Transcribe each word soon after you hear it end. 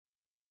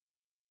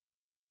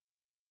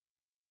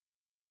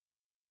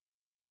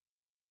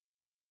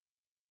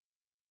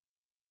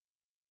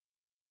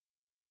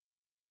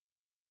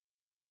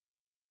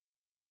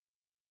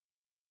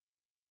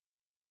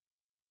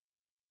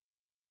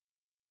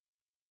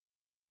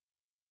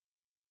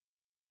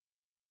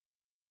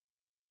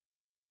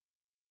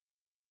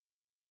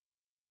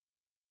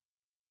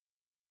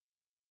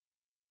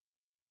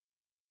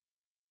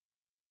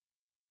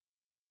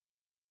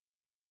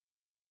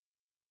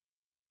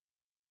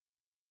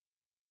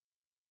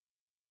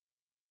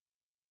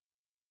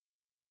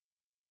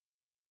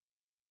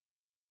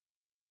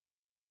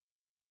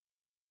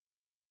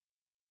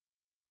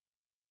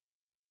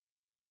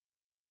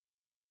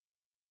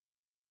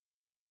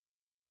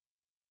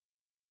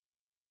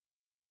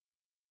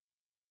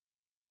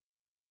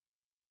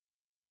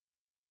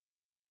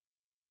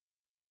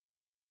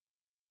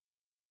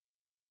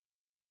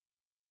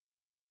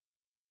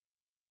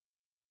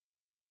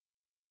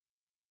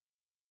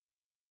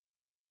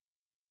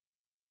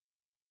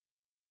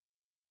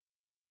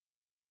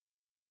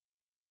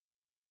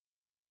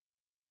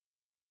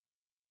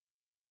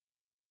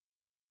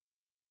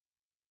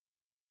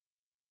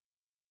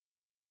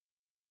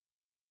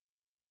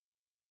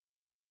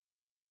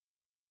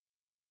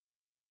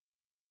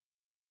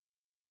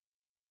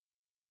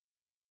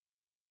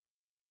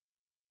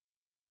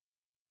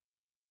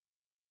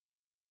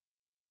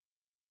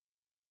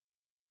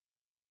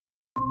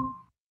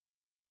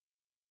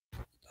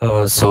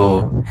Hello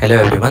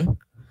everyone.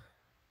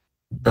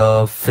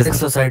 The Physics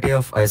Society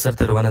of IISER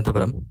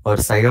Thiruvananthapuram, or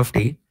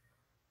SCI-T,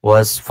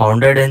 was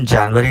founded in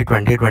January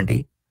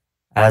 2020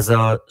 as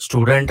a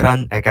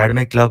student-run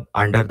academic club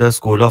under the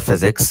School of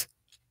Physics.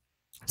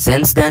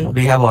 Since then,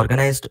 we have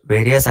organized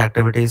various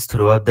activities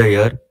throughout the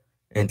year,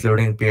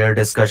 including peer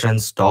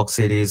discussions, talk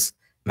series,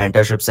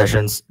 mentorship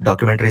sessions,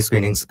 documentary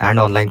screenings, and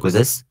online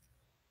quizzes.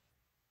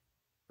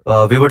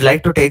 We would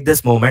like to take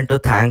this moment to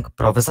thank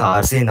Professor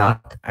R.C.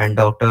 Nath and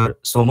Dr.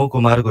 Somu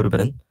Kumar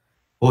Gurubaran,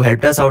 who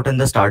helped us out in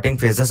the starting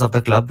phases of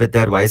the club with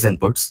their wise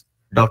inputs.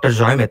 Dr.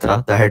 Joy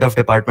Mitra, the head of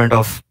department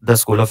of the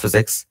School of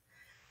Physics,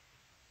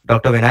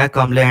 Dr. Vinayak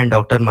Kamble and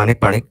Dr.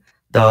 Manik Panik,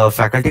 the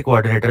faculty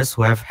coordinators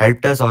who have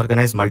helped us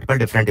organize multiple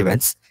different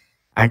events,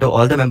 and to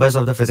all the members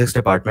of the physics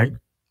department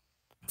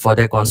for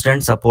their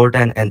constant support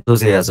and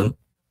enthusiasm.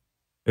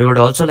 We would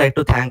also like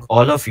to thank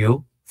all of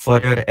you for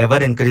your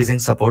ever-increasing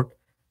support,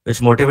 which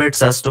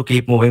motivates us to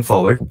keep moving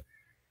forward.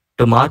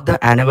 To mark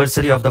the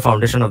anniversary of the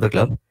foundation of the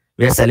club,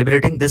 we are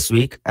celebrating this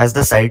week as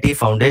the SCI-T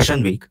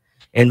Foundation Week,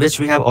 in which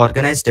we have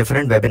organized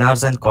different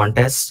webinars and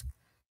contests,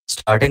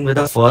 starting with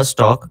the first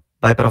talk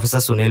by Professor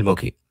Sunil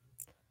Mukhi.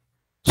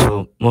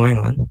 So, moving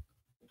on.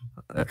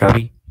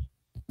 Ravi.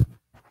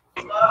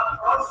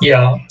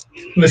 Yeah,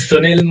 Mr.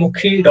 Sunil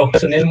Mukhi, Dr.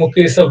 Sunil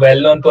Mukhi is a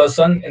well-known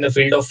person in the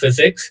field of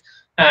physics,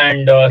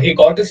 and he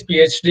got his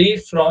PhD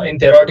in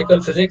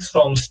theoretical physics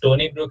from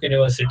Stony Brook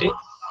University,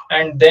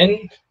 and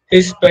then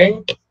he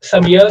spent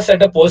some years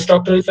at a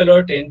postdoctoral fellow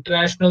at the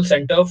International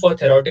Center for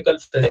Theoretical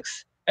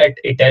Physics at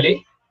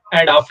Italy,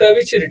 and after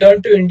which he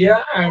returned to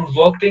India and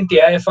worked in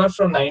TIFR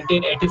from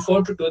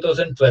 1984 to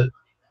 2012.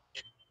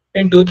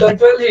 In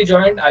 2012, he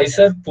joined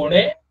IISER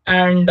Pune,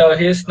 and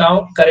he is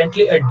now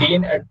currently a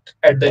dean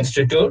at the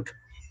institute.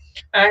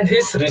 And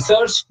his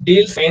research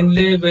deals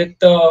mainly with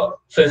the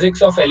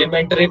physics of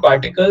elementary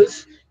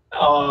particles,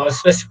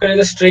 specifically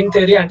the string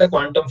theory and the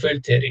quantum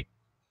field theory.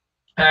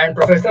 And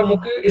Professor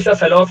Mukhi is a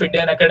fellow of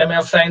Indian Academy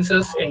of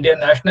Sciences, Indian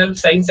National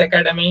Science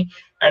Academy,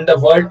 and the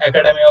World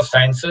Academy of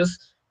Sciences.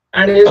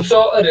 And he is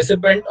also a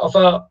recipient of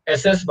a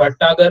SS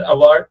Bhatnagar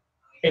Award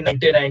in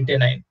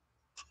 1999.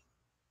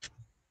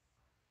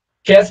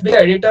 He has been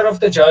editor of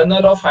the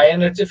Journal of High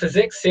Energy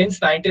Physics since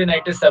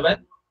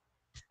 1997.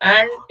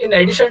 And in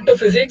addition to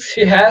physics,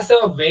 he has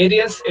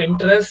various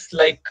interests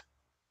like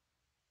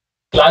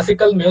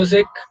classical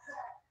music,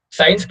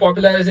 science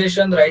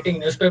popularization, writing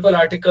newspaper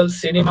articles,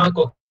 cinema,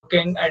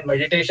 cooking, and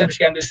meditation, which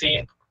can be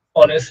seen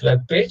on his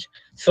webpage.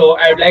 So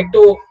I'd like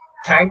to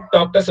thank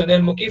Dr.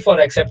 Sunil Mukhi for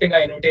accepting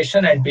our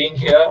invitation and being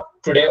here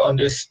today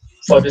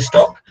for this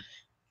talk.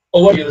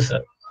 Over to you,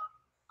 sir.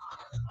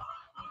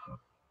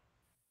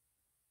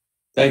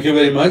 Thank you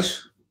very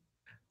much.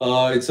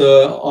 It's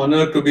an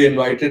honor to be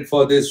invited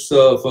for this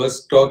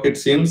first talk, it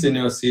seems, in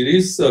your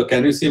series.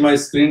 Can you see my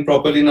screen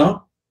properly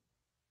now?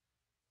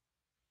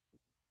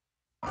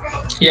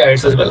 Yeah,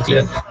 it's well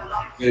clear.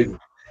 Very good.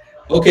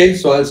 Okay,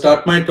 so I'll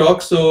start my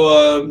talk.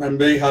 So I'm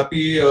very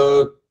happy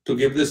to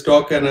give this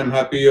talk, and I'm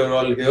happy you're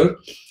all here.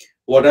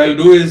 What I'll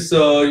do is,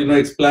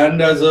 it's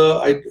planned as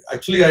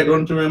actually, I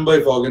don't remember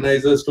if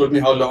organizers told me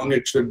how long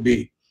it should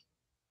be.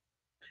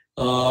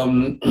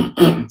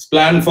 It's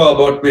planned for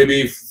about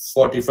maybe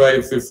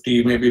 45,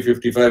 50, maybe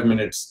 55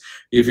 minutes.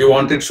 If you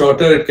want it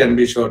shorter, it can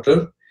be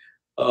shorter.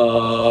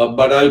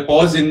 But I'll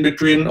pause in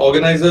between.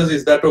 Organizers,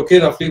 is that okay?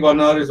 Roughly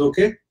 1 hour is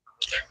okay?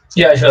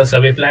 Yeah, sure,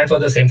 sir. We planned for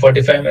the same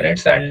 45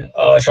 minutes and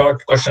a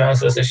short question and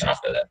answer session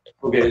after that.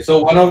 Okay,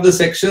 so one of the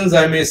sections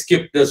I may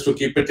skip just to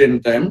keep it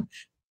in time.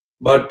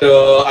 But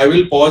I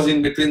will pause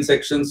in between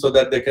sections so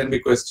that there can be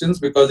questions,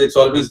 because it's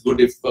always good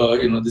if,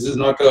 this is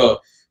not a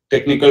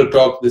technical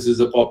talk, this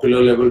is a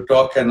popular level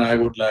talk, and I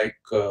would like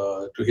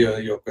to hear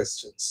your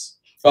questions.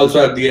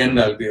 Also at the end,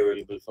 I'll be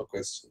available for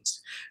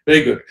questions.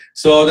 Very good.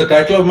 So the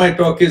title of my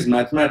talk is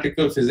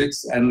Mathematical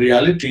Physics and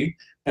Reality,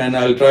 and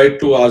I'll try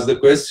to ask the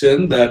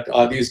question that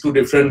are these two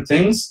different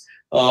things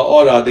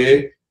or are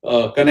they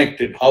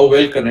connected? How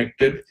well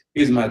connected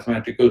is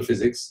mathematical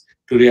physics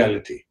to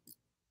reality?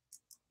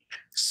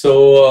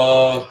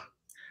 So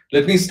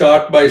let me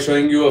start by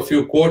showing you a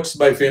few quotes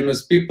by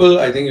famous people.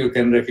 I think you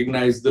can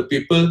recognize the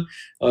people.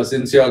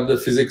 Since you are the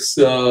physics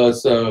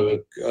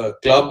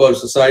club or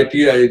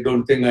society, I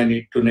don't think I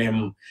need to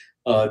name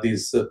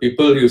these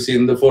people you see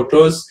in the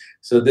photos.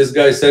 So this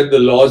guy said the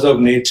laws of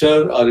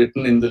nature are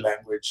written in the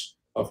language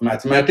of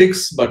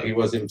mathematics, but he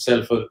was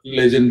himself a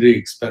legendary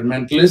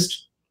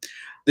experimentalist.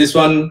 This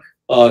one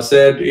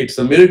said it's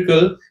a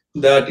miracle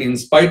that in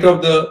spite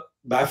of the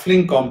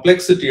baffling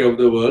complexity of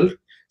the world,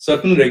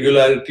 certain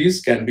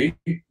regularities can be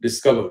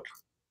discovered.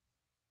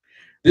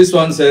 This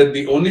one said,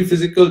 the only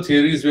physical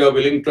theories we are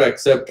willing to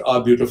accept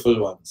are beautiful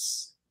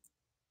ones.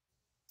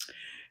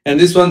 And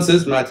this one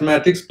says,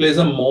 mathematics plays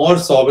a more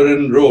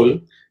sovereign role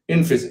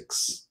in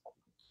physics.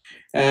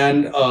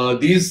 And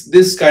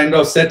this kind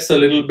of sets a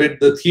little bit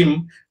the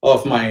theme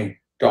of my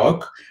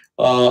talk.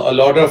 A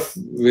lot of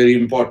very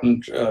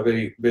important,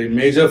 very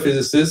major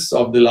physicists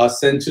of the last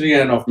century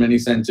and of many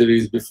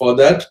centuries before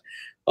that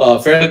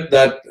felt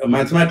that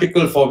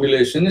mathematical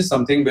formulation is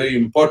something very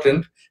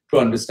important to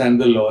understand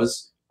the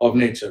laws of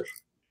nature.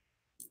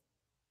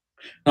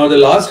 Now, the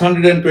last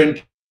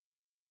 120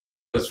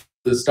 years,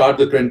 the start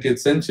of the 20th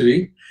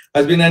century,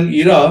 has been an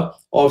era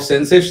of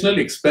sensational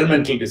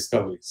experimental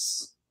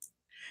discoveries.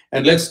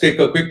 And let's take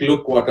a quick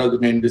look. What are the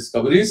main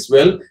discoveries?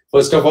 Well,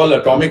 first of all,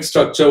 atomic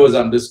structure was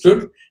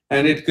understood,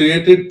 and it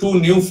created two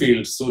new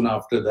fields soon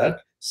after that,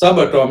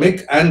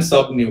 subatomic and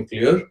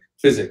subnuclear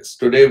physics.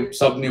 Today,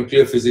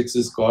 subnuclear physics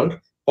is called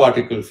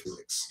particle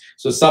physics.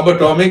 So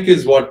subatomic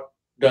is what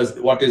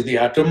is the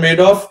atom made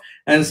of,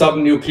 and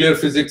subnuclear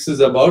physics is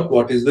about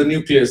what is the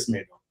nucleus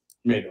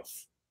made of.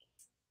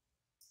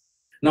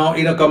 Now,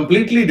 in a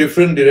completely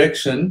different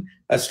direction,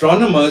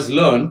 astronomers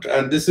learned,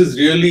 and this is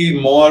really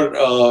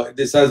more,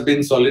 this has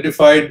been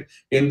solidified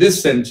in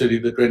this century,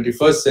 the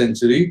 21st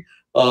century,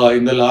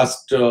 in the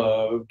last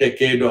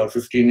decade or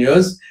 15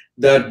 years,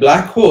 that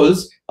black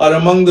holes are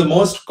among the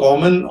most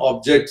common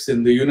objects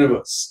in the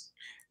universe.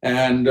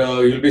 And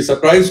you'll be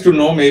surprised to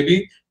know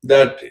maybe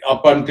that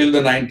up until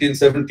the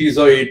 1970s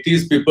or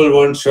 80s, people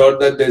weren't sure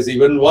that there's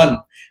even one.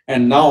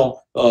 And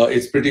now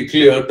it's pretty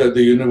clear that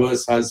the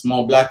universe has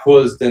more black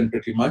holes than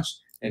pretty much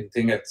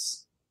anything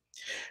else.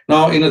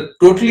 Now, in a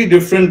totally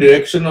different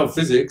direction of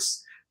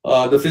physics,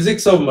 the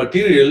physics of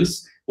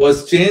materials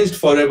was changed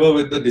forever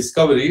with the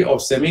discovery of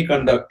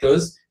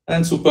semiconductors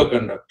and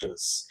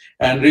superconductors.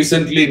 And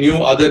recently,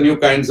 other new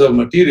kinds of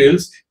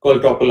materials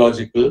called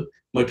topological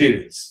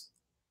materials.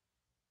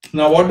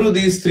 Now, what do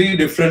these three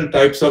different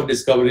types of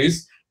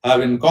discoveries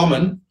have in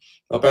common?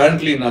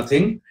 Apparently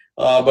nothing.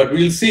 But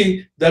we'll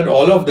see that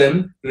all of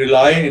them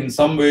rely in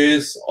some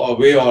ways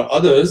or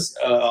others,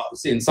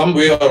 in some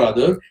way or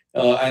other,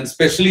 and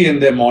especially in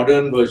their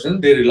modern version,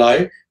 they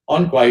rely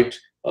on quite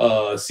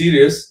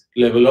serious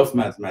level of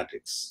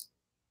mathematics.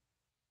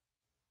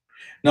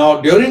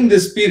 Now, during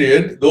this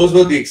period, those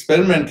were the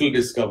experimental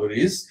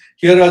discoveries.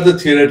 Here are the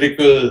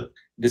theoretical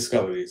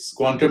discoveries.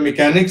 Quantum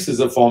mechanics is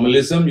a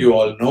formalism, you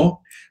all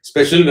know.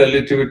 Special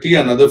relativity,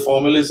 another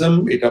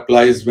formalism. It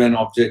applies when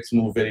objects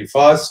move very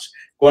fast.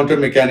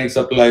 Quantum mechanics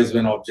applies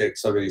when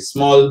objects are very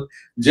small.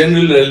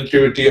 General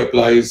relativity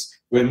applies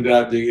when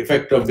the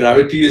effect of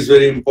gravity is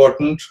very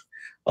important.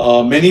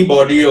 Many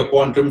body or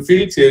quantum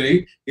field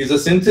theory is a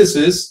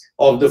synthesis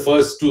of the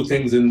first two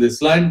things in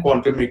this line,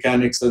 quantum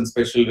mechanics and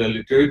special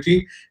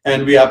relativity,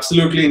 and we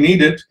absolutely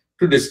need it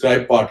to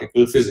describe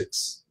particle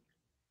physics.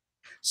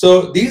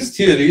 So these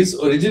theories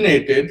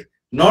originated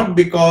not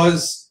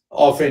because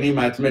of any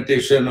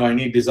mathematician or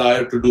any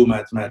desire to do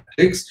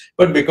mathematics,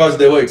 but because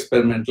they were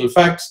experimental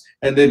facts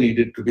and they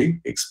needed to be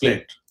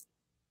explained.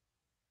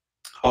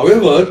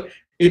 However,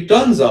 it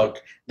turns out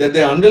that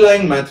the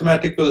underlying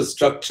mathematical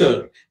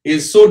structure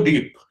is so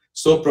deep,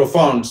 so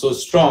profound, so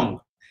strong,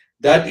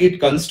 that it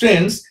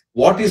constrains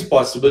what is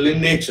possible in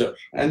nature.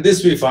 And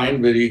this we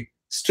find very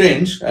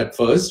strange at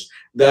first,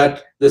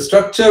 that the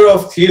structure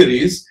of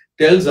theories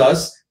tells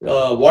us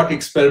what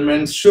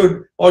experiments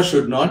should or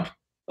should not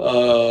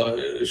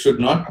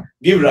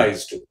give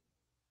rise to.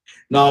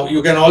 Now,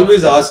 you can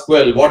always ask,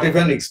 well, what if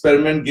an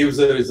experiment gives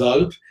a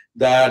result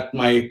that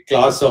my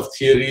class of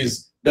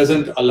theories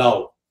doesn't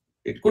allow?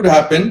 It could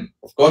happen.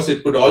 Of course,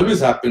 it could always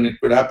happen. It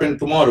could happen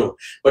tomorrow.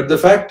 But the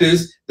fact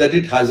is that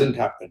it hasn't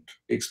happened.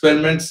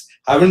 Experiments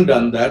haven't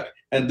done that.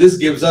 And this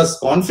gives us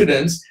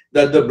confidence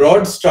that the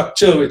broad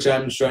structure which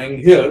I'm showing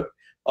here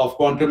of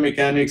quantum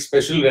mechanics,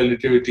 special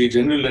relativity,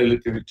 general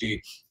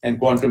relativity, and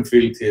quantum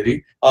field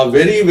theory are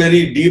very,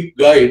 very deep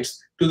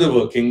guides to the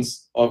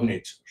workings of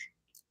nature.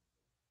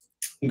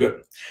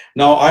 Good.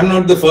 Now, I'm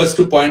not the first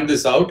to point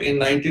this out. In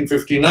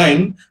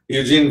 1959,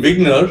 Eugene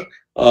Wigner,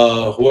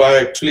 who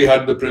I actually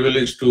had the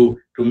privilege to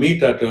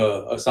meet at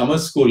a summer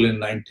school in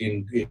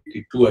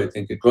 1982, I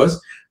think it was,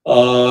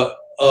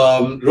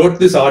 wrote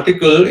this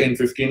article in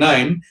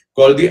 59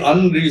 called The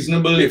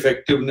Unreasonable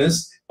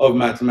Effectiveness of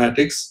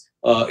Mathematics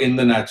in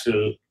the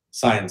Natural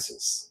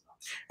Sciences.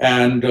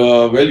 And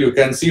well, you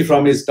can see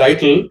from his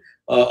title,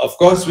 of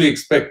course, we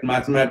expect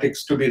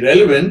mathematics to be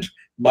relevant,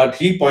 but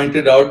he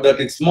pointed out that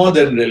it's more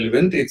than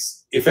relevant,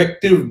 it's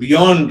effective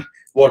beyond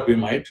what we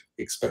might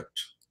expect.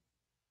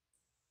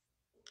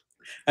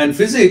 And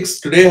physics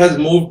today has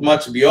moved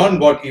much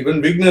beyond what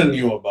even Wigner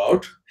knew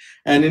about.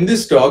 And in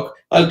this talk,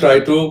 I'll try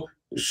to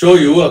show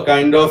you a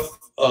kind of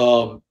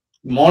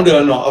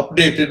modern or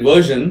updated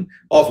version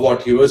of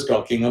what he was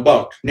talking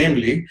about.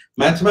 Namely,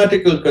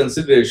 mathematical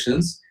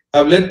considerations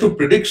have led to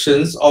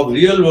predictions of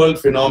real-world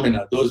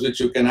phenomena, those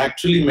which you can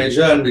actually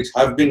measure and which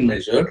have been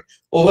measured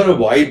over a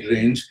wide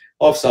range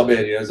of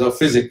sub-areas of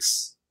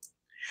physics.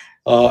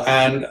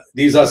 And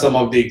these are some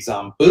of the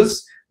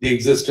examples: the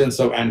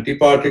existence of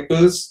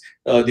antiparticles,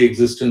 the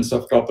existence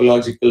of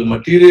topological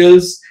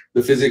materials,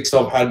 the physics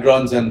of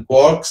hadrons and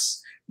quarks,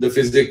 the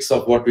physics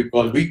of what we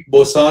call weak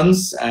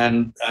bosons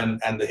and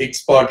the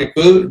Higgs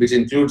particle, which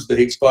includes the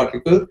Higgs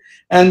particle,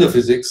 and the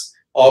physics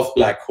of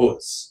black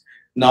holes.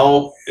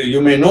 Now, you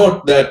may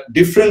note that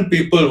different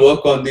people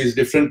work on these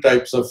different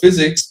types of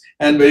physics,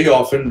 and very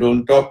often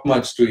don't talk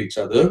much to each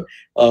other.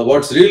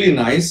 What's really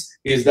nice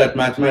is that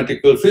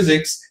mathematical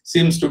physics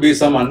seems to be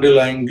some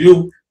underlying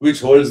glue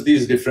which holds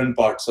these different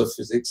parts of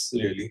physics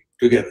really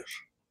together.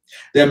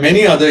 There are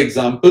many other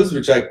examples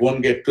which I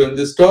won't get to in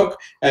this talk,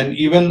 and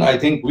even I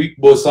think weak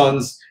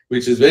bosons,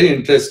 which is very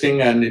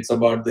interesting, and it's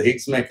about the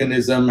Higgs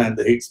mechanism and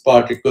the Higgs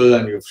particle,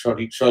 and you've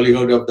surely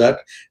heard of that.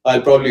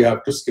 I'll probably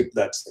have to skip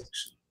that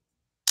section.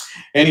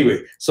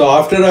 Anyway, so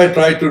after I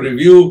try to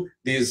review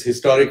these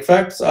historic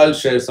facts, I'll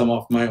share some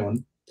of my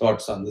own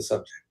thoughts on the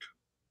subject.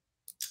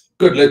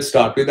 Good, let's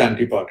start with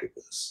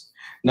antiparticles.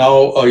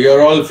 Now,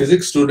 you're all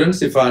physics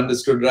students, if I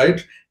understood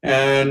right.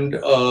 And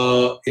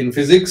in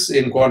physics,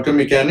 in quantum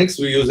mechanics,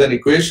 we use an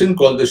equation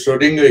called the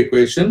Schrödinger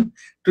equation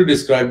to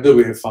describe the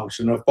wave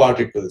function of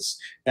particles.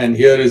 And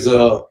here is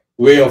a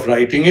way of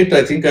writing it.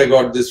 I think I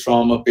got this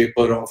from a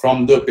paper,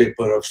 from the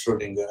paper of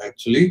Schrödinger,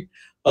 actually.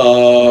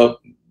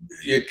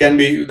 It can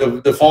be,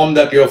 the form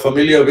that you're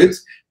familiar with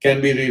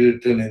can be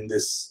rewritten in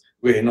this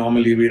way.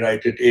 Normally we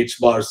write it h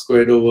bar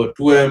squared over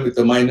 2m with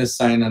a minus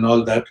sign and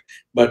all that,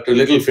 but a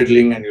little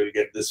fiddling and you'll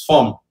get this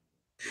form.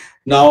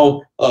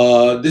 Now,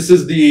 this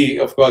is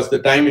of course, the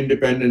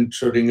time-independent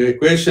Schrödinger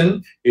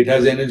equation. It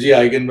has energy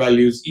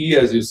eigenvalues E,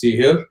 as you see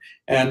here,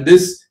 and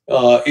this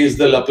is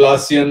the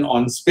Laplacian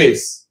on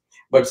space.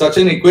 But such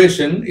an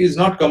equation is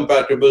not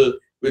compatible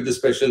with the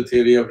special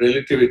theory of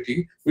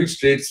relativity, which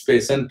treats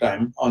space and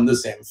time on the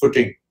same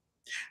footing.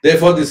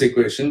 Therefore, this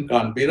equation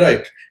can't be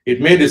right. It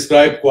may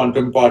describe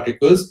quantum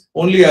particles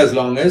only as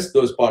long as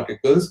those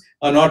particles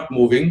are not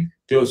moving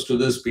close to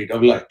the speed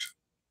of light.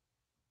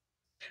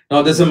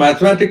 Now, there's a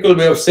mathematical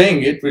way of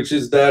saying it, which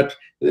is that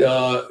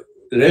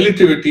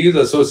relativity is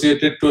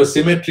associated to a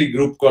symmetry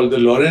group called the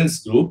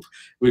Lorentz group,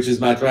 which is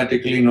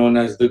mathematically known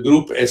as the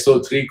group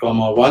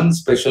SO3, 1,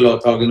 special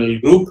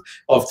orthogonal group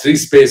of 3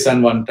 space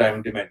and 1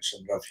 time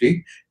dimension,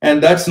 roughly.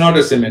 And that's not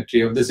a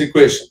symmetry of this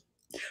equation.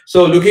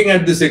 So looking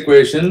at this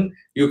equation,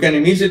 you can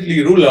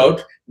immediately rule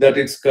out that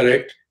it's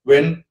correct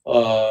when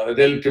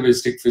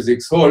relativistic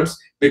physics holds,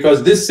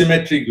 because this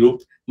symmetry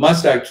group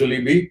must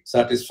actually be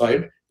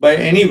satisfied by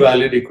any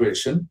valid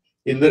equation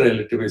in the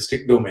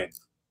relativistic domain.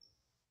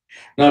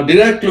 Now,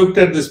 Dirac looked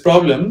at this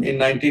problem in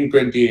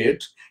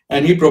 1928,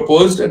 and he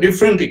proposed a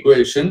different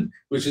equation,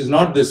 which is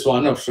not this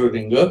one of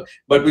Schrödinger,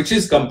 but which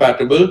is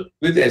compatible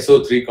with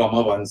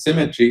SO3, 1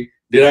 symmetry.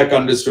 Dirac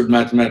understood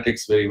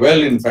mathematics very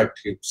well. In fact,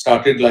 he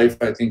started life,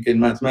 I think, in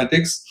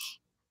mathematics.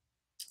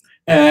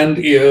 And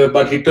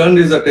but he turned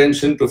his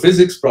attention to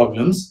physics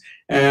problems,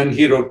 and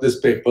he wrote this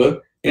paper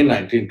in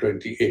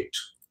 1928.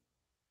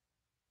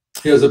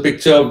 Here's a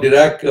picture of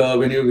Dirac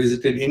when he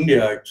visited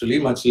India, actually,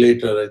 much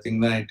later, I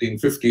think the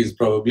 1950s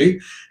probably.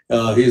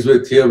 He's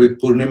here with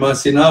Purnima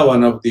Sinha,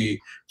 one of the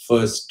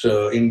first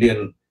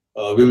Indian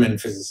women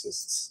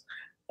physicists.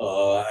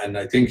 And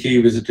I think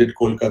he visited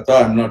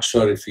Kolkata. I'm not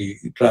sure if he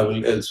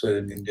traveled elsewhere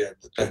in India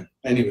at the time.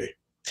 Anyway,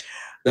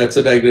 that's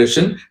a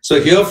digression.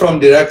 So here from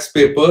Dirac's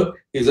paper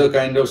is a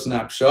kind of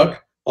snapshot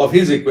of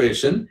his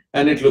equation,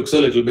 and it looks a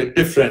little bit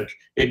different.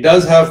 It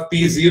does have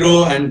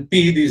P0 and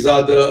P, these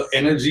are the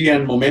energy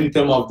and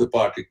momentum of the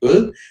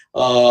particle,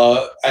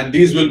 and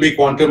these will be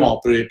quantum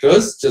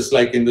operators, just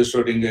like in the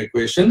Schrödinger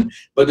equation.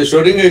 But the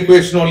Schrödinger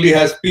equation only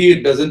has P,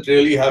 it doesn't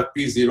really have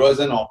P0 as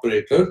an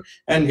operator,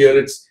 and here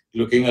it's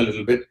looking a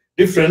little bit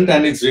different,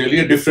 and it's really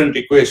a different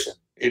equation.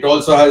 It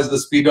also has the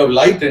speed of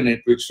light in it,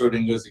 which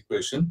Schrödinger's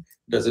equation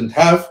doesn't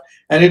have,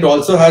 and it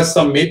also has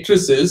some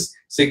matrices,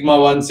 sigma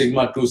 1,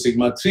 sigma 2,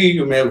 sigma 3,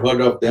 you may have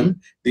heard of them.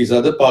 These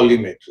are the Pauli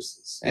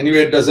matrices. Anyway,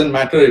 it doesn't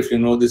matter if you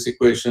know this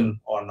equation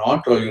or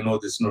not, or you know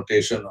this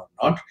notation or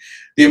not.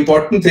 The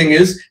important thing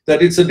is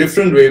that it's a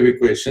different wave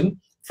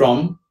equation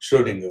from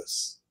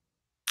Schrödinger's.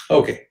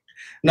 Okay.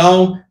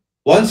 Now,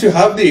 once you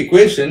have the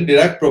equation,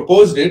 Dirac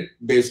proposed it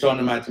based on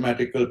a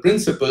mathematical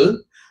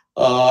principle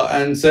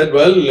and said,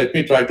 well, let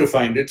me try to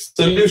find its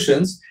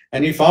solutions.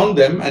 And he found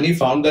them, and he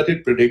found that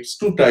it predicts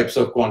 2 types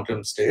of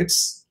quantum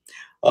states,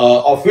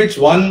 of which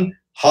one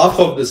half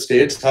of the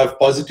states have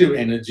positive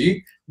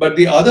energy, but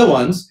the other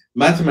ones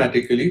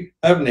mathematically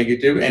have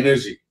negative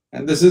energy.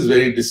 And this is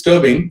very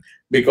disturbing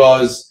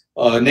because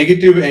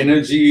negative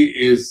energy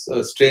is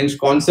a strange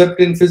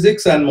concept in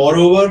physics, and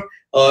moreover,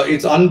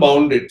 it's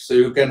unbounded. So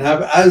you can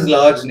have as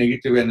large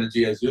negative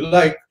energy as you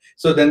like.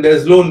 So then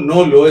there's no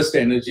lowest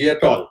energy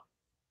at all.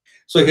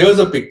 So here's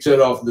a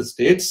picture of the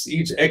states.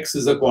 Each x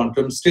is a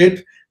quantum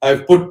state.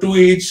 I've put two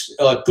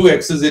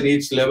x's in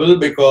each level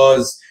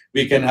because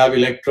we can have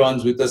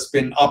electrons with a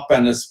spin up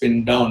and a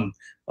spin down,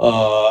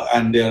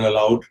 and they're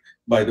allowed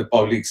by the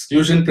Pauli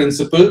exclusion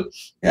principle.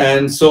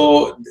 And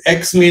so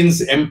x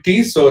means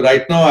empty. So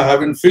right now I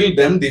haven't filled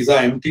them. These are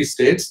empty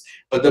states.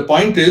 But the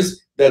point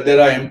is that there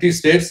are empty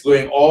states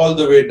going all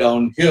the way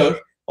down here,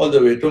 all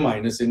the way to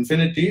minus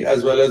infinity,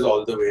 as well as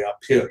all the way up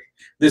here.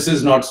 This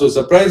is not so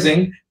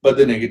surprising, but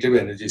the negative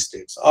energy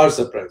states are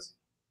surprising.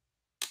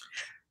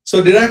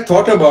 So Dirac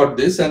thought about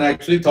this, and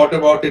actually thought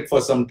about it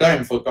for some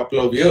time, for a couple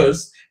of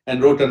years,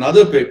 and wrote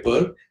another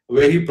paper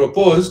where he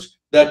proposed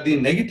that the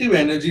negative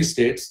energy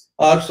states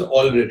are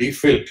already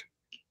filled.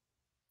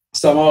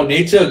 somehow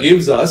nature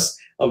gives us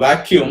a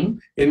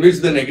vacuum in which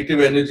the negative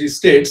energy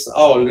states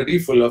are already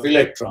full of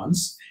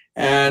electrons.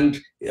 And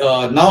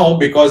now,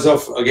 because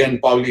of, again,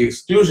 Pauli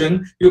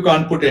exclusion, you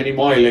can't put any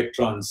more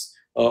electrons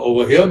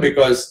over here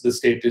because the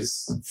state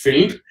is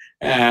filled,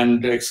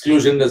 and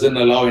exclusion doesn't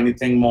allow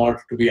anything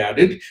more to be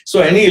added.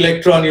 So any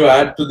electron you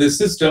add to this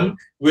system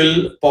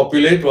will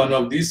populate one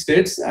of these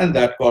states, and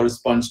that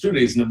corresponds to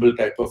reasonable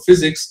type of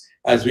physics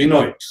as we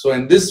know it. So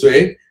in this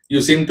way,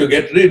 you seem to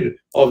get rid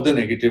of the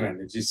negative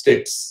energy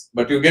states,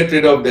 but you get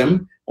rid of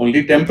them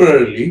only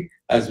temporarily,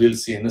 as we'll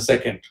see in a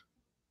second.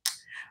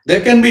 There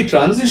can be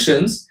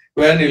transitions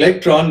where an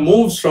electron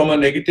moves from a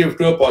negative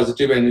to a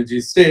positive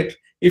energy state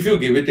if you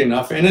give it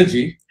enough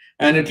energy,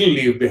 and it will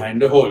leave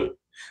behind a hole.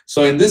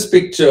 So in this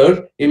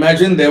picture,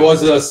 imagine there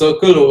was a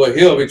circle over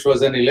here which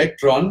was an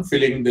electron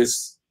filling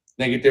this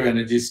negative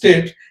energy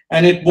state,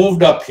 and it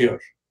moved up here.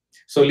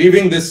 So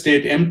leaving this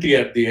state empty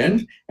at the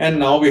end, and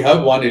now we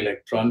have one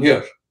electron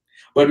here.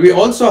 But we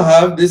also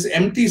have this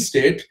empty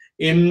state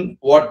in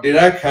what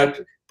Dirac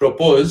had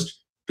proposed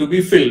to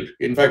be filled.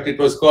 In fact, it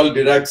was called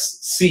Dirac's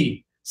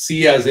sea.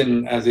 Sea as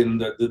in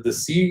the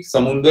sea,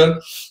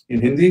 samundar in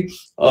Hindi.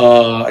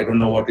 I don't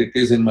know what it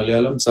is in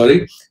Malayalam,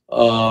 sorry.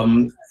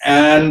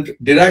 And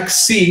Dirac's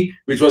sea,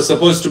 which was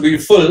supposed to be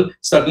full,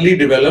 suddenly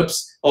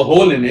develops a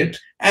hole in it,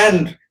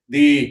 and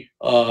the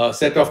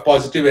set of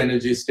positive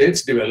energy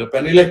states develop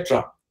an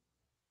electron.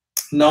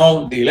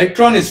 Now, the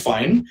electron is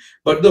fine,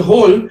 but the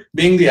hole,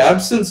 being the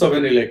absence of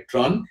an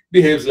electron,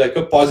 behaves like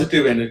a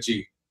positive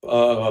energy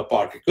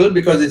particle,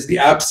 because it's the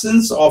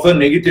absence of a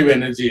negative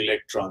energy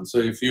electron. So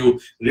if you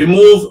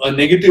remove a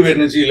negative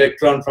energy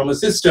electron from a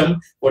system,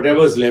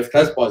 whatever's left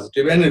has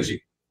positive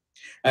energy.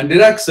 And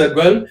Dirac said,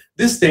 well,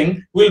 this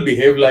thing will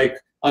behave like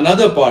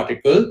another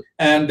particle,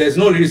 and there's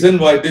no reason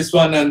why this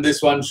one and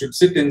this one should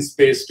sit in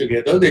space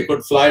together. They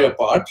could fly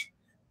apart.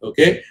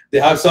 Okay, they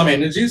have some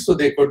energy, so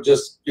they could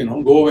just,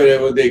 go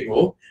wherever they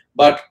go.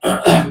 But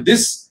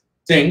this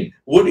thing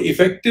would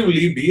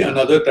effectively be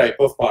another type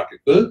of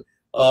particle,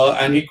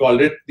 and he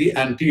called it the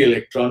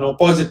anti-electron or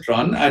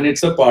positron, and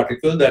it's a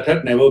particle that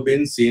had never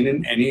been seen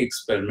in any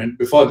experiment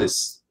before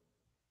this.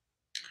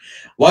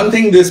 One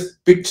thing this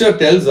picture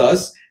tells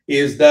us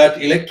is that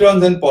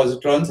electrons and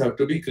positrons have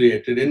to be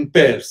created in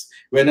pairs.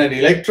 When an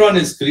electron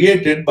is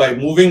created by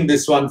moving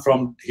this one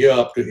from here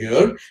up to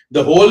here,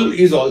 the whole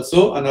is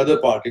also another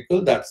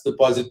particle, that's the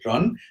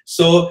positron.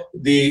 So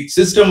the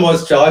system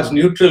was charge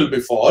neutral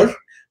before,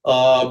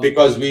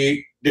 because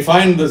we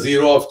defined the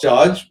zero of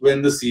charge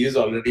when the C is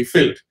already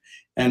filled.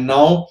 And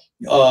now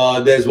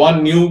there's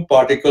one new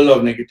particle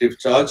of negative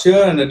charge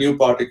here and a new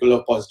particle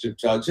of positive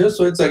charge here.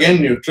 So it's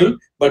again neutral,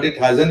 but it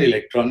has an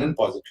electron and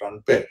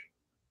positron pair.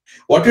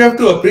 What you have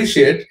to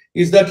appreciate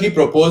is that he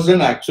proposed an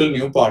actual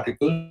new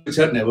particle which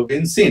had never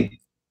been seen.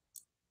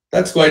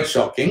 That's quite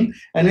shocking,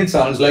 and it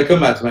sounds like a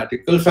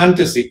mathematical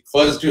fantasy.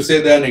 First you say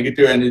there are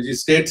negative energy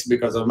states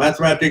because of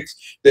mathematics,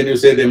 then you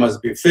say they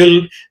must be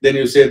filled, then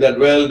you say that,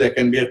 well, there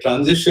can be a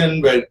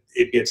transition where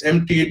it gets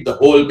emptied, the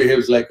whole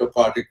behaves like a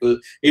particle.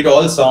 It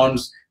all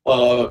sounds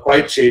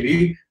quite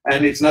shady,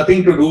 and it's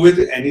nothing to do with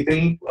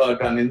anything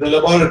done in the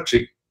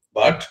laboratory.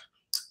 But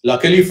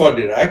luckily for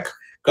Dirac,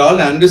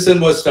 Carl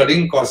Anderson was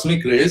studying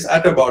cosmic rays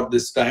at about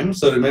this time.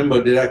 So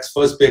remember, Dirac's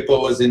first paper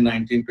was in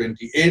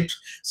 1928.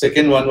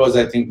 Second one was,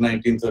 I think,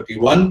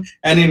 1931.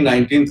 And in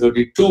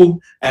 1932,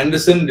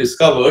 Anderson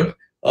discovered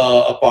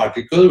a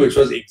particle which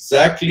was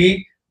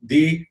exactly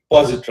the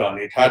positron.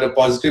 It had a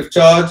positive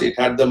charge, it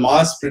had the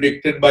mass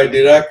predicted by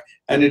Dirac,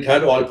 and it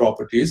had all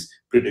properties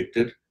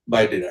predicted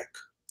by Dirac.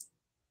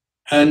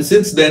 And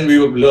since then,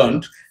 we have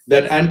learned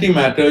that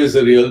antimatter is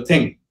a real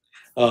thing.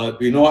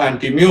 We know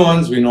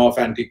anti-muons, we know of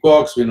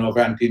anti-quarks, we know of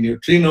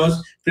anti-neutrinos.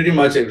 Pretty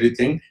much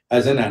everything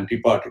has an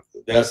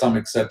antiparticle. There are some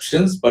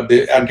exceptions, but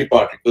the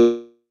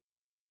antiparticle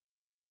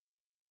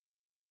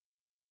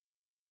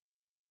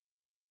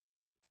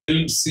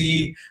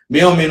C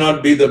may or may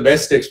not be the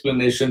best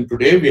explanation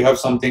today. We have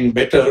something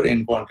better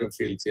in quantum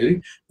field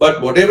theory.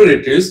 But whatever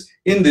it is,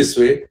 in this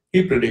way,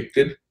 he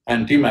predicted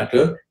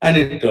antimatter, and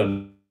it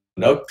turned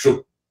out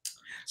true.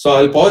 So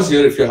I'll pause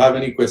here. If you have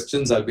any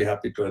questions, I'll be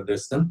happy to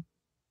address them.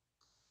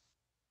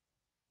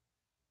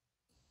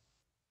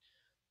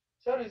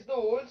 Sir, is the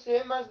hole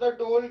same as that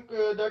hole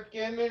that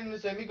came in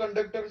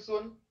semiconductors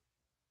one?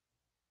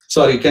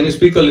 Sorry, can you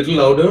speak a little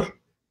louder?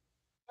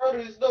 Sir,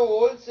 is the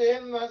hole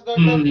same as that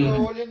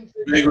hole in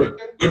semiconductor? Very good.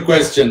 Good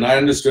question. I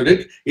understood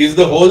it. Is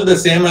the hole the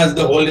same as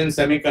the hole in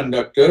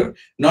semiconductor?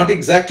 Not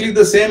exactly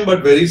the same,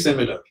 but very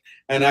similar.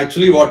 And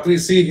actually what we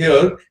see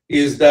here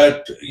is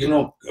that,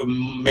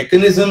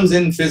 mechanisms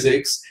in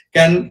physics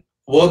can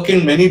work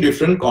in many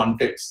different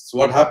contexts.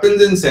 What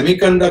happens in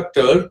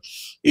semiconductor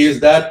is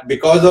that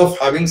because of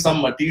having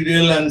some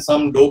material and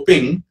some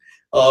doping,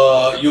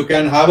 you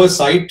can have a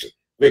site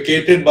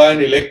vacated by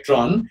an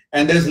electron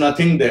and there's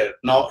nothing there.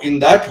 Now in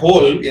that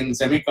hole in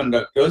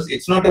semiconductors,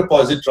 it's not a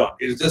positron,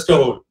 it's just a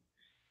hole.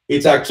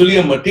 It's actually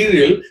a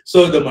material,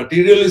 so the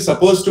material is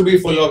supposed to be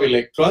full of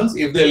electrons.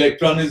 If the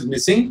electron is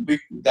missing,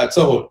 that's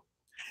a hole.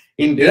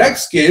 In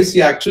Dirac's case,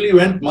 he actually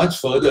went much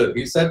further.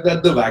 He said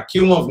that the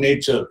vacuum of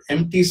nature,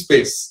 empty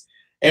space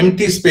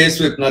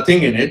with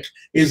nothing in it,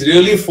 is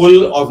really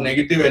full of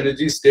negative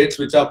energy states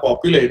which are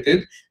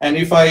populated. And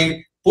if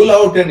I pull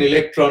out an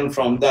electron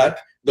from that,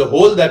 the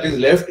hole that is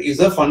left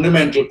is a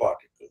fundamental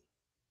particle.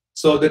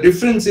 So the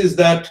difference is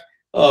that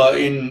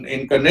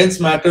in condensed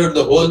matter,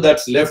 the hole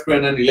that's left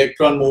when an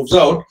electron moves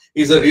out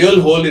is a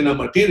real hole in a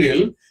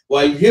material,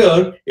 while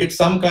here it's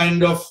some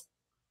kind of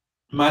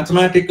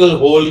mathematical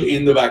hole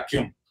in the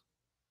vacuum.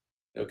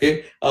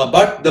 Okay,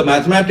 but the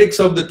mathematics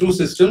of the two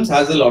systems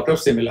has a lot of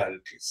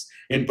similarities.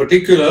 In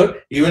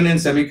particular, even in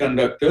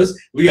semiconductors,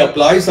 we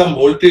apply some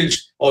voltage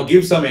or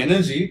give some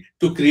energy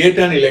to create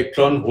an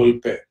electron-hole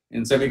pair.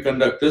 In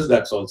semiconductors,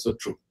 that's also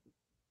true.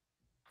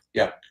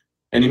 Yeah.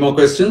 Any more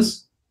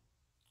questions?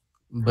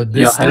 But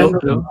this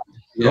hello.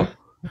 Yeah.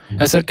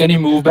 Sir, can you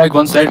move back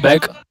one slide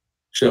back?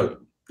 Sure.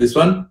 This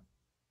one?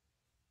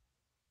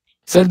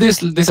 Sir,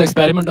 this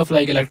experiment of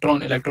like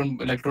electron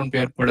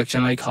pair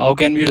production, like how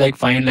can we like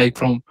find like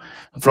from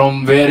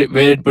where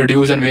it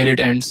produces and where it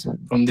ends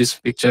from this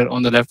picture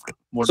on the left?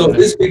 So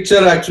this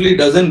picture actually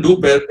doesn't do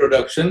pair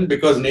production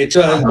because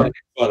nature has done it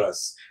for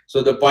us.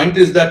 So the point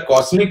is that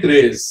cosmic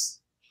rays,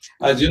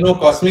 as you know,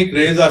 cosmic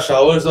rays are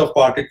showers of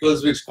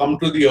particles which come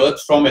to the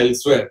earth from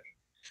elsewhere.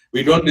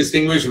 We don't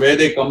distinguish where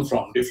they come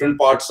from. Different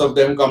parts of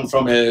them come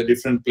from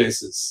different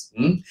places.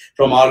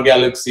 From our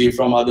galaxy,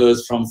 from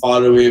others, from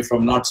far away,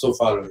 from not so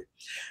far away.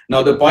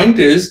 Now the point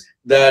is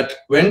that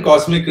when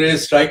cosmic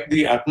rays strike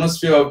the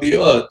atmosphere of the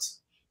earth,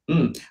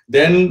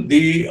 then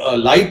the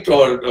light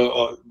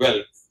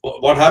well,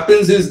 what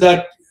happens is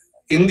that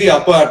in the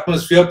upper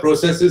atmosphere,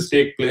 processes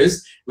take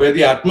place where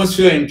the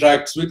atmosphere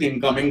interacts with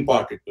incoming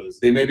particles.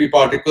 They may be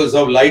particles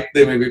of light,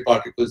 they may be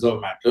particles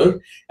of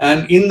matter.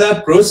 And in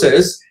that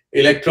process,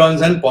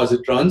 electrons and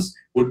positrons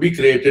would be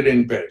created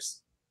in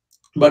pairs.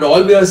 But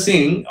all we are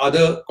seeing are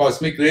the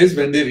cosmic rays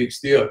when they reach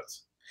the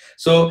Earth.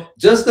 So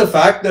just the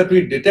fact that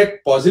we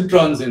detect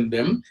positrons in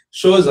them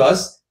shows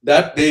us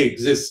that they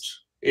exist.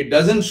 It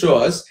doesn't show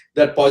us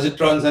that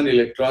positrons and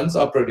electrons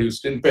are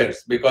produced in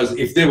pairs, because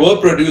if they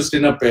were produced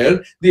in a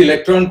pair, the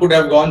electron could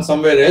have gone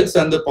somewhere else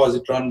and the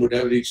positron would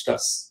have reached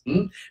us.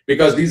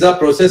 Because these are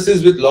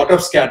processes with a lot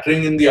of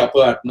scattering in the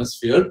upper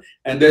atmosphere,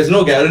 and there's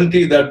no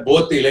guarantee that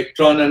both the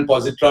electron and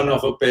positron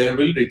of a pair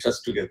will reach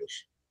us together.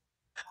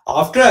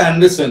 After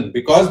Anderson,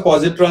 because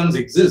positrons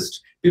exist,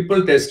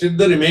 people tested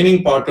the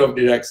remaining part of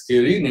Dirac's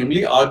theory,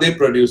 namely, are they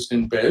produced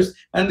in pairs?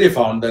 And they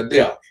found that they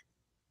are.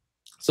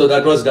 So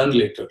that was done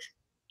later.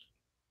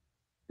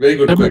 Very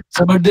good question.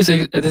 So, but this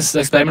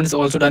experiment is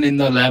also done in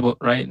the lab,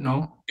 right?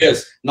 No?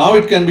 Yes, now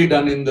it can be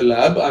done in the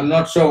lab. I'm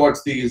not sure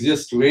what's the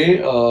easiest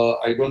way.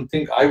 I don't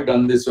think I've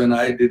done this when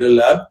I did a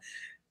lab.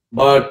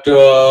 But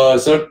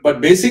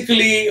but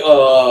basically,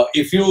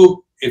 if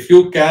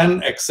you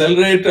can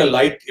accelerate a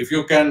light, if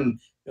you can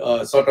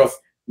sort of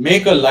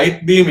make a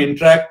light beam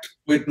interact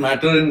with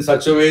matter in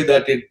such a way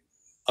that it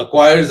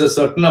acquires a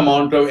certain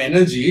amount of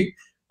energy,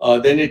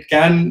 then it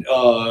can,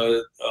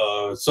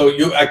 so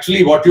you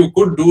actually, what you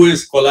could do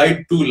is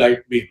collide two light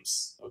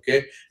beams,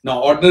 okay?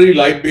 Now, ordinary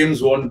light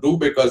beams won't do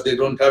because they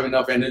don't have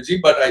enough energy,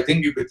 but I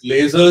think with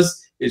lasers,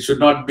 it should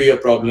not be a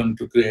problem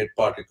to create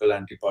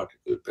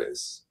particle-antiparticle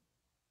pairs.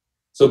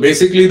 So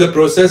basically, the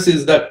process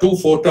is that two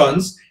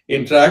photons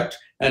interact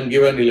and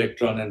give an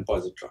electron and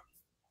positron.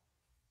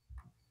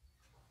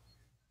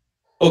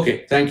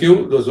 Okay, thank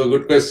you. Those were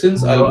good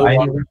questions. I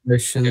have a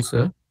question,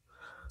 sir.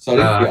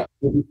 Sorry,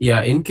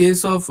 yeah, in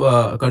case of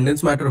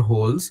condensed matter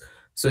holes,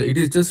 so it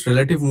is just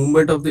relative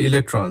movement of the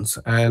electrons,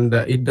 and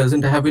it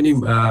doesn't have any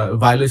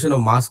violation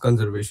of mass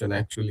conservation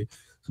actually.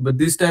 But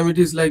this time it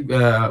is like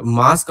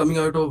mass coming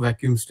out of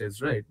vacuum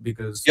states, right?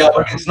 Because yeah,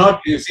 but it's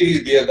not, you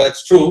see, yeah,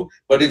 that's true,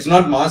 but it's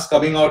not mass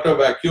coming out of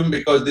vacuum,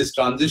 because this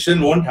transition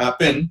won't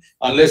happen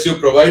unless you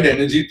provide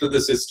energy to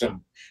the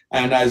system.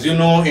 And as you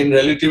know, in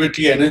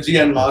relativity, energy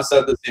and mass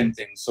are the same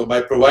thing. So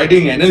by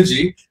providing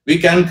energy, we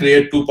can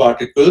create two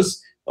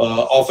particles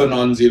of a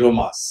non-zero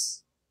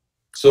mass.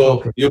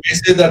 So you may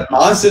say that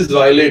mass is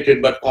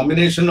violated, but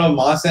combination of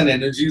mass and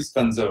energy is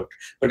conserved.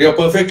 But you're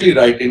perfectly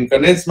right. In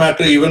condensed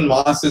matter, even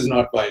mass is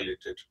not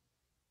violated.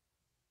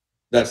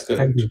 That's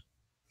correct. Thank you.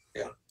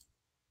 Yeah.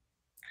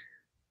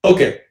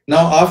 Okay.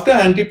 Now, after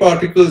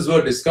antiparticles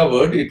were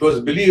discovered, it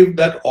was believed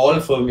that all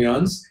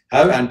fermions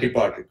have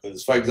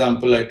antiparticles. For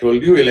example, I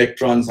told you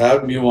electrons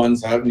have,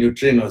 muons have,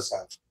 neutrinos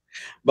have.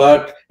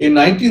 But in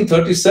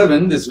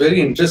 1937, this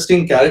very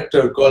interesting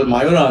character called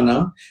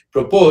Majorana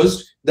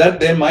proposed that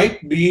there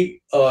might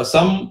be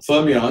some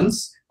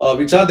fermions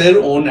which are their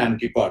own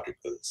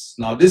antiparticles.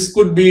 Now, this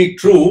could be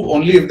true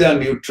only if they are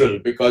neutral,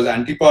 because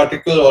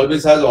antiparticle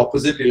always has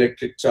opposite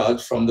electric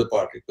charge from the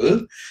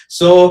particle.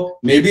 So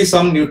maybe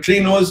some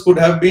neutrinos could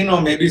have been,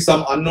 or maybe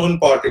some unknown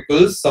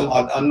particles, some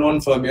unknown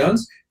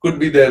fermions could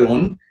be their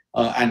own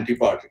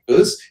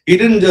antiparticles. He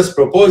didn't just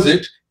propose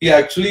it, he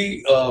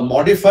actually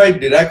modified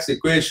Dirac's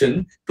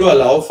equation to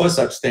allow for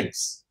such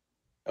things.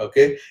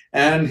 Okay,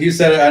 and he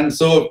said, and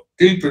so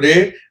till today,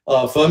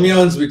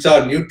 fermions which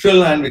are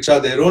neutral and which are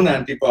their own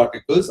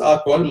antiparticles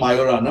are called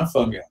Majorana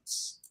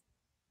fermions.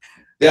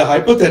 They are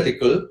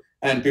hypothetical,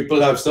 and people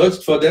have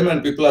searched for them,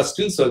 and people are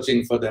still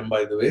searching for them,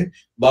 by the way.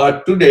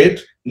 But to date,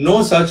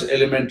 no such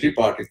elementary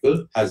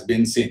particle has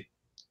been seen.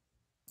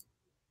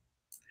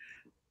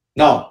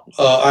 Now,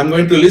 I'm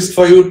going to list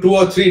for you 2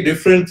 or 3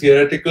 different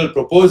theoretical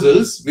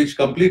proposals, which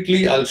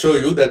completely, I'll show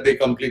you that they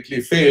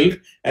completely failed,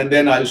 and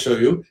then I'll show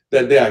you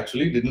that they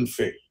actually didn't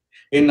fail.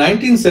 In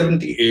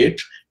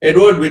 1978,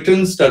 Edward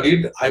Witten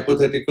studied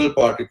hypothetical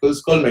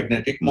particles called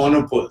magnetic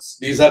monopoles.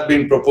 These have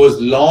been proposed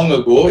long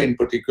ago, in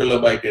particular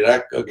by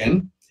Dirac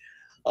again.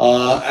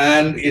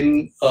 And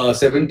in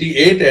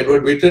 78,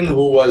 Edward Witten,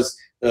 who was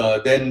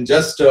then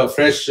just a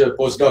fresh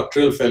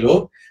postdoctoral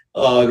fellow,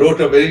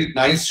 wrote a very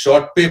nice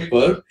short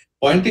paper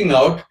pointing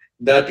out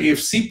that if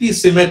CP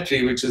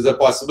symmetry, which is a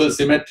possible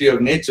symmetry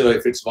of nature,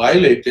 if it's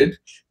violated,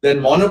 then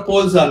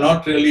monopoles are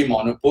not really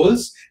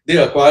monopoles. They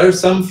acquire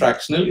some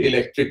fractional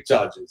electric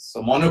charges.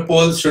 So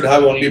monopoles should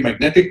have only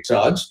magnetic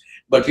charge,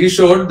 but he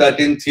showed that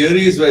in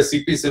theories where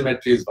CP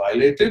symmetry is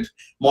violated,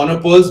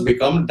 monopoles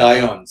become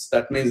dions.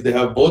 That means they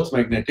have both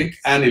magnetic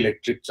and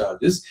electric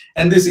charges.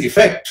 And this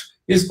effect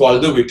is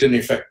called the Witten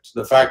effect.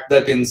 The fact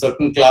that in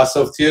certain class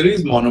of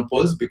theories,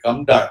 monopoles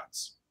become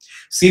dions.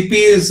 CP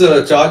is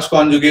charge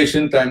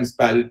conjugation times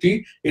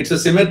parity. It's a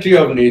symmetry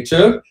of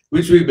nature,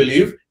 which we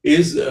believe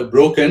is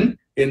broken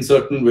in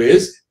certain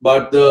ways,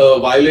 but the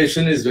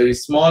violation is very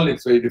small.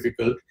 It's very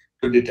difficult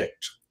to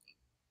detect.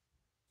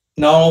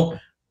 Now,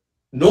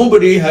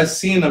 nobody has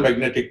seen a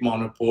magnetic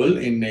monopole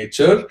in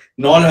nature,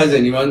 nor has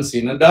anyone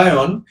seen a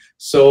dion.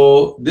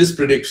 So this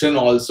prediction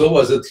also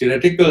was a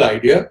theoretical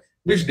idea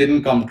which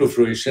didn't come to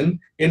fruition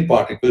in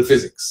particle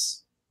physics.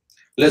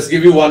 Let's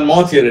give you one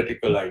more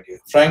theoretical idea.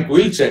 Frank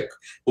Wilczek,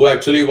 who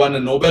actually won a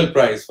Nobel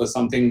Prize for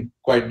something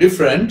quite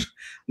different,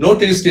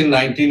 noticed in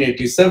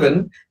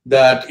 1987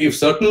 that if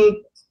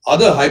certain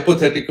other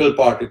hypothetical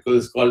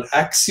particles called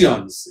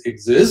axions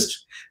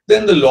exist,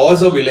 then the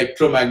laws of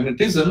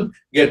electromagnetism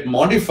get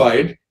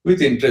modified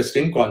with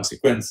interesting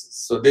consequences.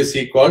 So this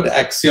he called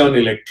axion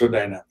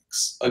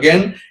electrodynamics.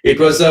 Again, it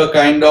was a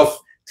kind of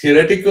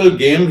theoretical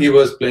game he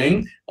was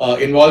playing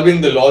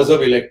involving the laws of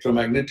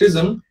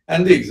electromagnetism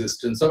and the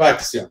existence of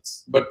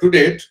axions. But to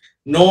date,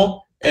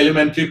 no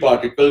elementary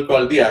particle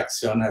called the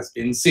axion has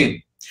been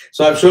seen.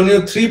 So I've shown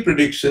you 3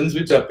 predictions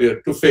which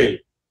appear to fail.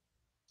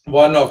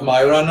 One of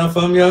Majorana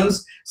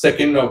fermions,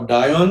 second of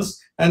dions,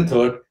 and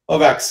third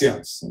of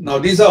axions. Now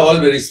these are all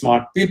very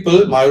smart people.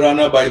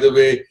 Majorana, by the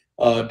way,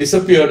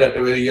 disappeared at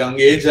a very young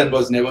age and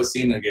was never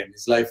seen again.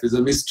 His life is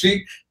a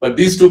mystery, but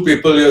these 2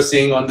 people you're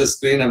seeing on the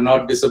screen have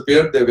not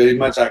disappeared. They're very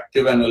much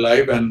active and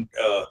alive and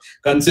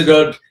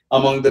considered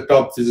among the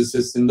top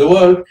physicists in the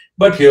world,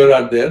 but here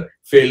are their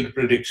failed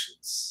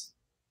predictions.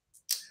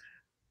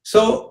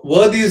 So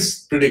were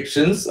these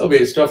predictions a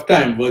waste of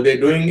time? Were they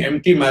doing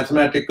empty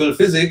mathematical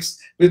physics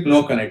with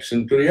no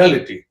connection to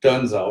reality?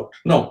 Turns out,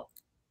 no.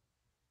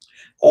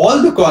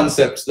 All the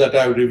concepts that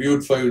I've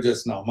reviewed for you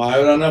just now,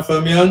 Majorana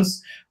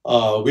fermions,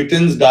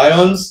 Witten's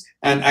dions,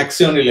 and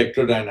axion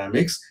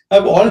electrodynamics,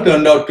 have all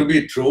turned out to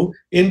be true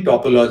in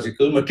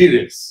topological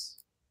materials.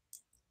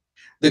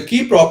 The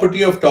key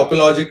property of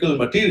topological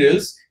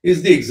materials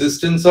is the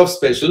existence of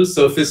special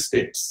surface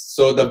states.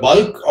 So the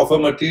bulk of a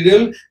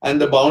material and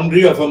the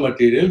boundary of a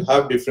material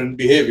have different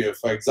behavior.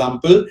 For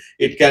example,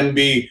 it can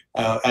be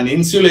an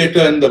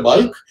insulator in the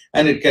bulk,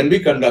 and it can be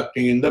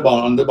conducting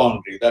on the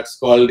boundary. That's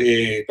called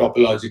a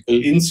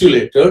topological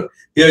insulator.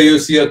 Here you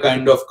see a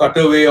kind of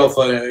cutaway of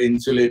an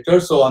insulator.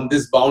 So on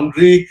this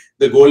boundary,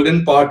 the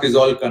golden part is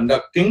all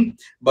conducting,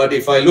 but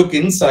if I look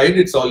inside,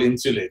 it's all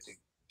insulating.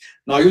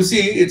 Now you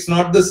see, it's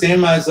not the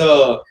same as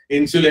a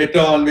insulator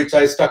on which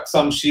I stuck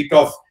some sheet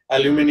of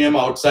aluminium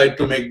outside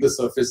to make the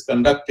surface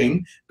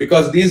conducting,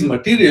 because these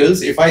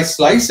materials, if I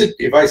slice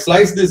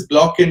this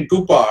block in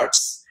 2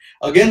 parts,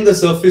 again the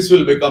surface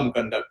will become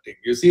conducting.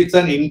 You see, it's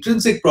an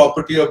intrinsic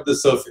property of the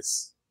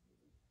surface,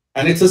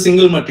 and it's a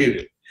single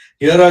material.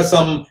 Here are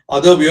some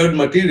other weird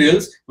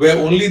materials where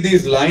only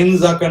these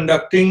lines are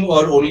conducting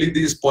or only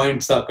these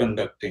points are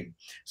conducting.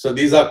 So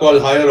these are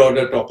called higher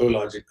order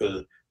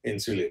topological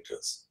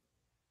insulators.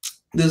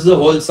 This is a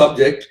whole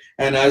subject,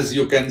 and as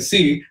you can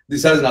see,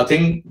 this has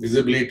nothing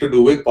visibly to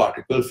do with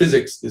particle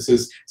physics. This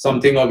is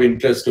something of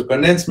interest to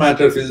condensed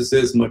matter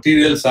physicists,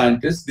 material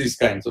scientists, these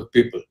kinds of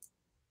people.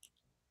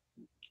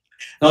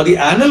 Now, the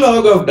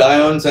analog of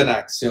dions and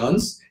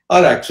axions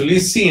are actually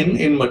seen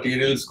in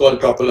materials called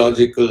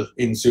topological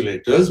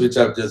insulators, which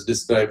I've just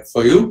described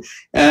for you.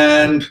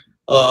 And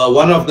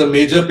one of the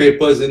major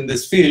papers in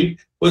this field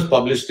was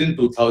published in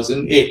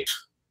 2008.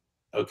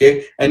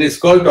 Okay, and it's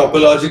called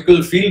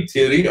Topological Field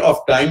Theory of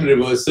Time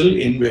Reversal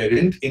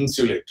Invariant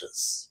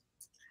Insulators.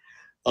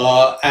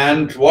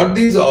 And what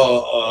these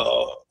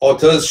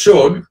authors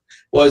showed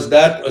was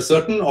that a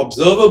certain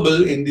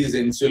observable in these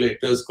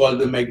insulators called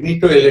the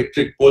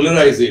magnetoelectric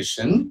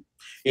polarization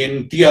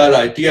in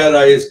TRI.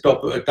 TRI is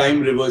time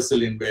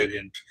reversal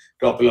invariant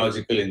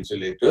topological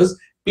insulators.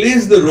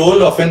 plays the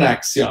role of an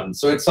axion.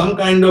 So it's some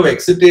kind of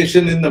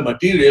excitation in the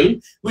material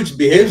which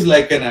behaves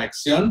like an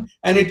axion,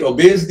 and it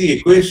obeys the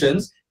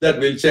equations that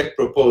Wilczek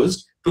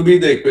proposed to be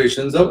the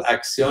equations of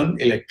axion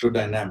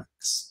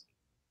electrodynamics.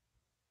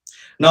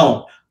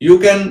 Now, you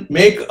can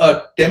make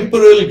a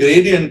temporal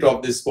gradient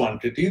of this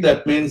quantity.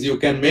 That means you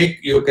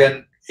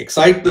can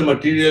excite the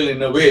material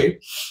in a way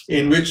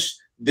in which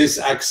this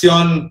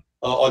axion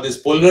or this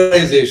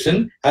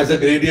polarization has a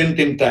gradient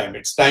in time.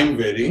 It's time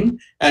varying,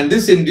 and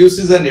this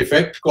induces an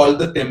effect called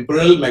the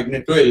temporal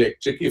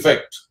magnetoelectric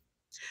effect.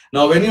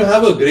 Now, when you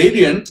have a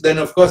gradient, then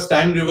of course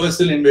time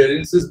reversal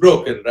invariance is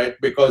broken, right?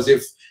 Because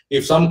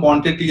if some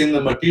quantity in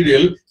the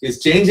material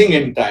is changing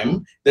in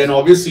time, then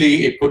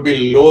obviously it could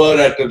be lower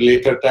at a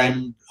later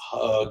time,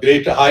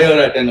 higher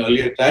at an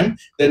earlier time.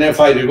 Then if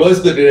I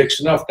reverse the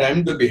direction of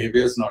time, the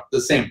behavior is not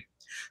the same.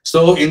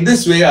 So in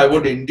this way, I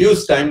would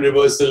induce time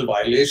reversal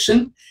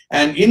violation,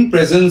 and in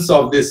presence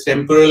of this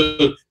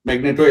temporal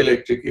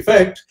magnetoelectric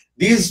effect,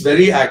 these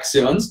very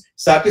axions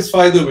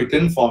satisfy the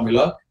Witten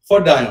formula for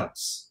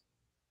dyons.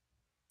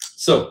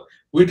 So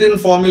Witten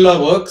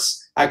formula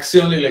works,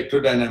 axion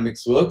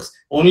electrodynamics works,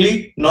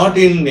 only not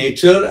in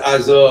nature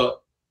as a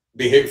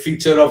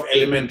feature of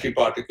elementary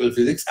particle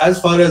physics.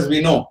 As far as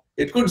we know,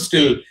 it could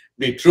still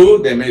be true.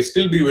 There may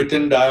still be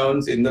Witten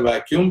dyons in the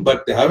vacuum,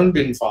 but they haven't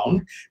been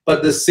found.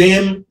 But the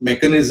same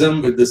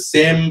mechanism with the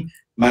same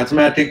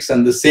mathematics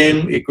and the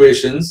same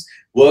equations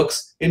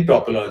works in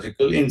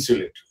topological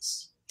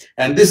insulators.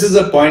 And this is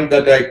a point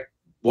that I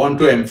want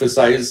to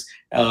emphasize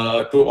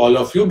to all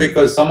of you,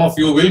 because some of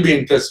you will be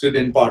interested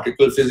in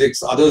particle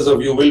physics, others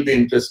of you will be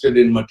interested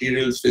in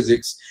materials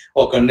physics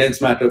or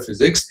condensed matter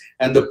physics.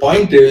 And the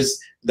point is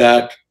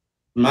that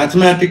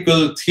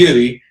mathematical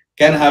theory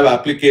can have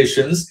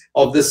applications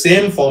of the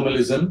same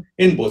formalism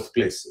in both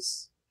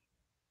places.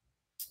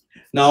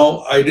 Now,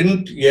 I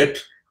didn't yet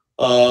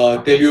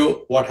tell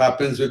you what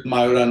happens with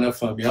Majorana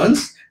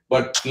fermions,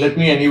 but let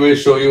me anyway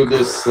show you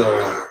this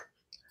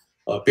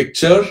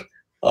picture.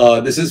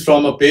 This is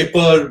from a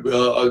paper,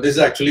 this is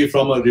actually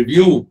from a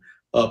review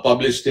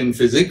published in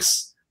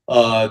Physics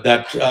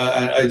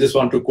I just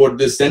want to quote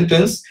this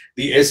sentence.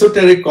 The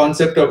esoteric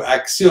concept of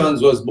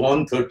axions was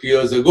born 30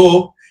 years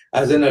ago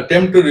as an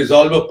attempt to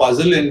resolve a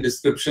puzzle in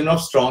description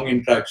of strong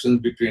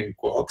interactions between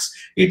quarks.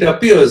 It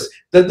appears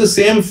that the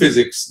same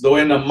physics, though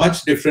in a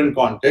much different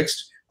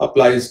context,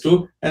 applies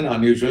to an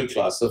unusual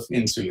class of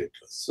insulators.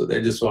 So I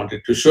just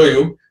wanted to show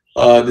you.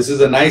 This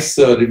is a nice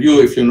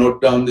review. If you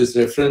note down this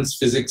reference,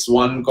 Physics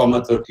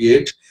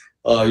 1,38,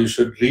 you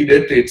should read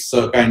it. It's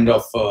a kind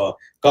of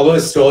cover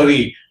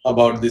story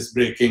about this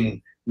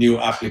breaking new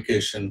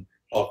application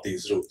of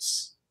these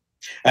rules.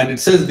 And it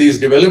says these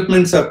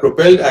developments have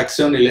propelled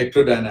axion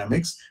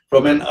electrodynamics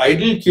from an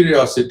idle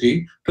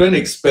curiosity to an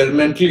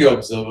experimentally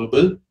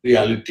observable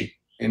reality.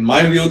 In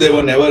my view, they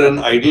were never an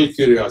idle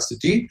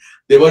curiosity.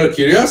 They were a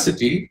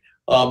curiosity,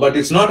 but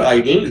it's not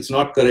idle. It's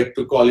not correct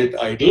to call it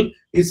idle.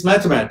 It's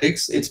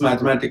mathematics. It's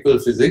mathematical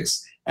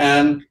physics.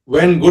 And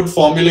when good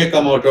formulae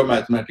come out of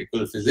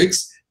mathematical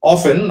physics,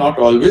 often, not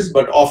always,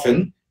 but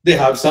often, they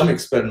have some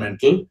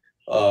experimental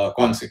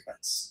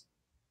consequence.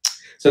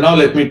 So now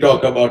let me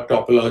talk about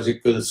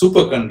topological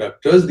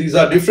superconductors. These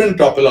are different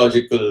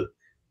topological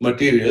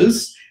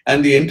materials.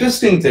 And the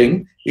interesting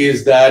thing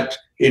is that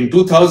in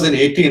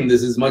 2018,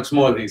 this is much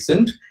more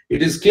recent,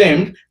 it is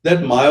claimed that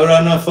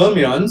Majorana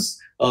fermions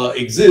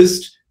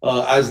exist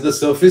as the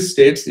surface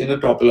states in a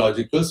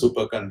topological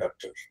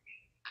superconductor.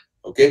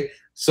 Okay.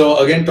 So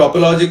again,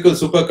 topological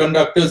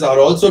superconductors are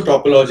also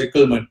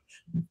topological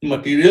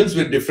materials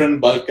with different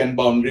bulk and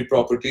boundary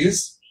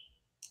properties.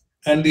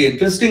 And the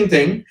interesting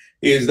thing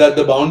is that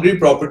the boundary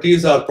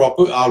properties are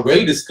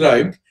well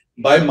described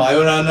by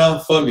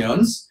Majorana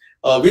fermions,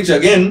 which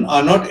again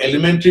are not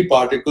elementary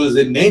particles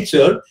in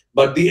nature,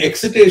 but the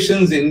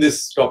excitations in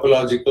this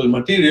topological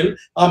material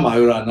are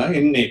Majorana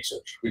in nature,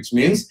 which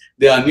means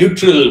they are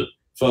neutral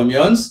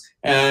fermions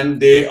and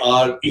they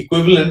are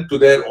equivalent to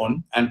their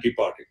own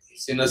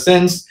antiparticles. In a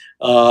sense,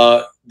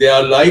 they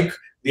are like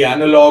the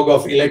analog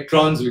of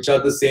electrons, which are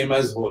the same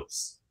as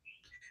holes.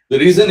 The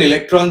reason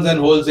electrons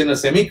and holes in a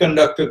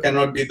semiconductor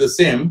cannot be the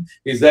same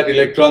is that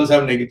electrons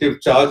have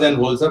negative charge and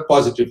holes have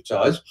positive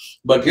charge.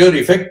 But here,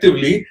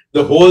 effectively,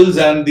 the holes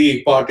and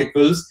the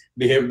particles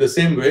behave the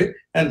same way,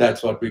 and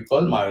that's what we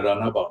call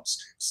Majorana bound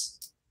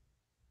states.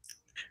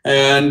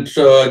 And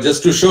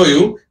just to show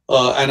you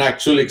an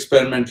actual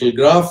experimental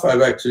graph,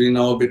 I've actually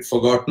now a bit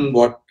forgotten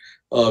what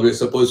we're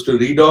supposed to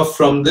read off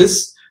from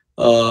this.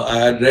 I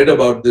had read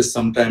about this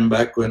some time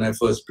back when I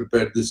first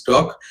prepared this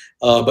talk.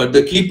 But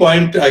the key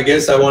point, I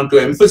guess, I want to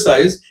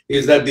emphasize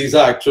is that these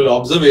are actual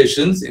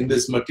observations in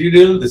this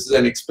material. This is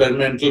an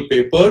experimental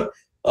paper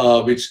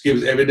which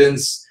gives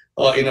evidence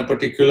in a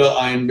particular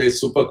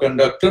iron-based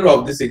superconductor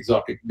of this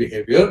exotic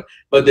behavior.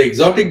 But the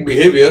exotic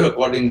behavior,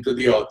 according to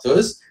the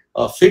authors,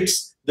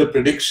 fits the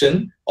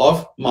prediction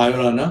of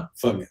Majorana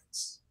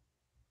fermions.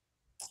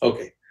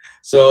 Okay.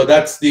 So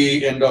that's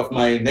the end of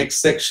my next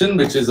section,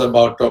 which is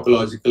about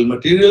topological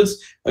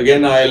materials.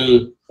 Again,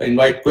 I'll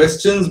invite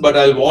questions, but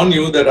I'll warn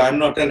you that I'm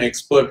not an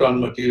expert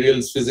on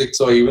materials physics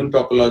or even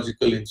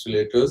topological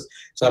insulators,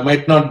 so I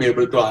might not be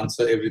able to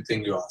answer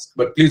everything you ask,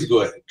 but please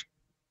go ahead.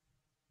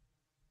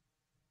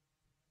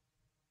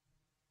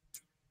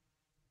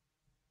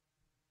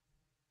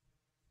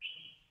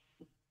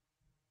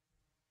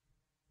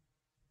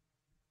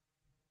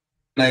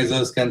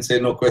 Organizers can say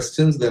no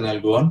questions, then I'll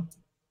go on.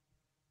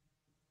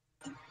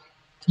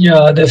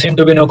 Yeah, there seem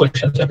to be no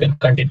questions. I can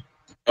continue.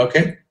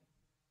 Okay,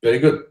 very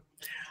good.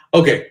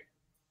 Okay,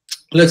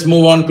 let's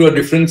move on to a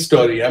different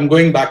story. I'm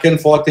going back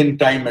and forth in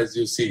time, as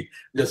you see.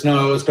 Just now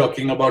I was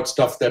talking about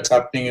stuff that's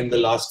happening in the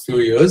last few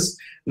years.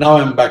 Now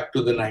I'm back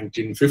to the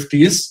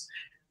 1950s.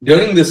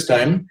 During this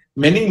time,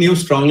 many new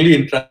strongly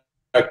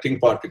interacting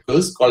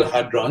particles called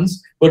hadrons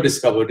were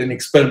discovered in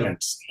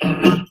experiments.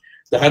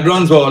 The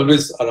hadrons were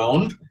always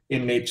around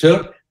in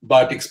nature,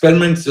 but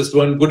experiments just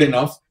weren't good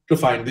enough to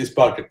find these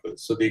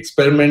particles. So the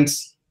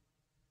experiments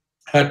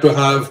had to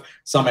have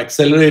some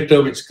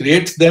accelerator which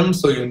creates them,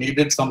 so you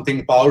needed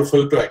something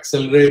powerful to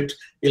accelerate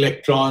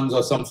electrons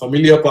or some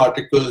familiar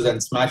particles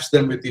and smash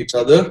them with each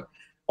other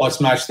or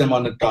smash them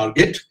on a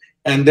target.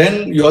 And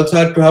then you also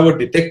had to have a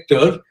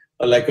detector,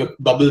 like a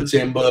bubble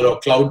chamber or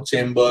cloud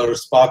chamber or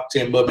spark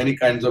chamber. Many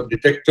kinds of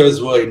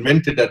detectors were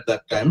invented at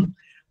that time,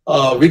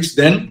 which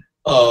then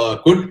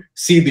could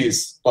see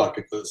these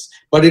particles.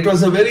 But it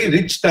was a very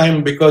rich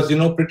time because, you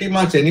know, pretty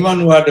much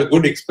anyone who had a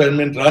good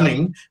experiment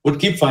running would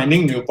keep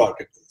finding new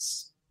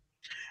particles.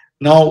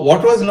 Now,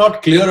 what was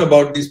not clear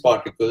about these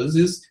particles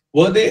is,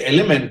 were they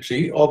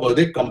elementary or were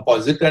they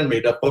composite and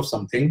made up of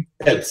something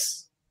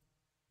else?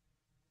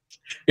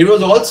 It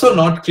was also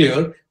not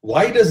clear,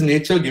 why does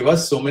nature give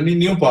us so many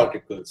new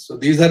particles? So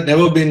these had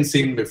never been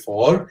seen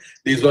before.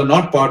 These were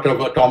not part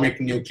of atomic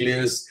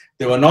nucleus.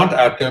 They were not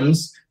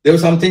atoms. They were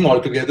something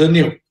altogether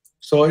new.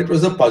 So it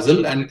was a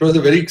puzzle and it was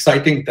a very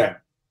exciting time.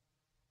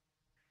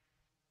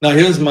 Now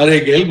here's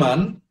Murray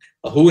Gell-Mann,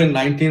 who in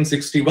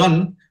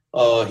 1961,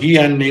 he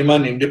and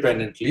Neyman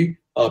independently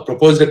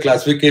proposed a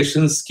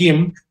classification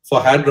scheme for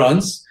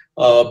hadrons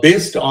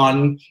based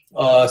on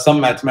some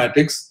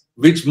mathematics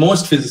which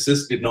most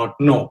physicists did not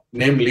know,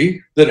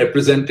 namely the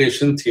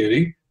representation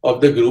theory of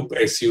the group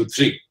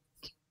SU3.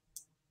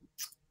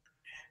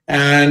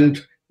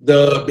 And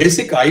the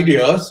basic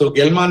idea, so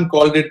Gell-Mann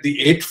called it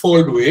the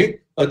eightfold way,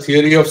 a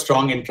theory of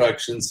strong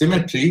interaction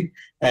symmetry,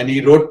 and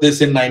he wrote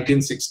this in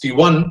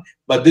 1961,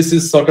 but this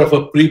is sort of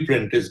a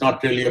preprint, it's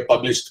not really a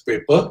published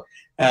paper,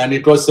 and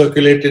it was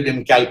circulated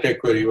in Caltech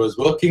where he was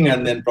working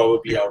and then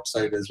probably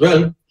outside as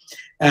well.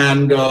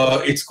 And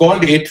it's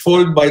called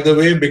eightfold, by the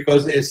way,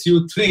 because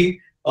SU3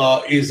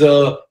 is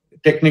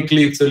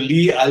technically it's a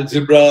Lie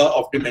algebra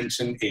of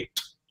dimension 8,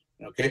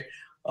 okay?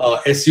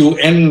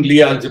 SUN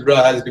Lie algebra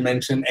has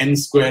dimension n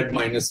squared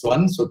minus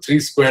 1, so 3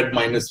 squared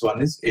minus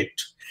 1 is 8.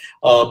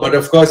 But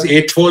of course,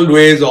 eightfold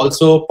way is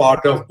also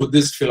part of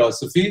Buddhist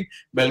philosophy.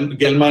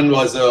 Gell-Mann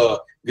was a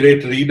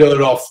great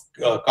reader of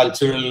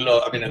cultural,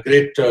 a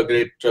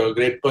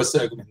great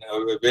person,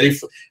 a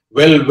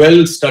very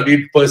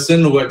well-studied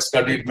person who had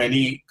studied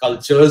many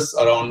cultures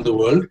around the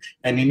world,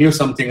 and he knew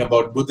something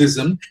about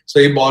Buddhism.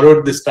 So he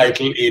borrowed this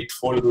title,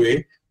 eightfold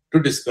way,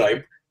 to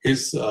describe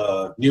his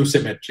new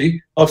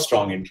symmetry of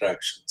strong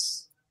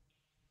interactions.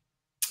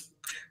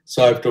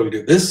 So I've told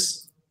you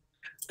this.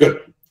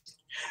 Good.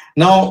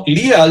 Now,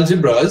 Lie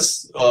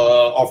algebras,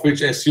 of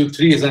which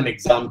SU3 is an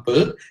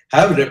example,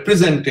 have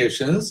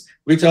representations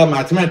which are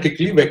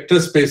mathematically vector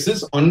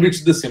spaces on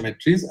which the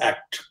symmetries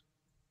act.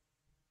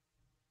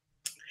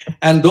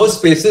 And those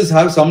spaces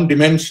have some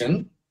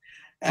dimension.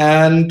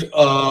 And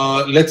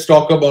let's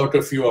talk about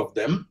a few of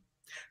them.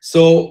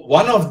 So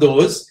one of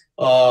those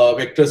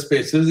vector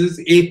spaces is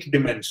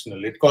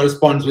 8-dimensional. It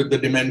corresponds with the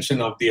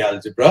dimension of the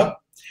algebra.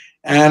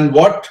 And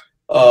what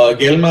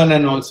Gell-Mann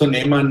and also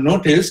Neyman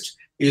noticed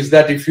is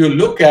that if you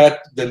look at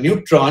the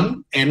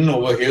neutron, n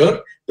over here,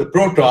 the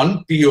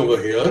proton, p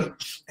over here,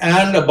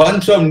 and a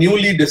bunch of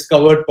newly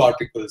discovered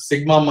particles,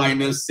 sigma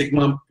minus,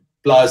 sigma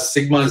plus,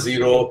 sigma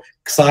 0,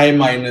 psi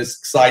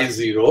minus, psi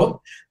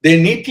 0, they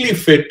neatly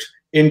fit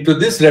into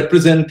this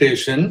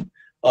representation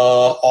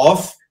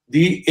of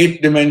the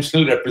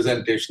 8-dimensional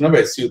representation of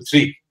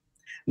SU3.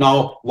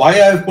 Now, why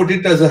I have put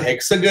it as a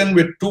hexagon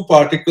with 2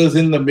 particles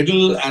in the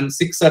middle and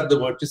 6 at the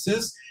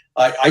vertices,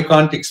 I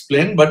can't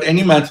explain, but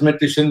any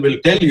mathematician will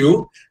tell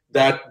you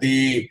that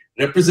the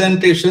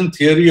representation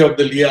theory of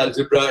the Lie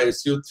algebra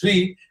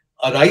SU3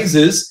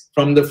 arises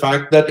from the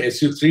fact that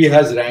SU3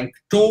 has rank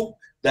 2.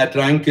 That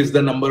rank is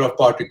the number of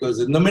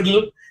particles in the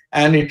middle,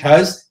 and it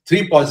has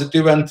 3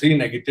 positive and 3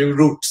 negative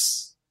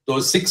roots.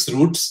 Those 6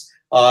 roots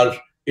are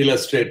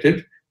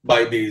illustrated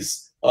by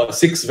these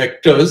 6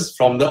 vectors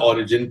from the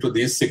origin to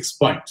these 6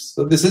 points.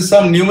 So this is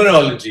some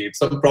numerology, it's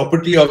some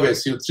property of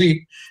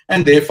SU3,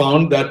 and they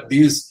found that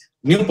these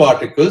new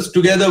particles,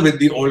 together with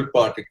the old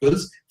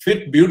particles,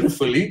 fit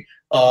beautifully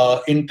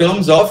in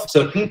terms of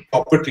certain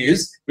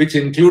properties, which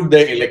include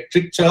their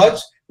electric charge,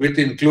 which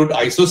include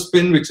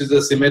isospin, which is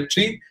a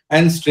symmetry,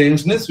 and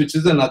strangeness, which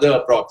is another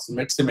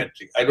approximate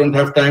symmetry. I don't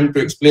have time to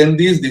explain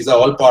these. These are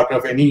all part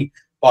of any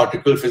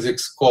particle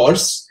physics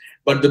course.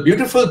 But the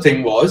beautiful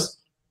thing was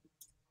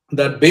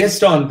that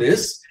based on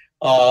this,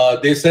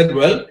 they said,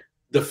 well,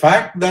 the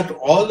fact that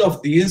all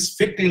of these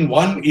fit in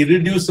one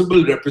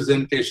irreducible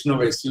representation of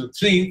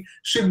SU3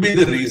 should be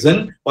the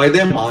reason why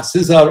their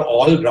masses are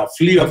all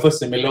roughly of a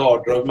similar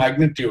order of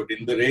magnitude,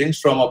 in the range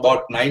from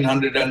about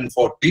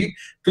 940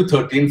 to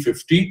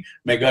 1350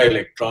 mega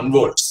electron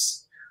volts.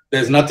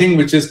 There's nothing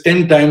which is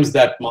 10 times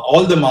that.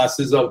 All the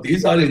masses of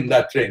these are in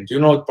that range. You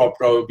know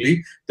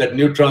probably that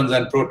neutrons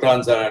and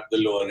protons are at the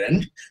lower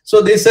end.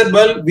 So they said,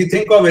 well, we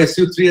think of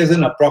SU3 as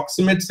an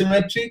approximate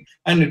symmetry,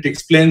 and it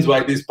explains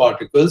why these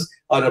particles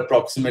are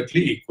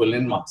approximately equal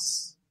in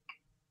mass.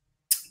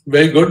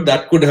 Very good.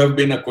 That could have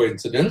been a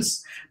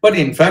coincidence. But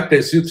in fact,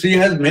 SU3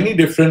 has many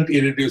different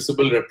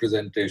irreducible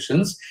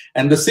representations,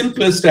 and the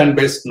simplest and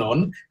best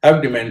known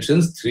have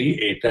dimensions 3,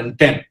 8, and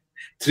 10.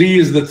 3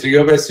 is the 3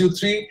 of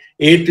SU3,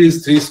 8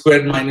 is 3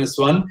 squared minus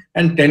 1,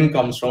 and 10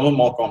 comes from a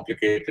more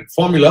complicated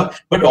formula,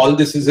 but all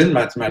this is in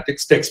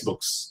mathematics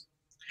textbooks.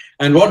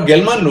 And what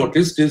Gell-Mann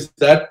noticed is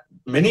that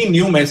many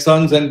new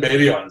mesons and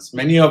baryons,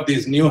 many of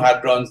these new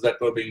hadrons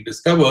that were being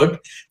discovered,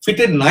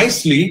 fitted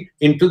nicely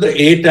into the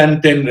 8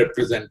 and 10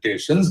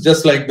 representations,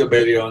 just like the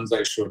baryons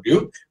I showed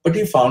you, but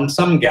he found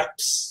some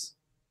gaps.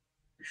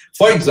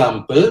 For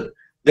example,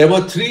 there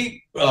were 3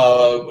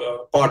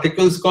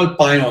 particles called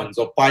pions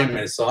or pi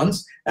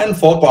mesons and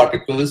 4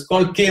 particles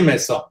called k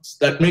mesons.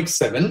 That makes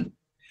 7.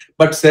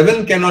 But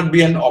 7 cannot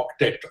be an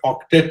octet.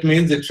 Octet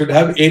means it should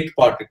have 8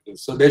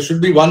 particles. So there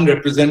should be one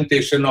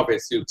representation of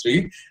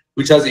SU3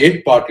 which has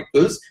 8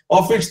 particles,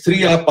 of which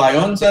 3 are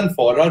pions and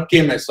 4 are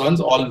k mesons,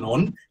 all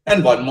known,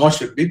 and 1 more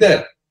should be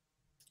there.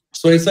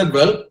 So I said,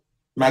 well,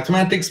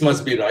 mathematics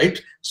must be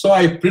right. So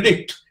I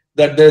predict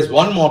that there's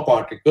 1 more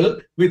particle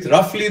with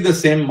roughly the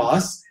same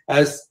mass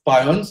as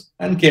pions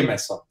and k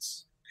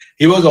mesons.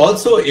 He was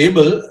also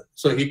able,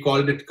 so he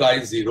called it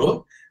chi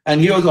 0, and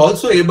he was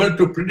also able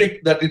to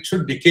predict that it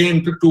should decay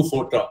into 2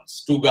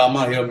 photons. 2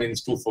 gamma here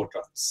means 2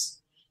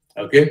 photons.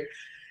 Okay.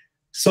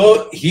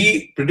 So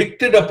he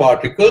predicted a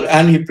particle,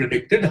 and he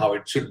predicted how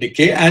it should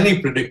decay, and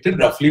he predicted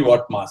roughly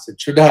what mass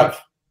it should have.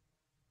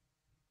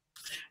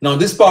 Now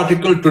this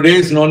particle today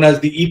is known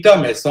as the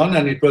eta meson,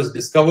 and it was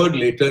discovered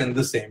later in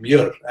the same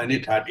year, and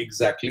it had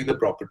exactly the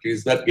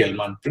properties that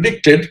Gell-Mann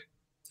predicted.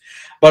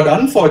 But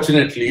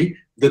unfortunately,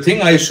 the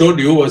thing I showed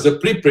you was a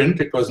preprint.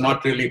 It was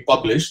not really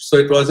published, so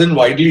it wasn't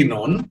widely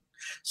known.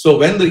 So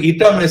when the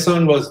eta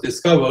meson was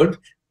discovered,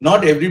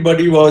 not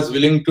everybody was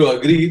willing to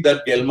agree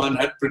that Gell-Mann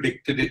had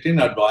predicted it in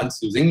advance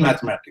using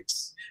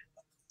mathematics.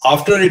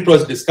 After it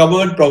was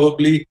discovered,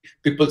 probably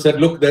people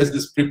said, look, there's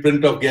this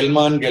preprint of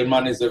Gell-Mann.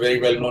 Gell-Mann is a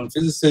very well-known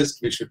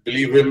physicist. We should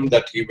believe him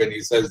that when he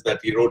says that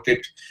he wrote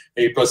it,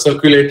 it was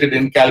circulated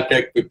in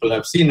Caltech. People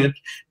have seen it,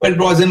 but it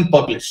wasn't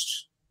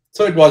published.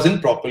 So it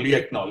wasn't properly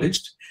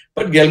acknowledged.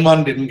 But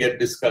Gell-Mann didn't get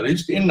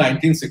discouraged. In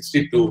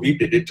 1962, he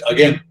did it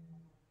again.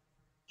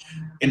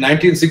 In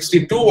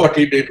 1962, what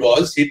he did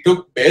was he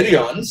took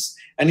baryons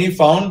and he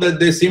found that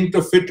they seemed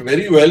to fit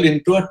very well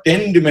into a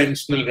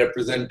 10-dimensional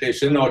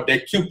representation or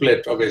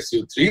decuplet of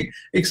SU3,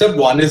 except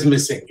 1 is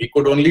missing. He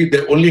could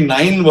only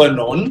 9 were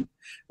known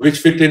which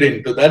fitted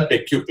into that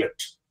decuplet.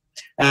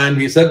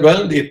 And he said,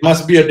 well, it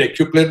must be a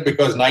decuplet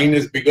because 9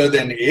 is bigger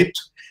than 8,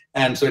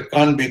 and so it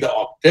can't be the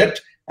octet.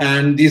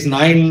 And these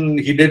 9,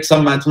 he did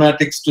some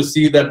mathematics to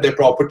see that their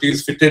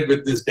properties fitted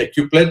with this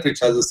decuplet, which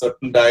has a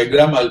certain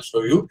diagram I'll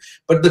show you,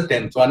 but the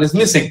 10th one is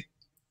missing.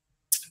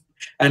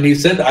 And he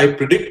said, I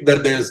predict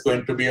that there is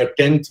going to be a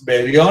 10th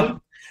baryon,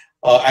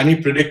 and he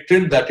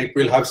predicted that it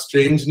will have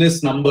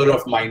strangeness number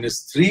of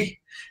 -3.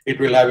 It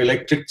will have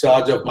electric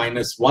charge of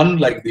 -1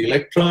 like the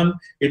electron.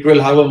 It will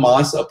have a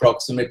mass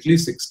approximately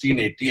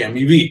 1680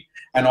 MeV.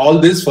 And all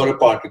this for a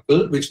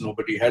particle which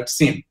nobody had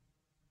seen.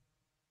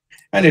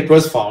 And it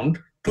was found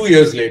 2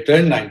 years later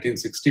in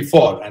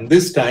 1964. And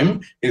this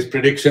time, his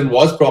prediction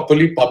was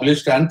properly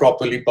published and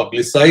properly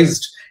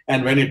publicized.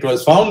 And when it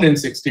was found in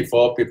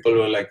 64, people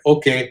were like,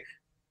 okay,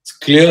 it's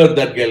clear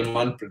that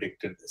Gell-Mann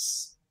predicted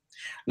this.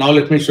 Now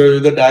let me show you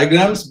the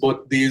diagrams.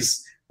 Both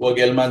these were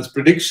Gell-Mann's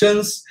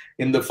predictions.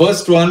 In the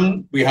first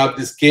one, we have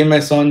these k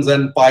mesons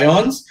and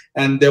pions,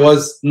 and there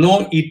was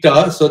no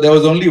eta, so there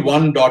was only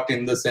 1 dot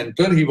in the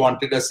center. He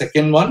wanted a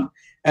second one,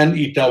 and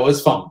eta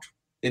was found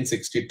in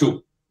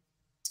 62.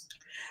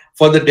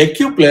 For the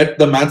decuplet,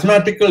 the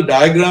mathematical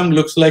diagram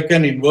looks like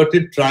an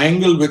inverted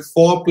triangle with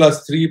 4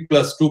 plus 3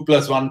 plus 2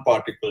 plus 1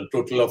 particle,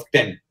 total of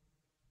 10,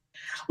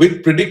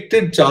 with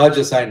predicted charge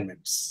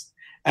assignments.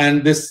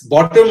 And this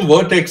bottom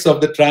vertex of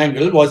the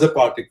triangle was a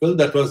particle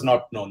that was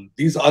not known.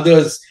 These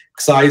others,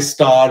 psi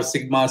star,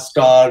 sigma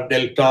star,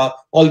 delta,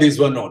 all these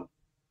were known.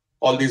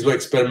 All these were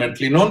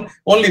experimentally known.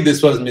 Only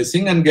this was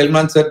missing. And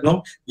Gell-Mann said,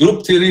 no,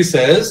 group theory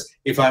says,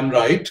 if I'm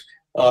right,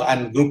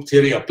 and group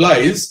theory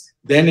applies,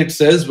 then it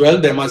says, well,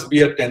 there must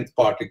be a 10th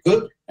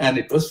particle, and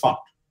it was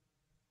found.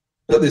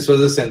 So this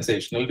was a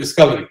sensational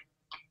discovery.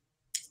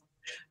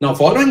 Now,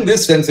 following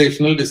this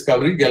sensational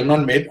discovery,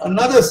 Gell-Mann made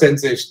another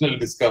sensational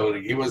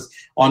discovery. He was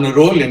on a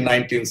roll in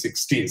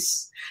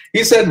 1960s.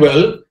 He said,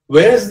 well,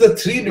 where's the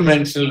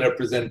three-dimensional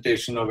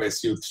representation of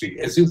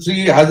SU3?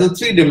 SU3 has a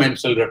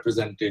three-dimensional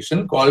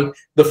representation called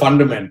the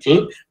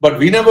fundamental, but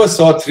we never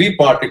saw three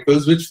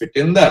particles which fit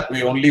in that.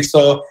 We only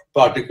saw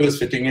particles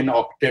fitting in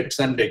octets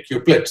and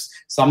decuplets.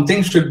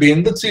 Something should be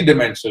in the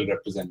three-dimensional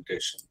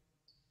representation.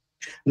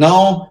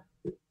 Now,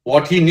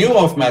 what he knew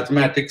of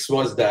mathematics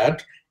was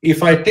that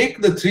if I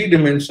take the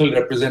three-dimensional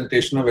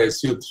representation of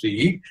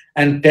SU3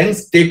 and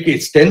take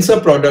its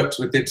tensor products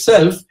with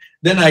itself,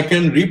 then I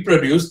can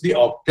reproduce the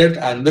octet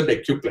and the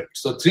decuplet.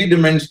 So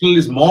three-dimensional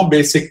is more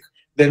basic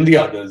than the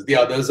others. The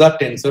others are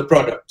tensor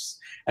products.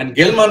 And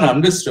Gell-Mann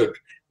understood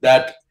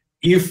that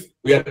if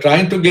we are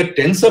trying to get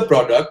tensor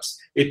products,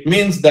 it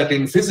means that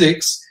in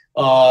physics,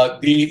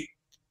 the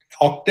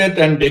octet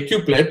and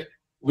decuplet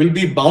will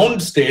be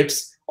bound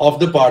states of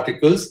the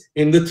particles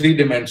in the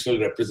three-dimensional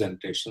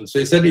representation. So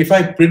he said, if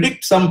I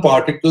predict some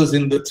particles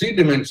in the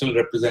three-dimensional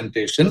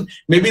representation,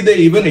 maybe they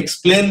even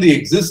explain the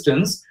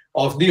existence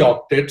of the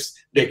octets,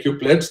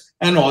 decuplets,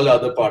 and all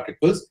other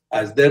particles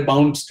as their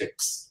bound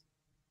states.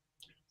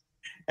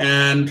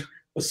 And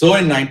so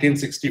in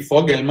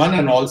 1964, Gell-Mann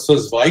and also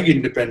Zweig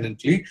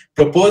independently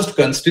proposed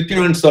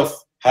constituents of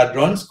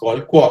hadrons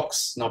called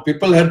quarks. Now,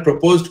 people had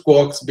proposed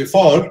quarks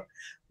before,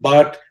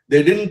 but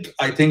they didn't,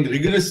 I think,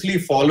 rigorously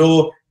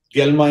follow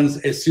Gell-Mann's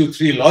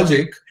SU3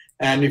 logic,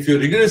 and if you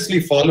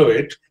rigorously follow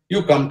it,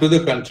 you come to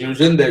the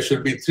conclusion there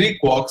should be three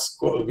quarks,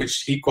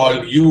 which he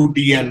called U,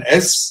 D, and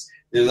S.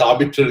 This is an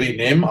arbitrary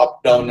name,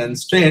 up, down, and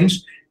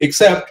strange,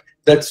 except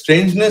that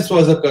strangeness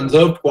was a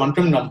conserved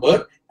quantum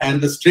number,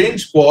 and the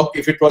strange quark,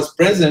 if it was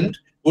present,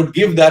 would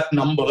give that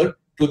number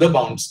to the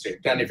bound state.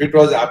 And if it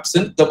was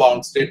absent, the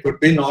bound state would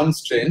be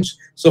non-strange.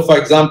 So, for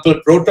example,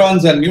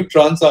 protons and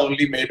neutrons are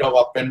only made of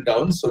up and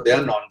down, so they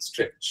are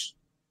non-strange.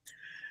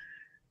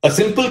 A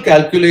simple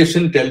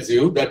calculation tells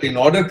you that in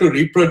order to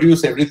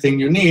reproduce everything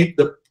you need,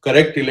 the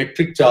correct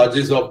electric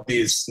charges of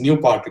these new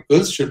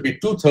particles should be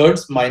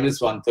 2/3,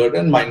 -1/3,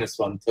 and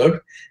 -1/3,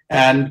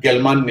 and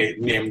Gell-Mann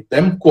named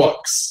them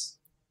quarks.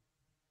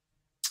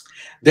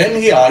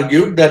 Then he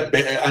argued that,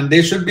 and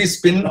they should be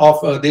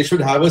they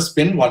should have a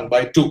spin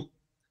 1/2,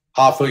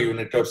 half a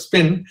unit of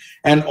spin,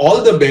 and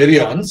all the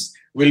baryons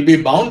will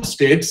be bound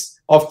states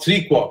of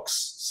three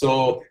quarks.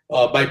 So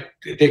by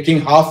taking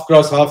half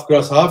cross half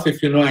cross half,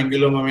 if you know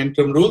angular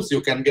momentum rules,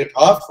 you can get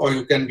half or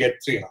you can get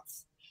 3/2.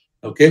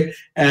 Okay,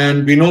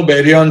 and we know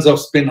baryons of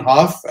spin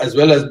half as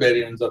well as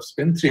baryons of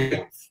spin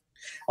 3/2.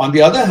 On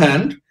the other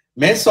hand,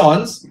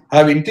 mesons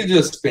have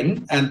integer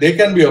spin, and they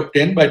can be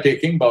obtained by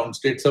taking bound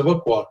states of a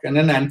quark and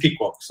an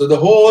antiquark. So the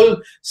whole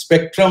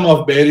spectrum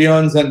of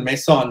baryons and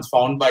mesons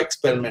found by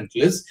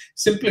experimentalists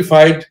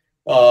simplified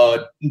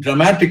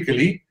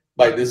dramatically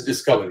by this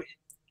discovery.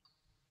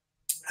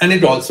 And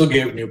it also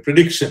gave new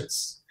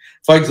predictions.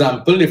 For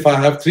example, if I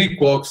have three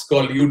quarks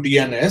called U, D,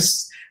 and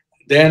S,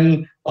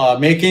 then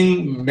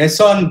making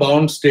meson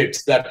bound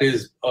states, that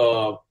is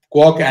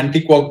quark,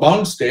 antiquark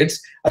bound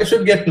states, I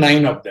should get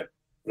 9 of them,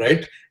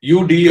 right?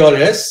 U, D, or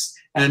S,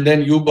 and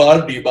then U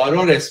bar, D bar,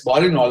 or S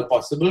bar in all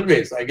possible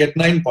ways. I get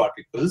 9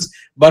 particles,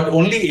 but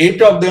only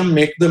 8 of them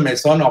make the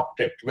meson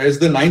octet. Where's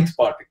the 9th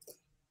particle?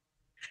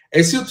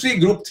 SU3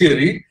 group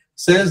theory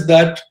says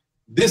that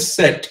this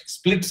set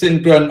splits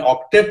into an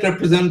octet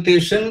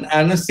representation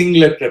and a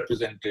singlet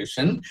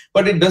representation,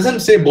 but it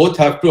doesn't say both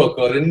have to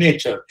occur in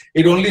nature.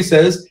 It only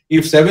says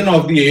if 7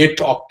 of the 8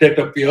 octet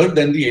appear,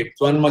 then the 8th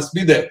one must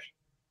be there.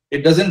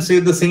 It doesn't say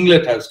the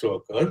singlet has to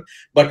occur,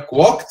 but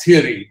quark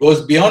theory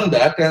goes beyond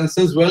that and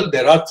says, well,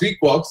 there are 3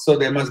 quarks, so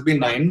there must be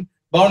 9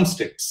 bound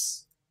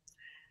states.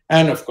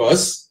 And of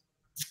course,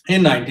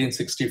 in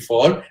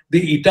 1964,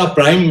 the eta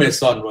prime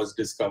meson was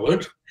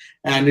discovered,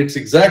 and it's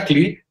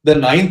exactly the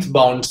 9th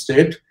bound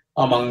state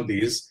among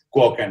these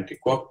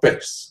quark-antiquark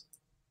pairs.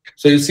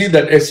 So you see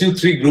that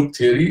SU3 group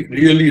theory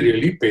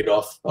really paid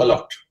off a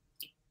lot.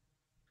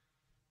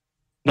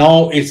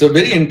 Now, it's a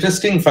very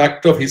interesting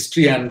fact of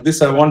history, and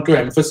this I want to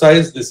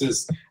emphasize. This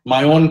is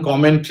my own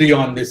commentary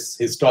on this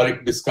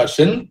historical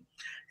discussion.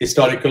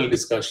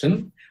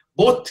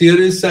 Both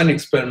theorists and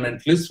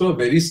experimentalists were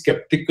very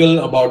skeptical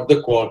about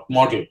the quark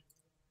model.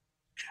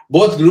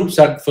 Both groups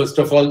had, first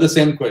of all, the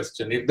same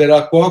question. If there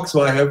are quarks,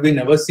 why have we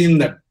never seen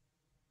them?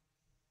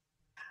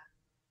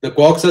 The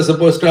quarks are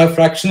supposed to have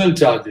fractional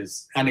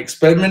charges. An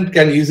experiment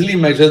can easily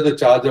measure the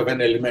charge of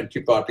an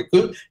elementary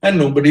particle, and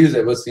nobody has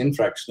ever seen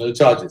fractional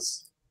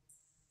charges.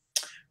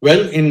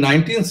 Well, in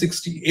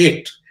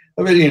 1968,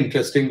 a very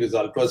interesting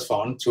result was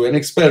found through an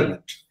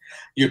experiment.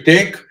 You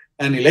take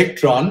an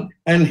electron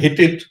and hit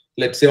it,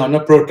 let's say, on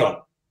a proton.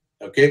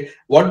 Okay,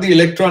 what the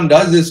electron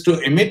does is to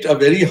emit a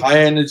very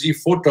high energy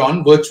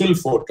photon, virtual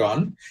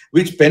photon,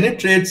 which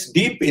penetrates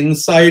deep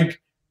inside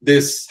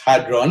this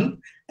hadron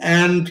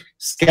and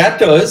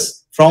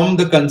scatters from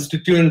the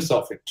constituents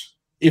of it,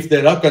 if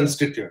there are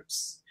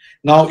constituents.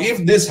 Now,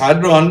 if this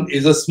hadron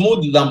is a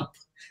smooth lump,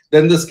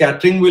 then the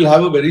scattering will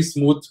have a very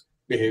smooth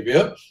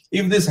behavior.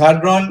 If this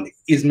hadron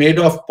is made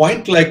of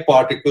point-like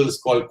particles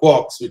called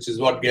quarks, which is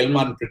what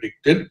Gell-Mann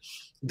predicted,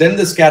 then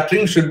the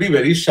scattering should be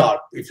very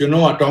sharp. If you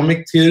know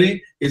atomic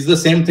theory, is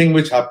the same thing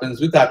which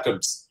happens with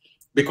atoms.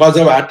 Because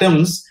of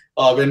atoms,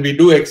 when we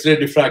do X-ray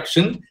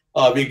diffraction,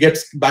 we get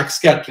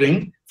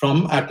backscattering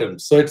from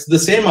atoms. So it's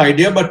the same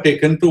idea, but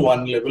taken to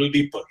one level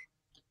deeper.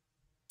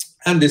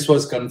 And this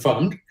was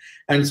confirmed.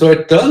 And so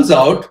it turns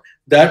out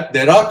that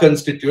there are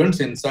constituents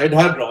inside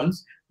hadrons,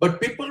 but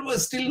people were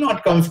still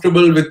not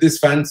comfortable with this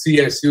fancy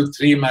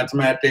SU3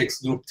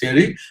 mathematics group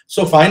theory.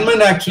 So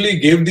Feynman actually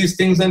gave these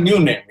things a new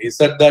name. He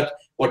said that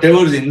whatever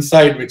is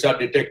inside, which are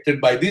detected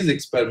by these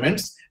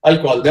experiments,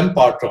 I'll call them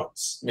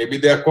partrons. Maybe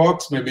they are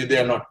quarks, maybe they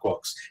are not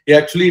quarks. He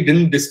actually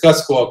didn't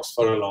discuss quarks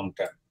for a long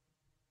time.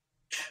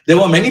 There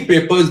were many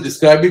papers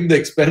describing the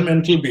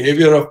experimental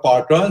behavior of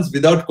partrons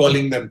without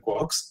calling them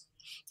quarks,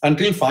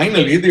 until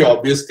finally the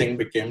obvious thing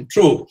became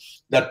true,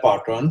 that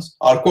partrons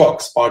are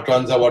quarks.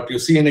 Partrons are what you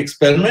see in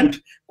experiment.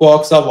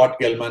 Quarks are what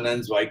Gell-Mann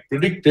and Zweig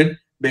predicted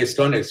based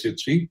on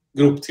SU3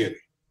 group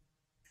theory.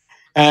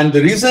 And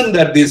the reason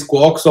that these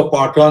quarks or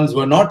partrons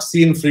were not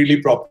seen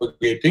freely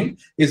propagating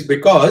is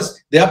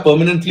because they are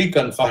permanently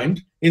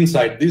confined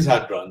inside these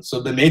hadrons. So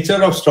the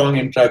nature of strong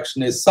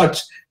interaction is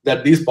such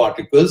that these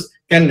particles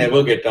can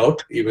never get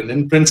out, even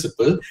in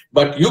principle.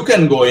 But you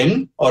can go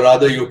in, or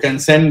rather you can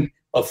send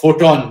a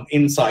photon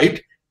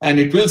inside, and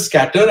it will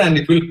scatter and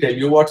it will tell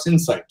you what's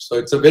inside. So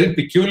it's a very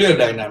peculiar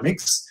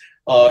dynamics.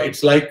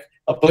 It's like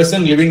a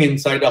person living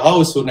inside a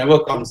house who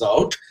never comes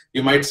out.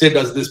 You might say,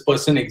 does this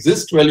person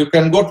exist? Well, you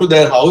can go to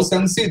their house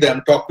and see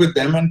them, talk with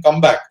them and come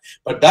back.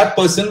 But that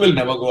person will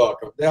never go out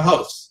of their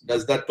house.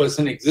 Does that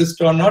person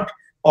exist or not?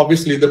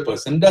 Obviously, the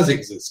person does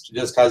exist,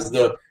 just has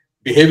the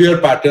behavior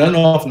pattern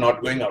of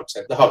not going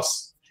outside the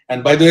house.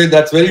 And by the way,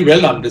 that's very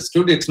well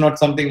understood. It's not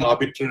something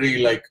arbitrary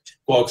like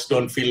quarks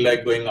don't feel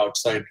like going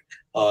outside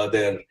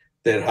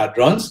their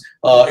hadrons.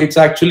 It's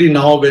actually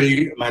now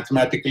very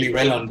mathematically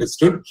well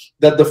understood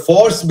that the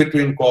force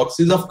between quarks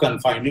is of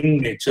confining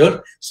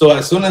nature. So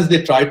as soon as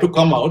they try to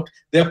come out,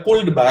 they are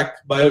pulled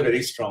back by a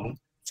very strong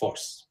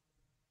force.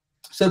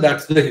 So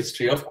that's the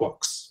history of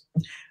quarks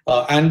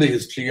and the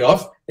history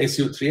of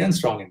SU3 and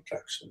strong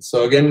interactions.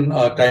 So again,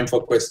 time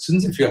for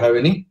questions if you have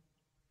any.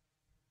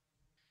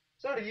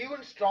 Sir,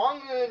 even strong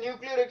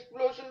nuclear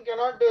explosion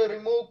cannot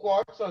remove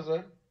quarks,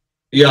 sir?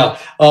 Yeah,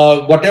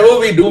 whatever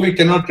we do, we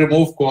cannot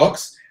remove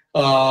quarks.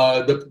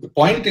 The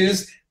point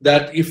is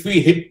that if we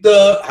hit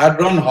the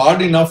hadron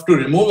hard enough to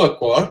remove a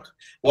quark,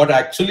 what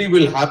actually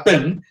will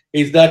happen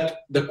is that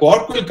the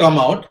quark will come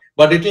out,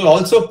 but it will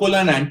also pull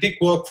an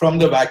anti-quark from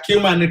the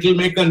vacuum and it will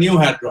make a new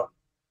hadron.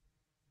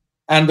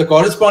 And the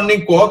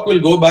corresponding quark will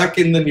go back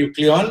in the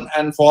nucleon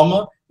and form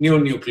a new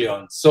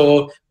nucleon.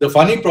 So the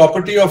funny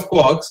property of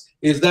quarks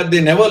is that they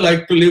never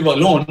like to live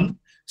alone.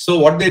 So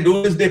what they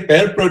do is they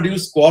pair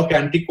produce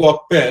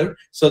quark-anti-quark pair,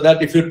 so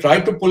that if you try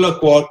to pull a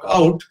quark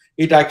out,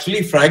 it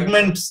actually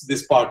fragments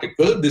this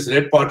particle. This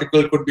red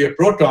particle could be a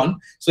proton.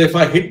 So if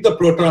I hit the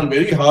proton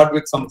very hard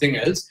with something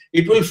else,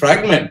 it will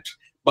fragment.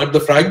 But the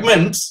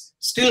fragments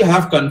still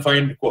have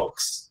confined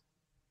quarks.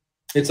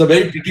 It's a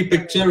very pretty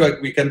picture.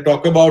 We can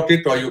talk about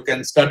it, or you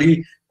can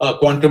study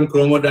quantum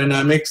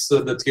chromodynamics,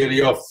 the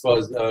theory of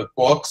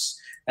quarks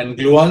and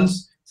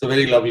gluons. It's a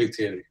very lovely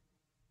theory.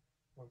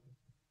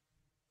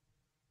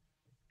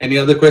 Any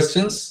other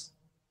questions?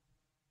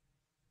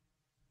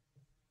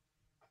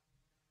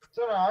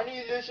 Sir,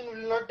 annihilation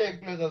will not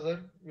take place, sir,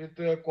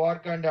 with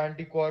quark and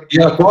anti-quark.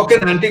 Yeah, quark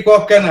and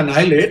anti-quark can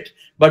annihilate,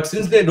 but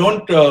since they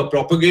don't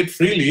propagate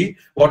freely,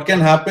 what can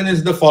happen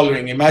is the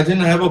following.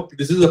 Imagine I have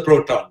this is a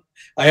proton.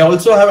 I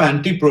also have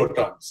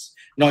antiprotons.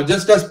 Now,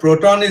 just as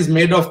proton is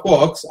made of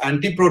quarks,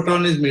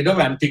 antiproton is made of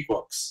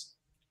antiquarks.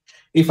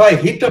 If I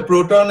hit a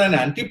proton and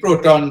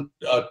antiproton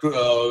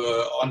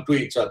onto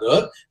each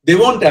other, they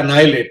won't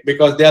annihilate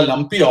because they are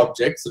lumpy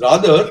objects.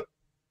 Rather,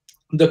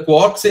 the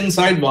quarks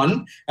inside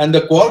one and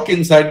the quark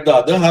inside the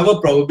other have a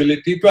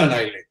probability to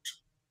annihilate.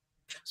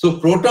 So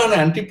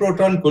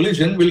proton-antiproton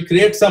collision will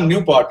create some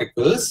new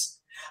particles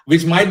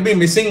which might be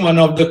missing one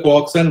of the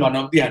quarks and one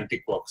of the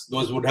antiquarks.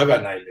 Those would have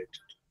annihilated.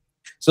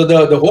 So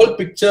the whole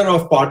picture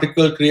of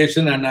particle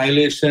creation,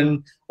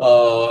 annihilation,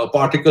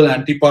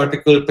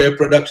 particle-antiparticle pair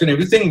production,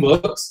 everything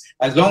works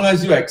as long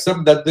as you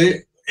accept that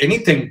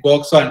anything,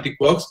 quarks or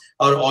antiquarks,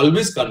 are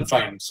always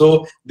confined.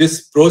 So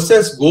this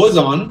process goes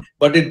on,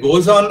 but it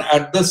goes on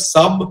at the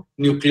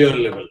sub-nuclear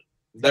level.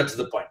 That's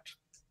the point.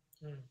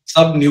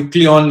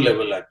 Sub-nucleon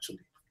level, actually.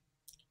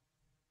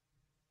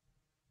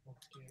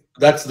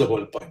 That's the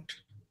whole point.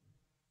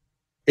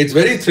 It's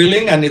very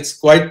thrilling and it's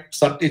quite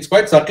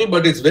subtle,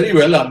 but it's very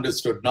well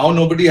understood. Now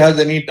nobody has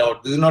any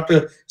doubt. This is not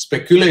a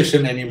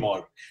speculation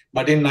anymore.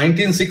 But in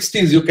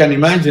 1960s, you can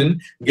imagine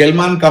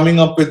Gell-Mann coming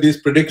up with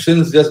these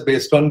predictions just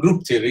based on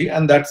group theory,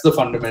 and that's the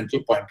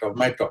fundamental point of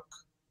my talk.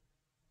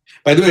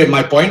 By the way,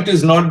 my point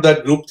is not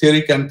that group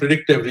theory can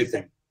predict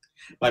everything.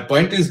 My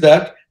point is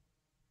that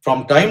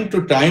from time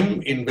to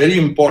time, in very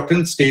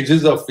important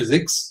stages of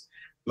physics,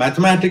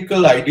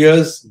 mathematical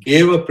ideas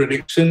gave a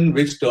prediction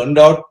which turned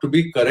out to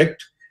be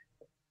correct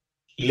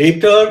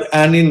later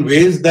and in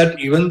ways that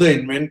even the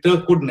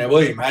inventor could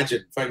never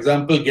imagine. For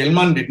example,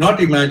 Gell-Mann did not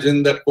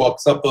imagine that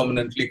quarks are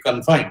permanently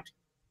confined.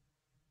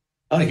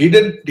 He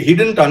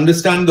didn't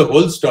understand the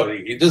whole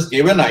story. He just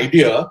gave an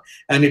idea,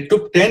 and it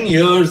took 10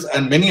 years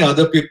and many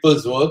other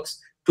people's works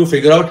to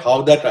figure out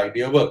how that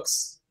idea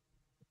works.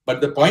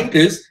 But the point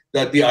is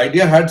that the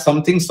idea had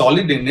something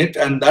solid in it,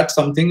 and that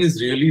something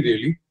is really,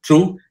 really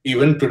true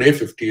even today,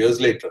 50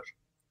 years later.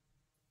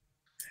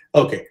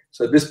 Okay,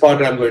 so this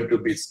part I'm going to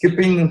be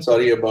skipping. I'm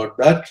sorry about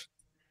that.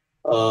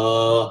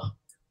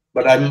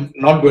 But I'm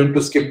not going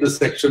to skip this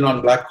section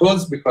on black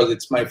holes because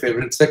it's my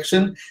favorite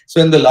section. So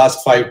in the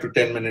last 5 to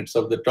 10 minutes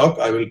of the talk,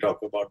 I will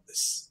talk about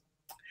this.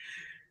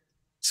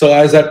 So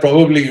as I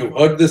probably you've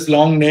heard this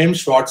long name,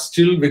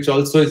 Schwarzschild, which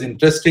also is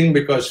interesting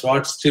because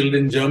Schwarzschild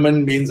in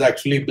German means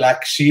actually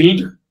black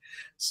shield.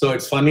 So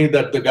it's funny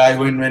that the guy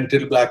who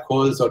invented black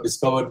holes or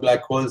discovered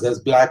black holes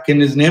has black in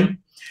his name.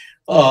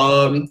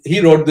 He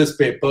wrote this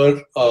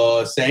paper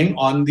saying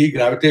on the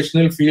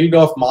gravitational field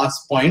of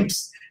mass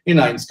points in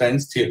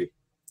Einstein's theory.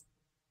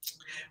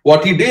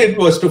 What he did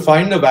was to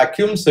find a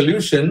vacuum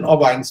solution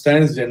of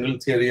Einstein's general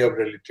theory of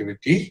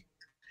relativity.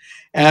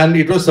 And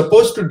it was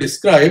supposed to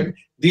describe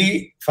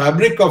the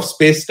fabric of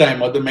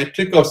space-time or the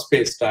metric of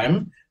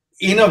space-time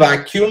in a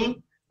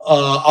vacuum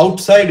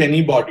outside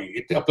any body.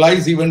 It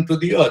applies even to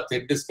the Earth.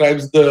 It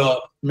describes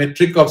the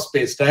metric of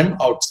space-time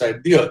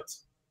outside the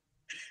Earth.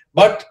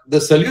 But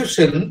the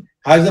solution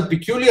has a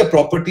peculiar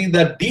property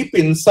that deep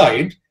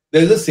inside,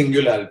 there's a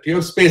singularity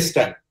of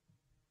space-time.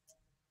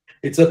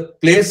 It's a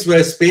place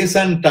where space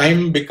and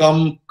time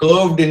become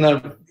curved in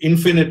an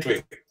infinite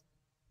way.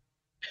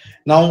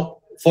 Now,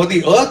 for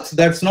the Earth,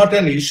 that's not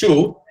an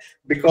issue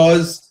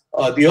because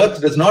the Earth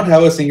does not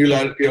have a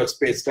singularity of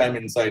space-time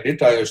inside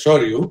it, I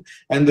assure you.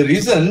 And the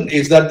reason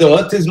is that the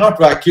Earth is not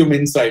vacuum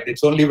inside,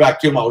 it's only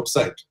vacuum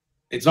outside.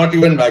 It's not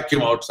even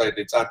vacuum outside,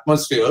 it's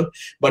atmosphere.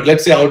 But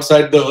let's say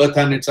outside the Earth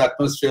and its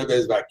atmosphere,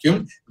 there's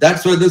vacuum.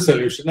 That's where the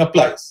solution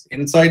applies.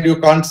 Inside, you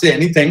can't say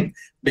anything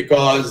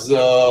because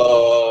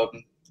the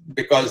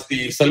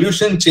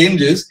solution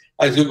changes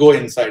as you go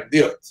inside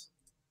the Earth.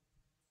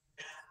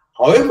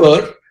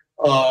 However,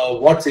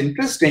 what's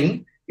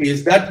interesting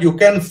is that you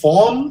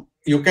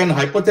can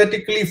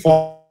hypothetically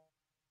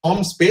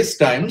form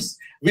space-times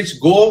which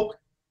go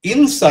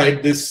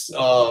inside this,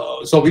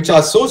 so which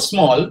are so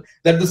small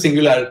that the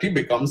singularity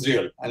becomes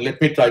real. And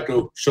let me try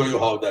to show you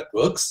how that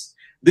works.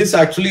 This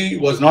actually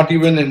was not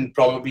even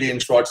probably in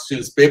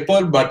Schwarzschild's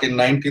paper, but in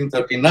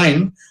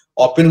 1939,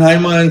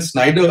 Oppenheimer and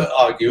Snyder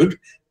argued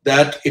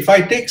that if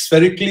I take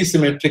spherically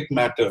symmetric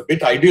matter, a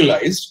bit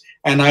idealized,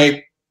 and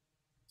I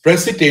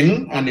press it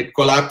in and it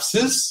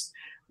collapses,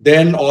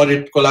 or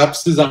it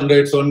collapses under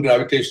its own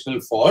gravitational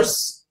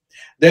force,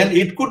 then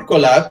it could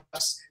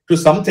collapse to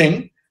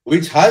something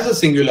which has a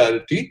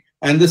singularity,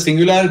 and the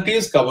singularity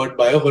is covered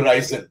by a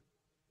horizon.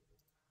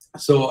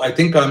 So I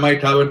think I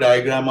might have a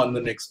diagram on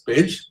the next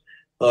page.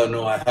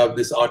 No, I have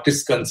this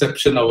artist's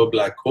conception of a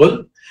black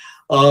hole.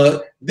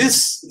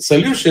 This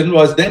solution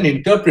was then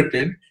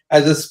interpreted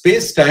as a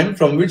space-time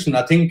from which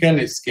nothing can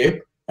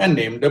escape and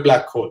named a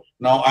black hole.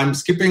 Now, I'm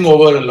skipping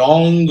over a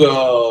long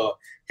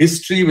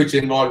history which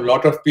involved a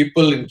lot of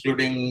people,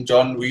 including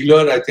John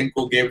Wheeler, I think,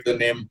 who gave the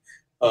name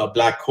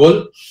black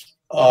hole.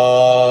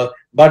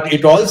 But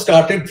it all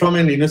started from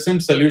an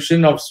innocent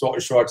solution of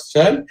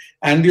Schwarzschild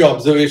and the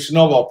observation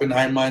of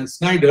Oppenheimer and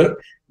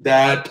Snyder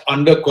that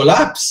under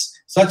collapse,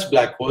 such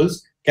black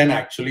holes can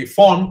actually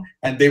form,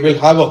 and they will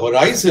have a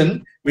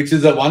horizon which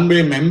is a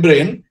one-way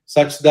membrane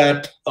such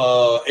that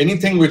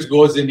anything which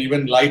goes in,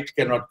 even light,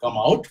 cannot come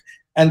out,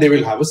 and they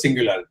will have a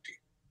singularity.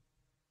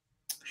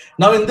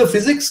 Now, in the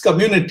physics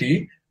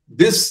community,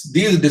 these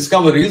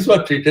discoveries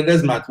were treated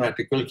as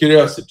mathematical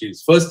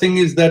curiosities. First thing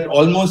is that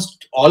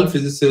almost all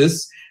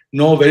physicists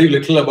know very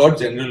little about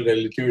general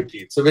relativity.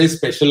 It's a very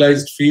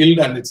specialized field,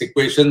 and its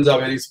equations are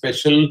very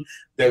special.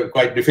 They're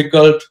quite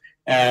difficult.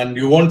 And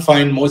you won't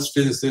find most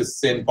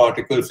physicists in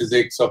particle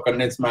physics or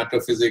condensed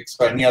matter physics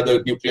or any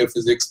other nuclear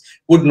physics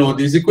would know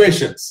these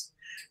equations.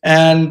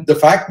 And the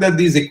fact that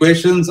these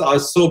equations are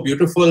so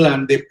beautiful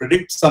and they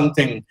predict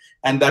something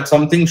and that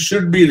something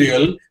should be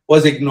real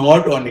was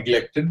ignored or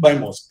neglected by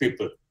most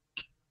people.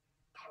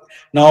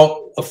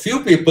 Now, a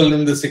few people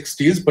in the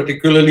 60s,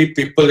 particularly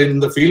people in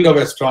the field of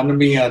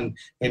astronomy and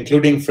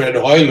including Fred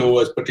Hoyle, who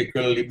was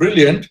particularly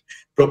brilliant,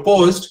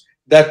 proposed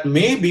that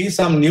maybe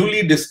some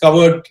newly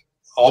discovered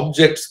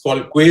objects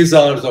called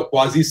quasars or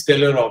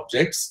quasi-stellar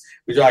objects,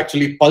 which are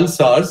actually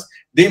pulsars,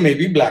 they may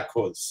be black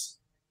holes.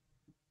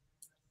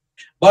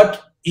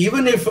 But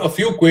even if a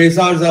few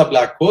quasars are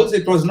black holes,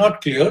 it was not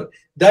clear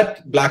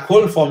that black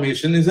hole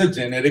formation is a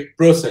generic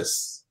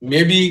process.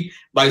 Maybe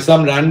by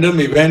some random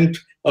event,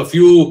 a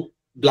few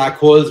black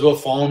holes were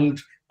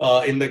formed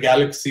in the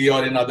galaxy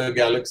or in other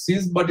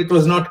galaxies, but it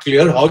was not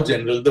clear how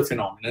general the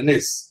phenomenon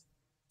is.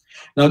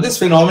 Now, this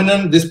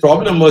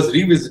problem was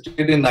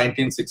revisited in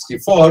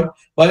 1964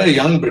 by a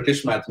young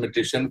British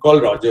mathematician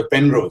called Roger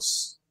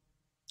Penrose.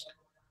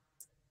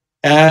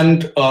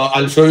 And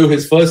I'll show you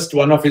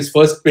one of his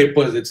first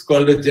papers. It's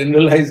called a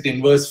generalized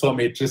inverse for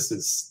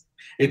matrices.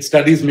 It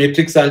studies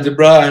matrix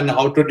algebra and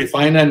how to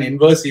define an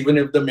inverse even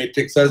if the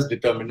matrix has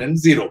determinant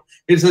 0.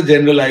 It's a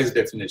generalized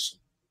definition.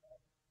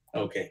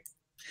 Okay.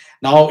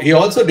 Now, he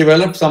also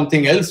developed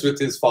something else with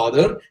his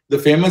father, the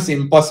famous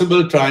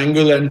impossible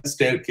triangle and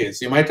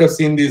staircase. You might have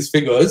seen these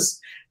figures.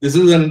 This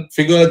is a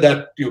figure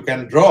that you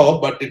can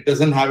draw, but it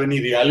doesn't have any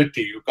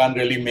reality. You can't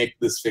really make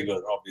this figure,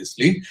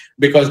 obviously,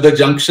 because the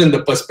junction,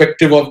 the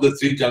perspective of the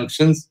three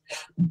junctions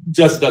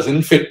just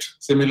doesn't fit.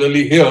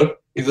 Similarly, here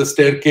is a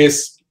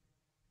staircase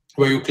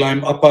where you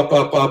climb up, up,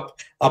 up, up,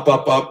 up,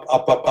 up, up,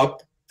 up, up,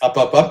 up, up,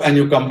 up, up, and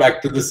you come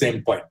back to the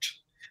same point.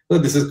 So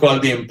this is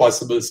called the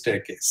impossible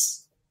staircase.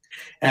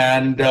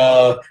 And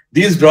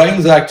these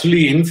drawings are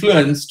actually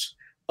influenced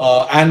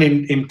and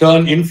in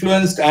turn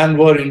influenced and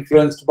were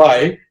influenced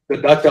by the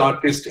Dutch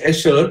artist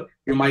Escher.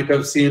 You might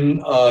have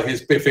seen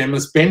his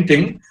famous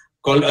painting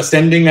called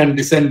Ascending and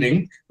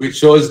Descending, which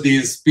shows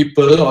these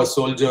people or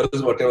soldiers,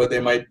 whatever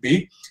they might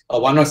be,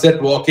 one set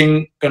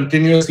walking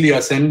continuously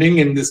ascending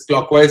in this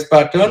clockwise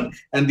pattern,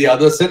 and the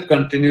other set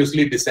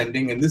continuously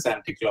descending in this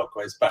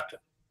anti-clockwise pattern.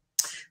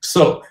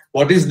 So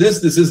what is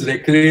this? This is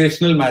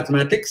recreational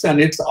mathematics,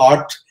 and it's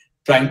art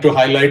trying to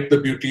highlight the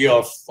beauty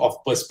of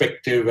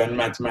perspective and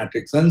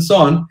mathematics and so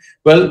on.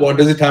 Well, what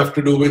does it have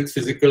to do with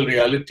physical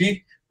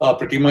reality?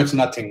 Pretty much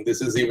nothing.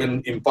 This is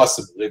even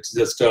impossible. It's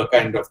just a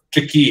kind of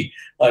tricky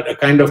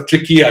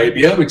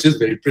idea, which is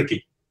very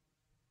pretty.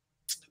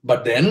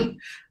 But then,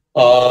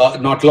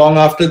 not long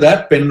after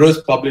that,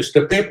 Penrose published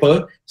a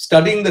paper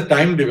studying the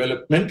time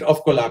development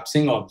of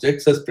collapsing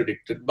objects as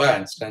predicted by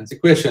Einstein's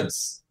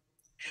equations.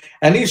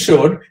 And he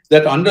showed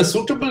that under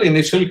suitable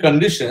initial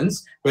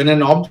conditions, when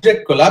an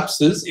object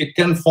collapses, it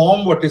can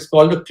form what is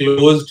called a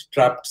closed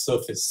trapped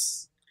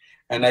surface.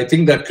 And I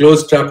think that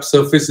closed trapped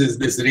surface is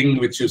this ring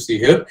which you see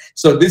here.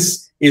 So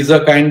this is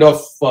a kind of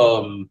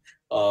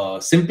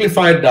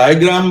simplified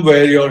diagram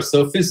where your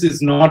surface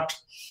is not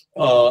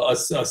a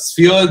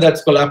sphere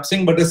that's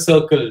collapsing, but a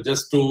circle,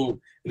 just to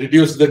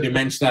reduce the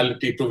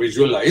dimensionality to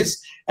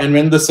visualize. And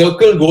when the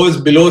circle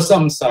goes below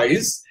some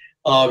size,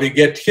 we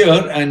get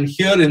here, and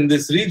here in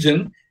this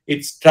region,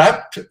 it's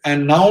trapped,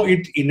 and now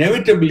it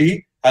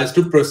inevitably has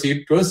to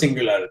proceed to a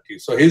singularity.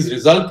 So his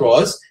result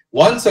was,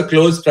 once a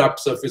closed trapped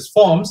surface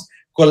forms,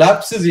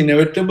 collapse is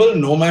inevitable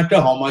no matter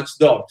how much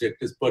the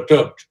object is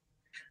perturbed.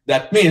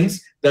 That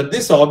means that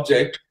this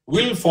object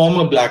will form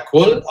a black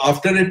hole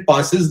after it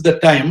passes the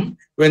time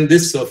when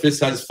this surface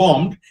has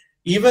formed,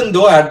 even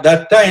though at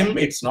that time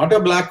it's not a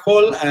black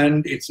hole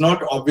and it's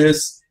not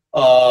obvious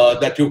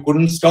that you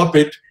couldn't stop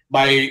it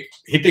by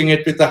hitting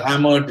it with a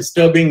hammer,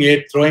 disturbing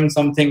it, throwing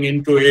something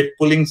into it,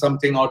 pulling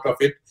something out of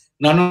it.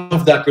 None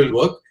of that will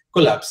work.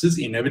 Collapse is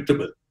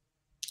inevitable.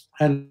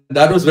 And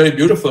that was very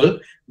beautiful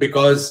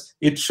because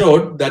it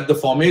showed that the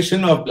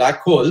formation of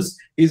black holes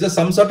is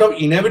some sort of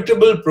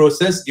inevitable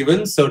process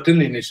given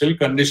certain initial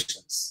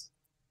conditions.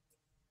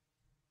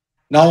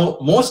 Now,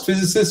 most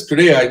physicists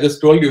today, I just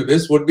told you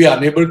this, would be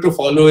unable to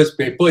follow his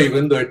paper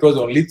even though it was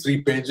only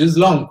 3 pages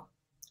long.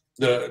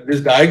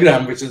 This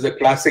diagram, which is a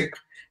classic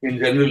in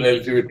general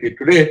relativity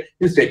today,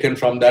 is taken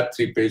from that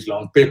 3-page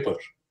long paper.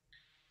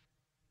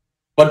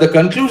 But the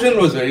conclusion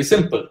was very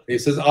simple. He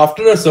says,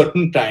 after a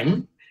certain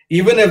time,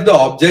 even if the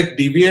object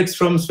deviates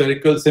from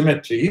spherical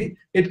symmetry,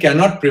 it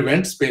cannot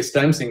prevent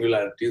space-time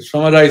singularities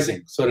from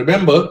arising. So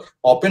remember,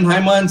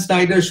 Oppenheimer and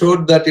Snyder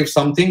showed that if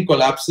something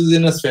collapses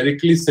in a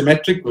spherically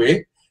symmetric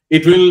way,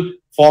 it will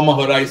form a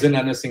horizon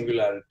and a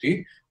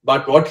singularity.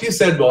 But what he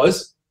said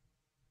was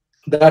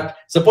that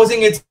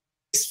supposing it's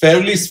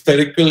fairly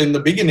spherical in the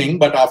beginning,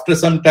 but after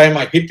some time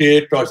I hit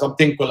it or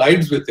something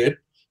collides with it,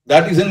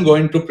 that isn't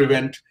going to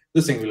prevent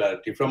the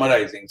singularity from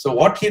arising. So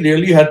what he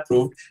really had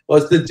proved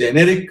was the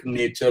generic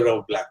nature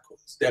of black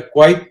holes. They are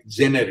quite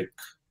generic.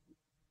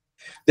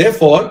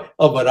 Therefore,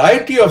 a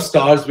variety of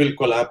stars will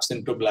collapse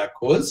into black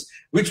holes,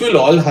 which will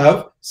all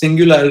have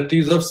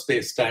singularities of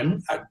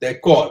space-time at their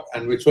core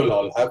and which will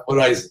all have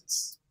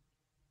horizons.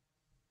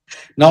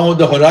 Now,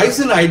 the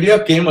horizon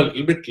idea came a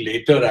little bit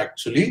later,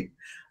 actually.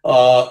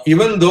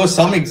 Even though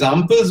some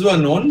examples were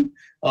known,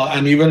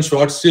 and even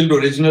Schwarzschild's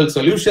original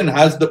solution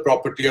has the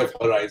property of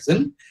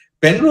horizon,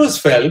 Penrose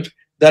felt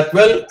that,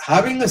 well,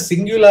 having a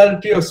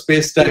singularity of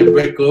space-time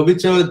where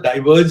curvature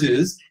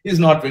diverges is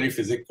not very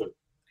physical.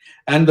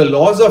 And the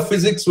laws of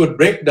physics would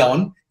break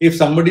down if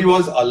somebody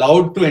was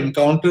allowed to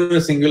encounter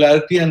a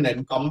singularity and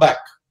then come back.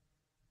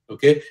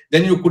 Okay?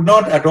 Then you could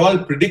not at all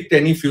predict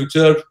any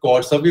future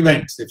course of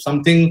events. If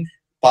something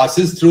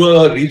passes through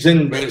a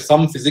region where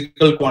some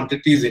physical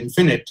quantity is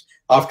infinite,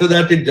 after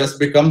that it just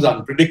becomes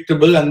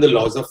unpredictable and the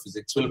laws of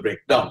physics will break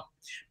down.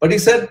 But he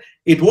said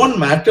it won't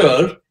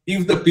matter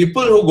if the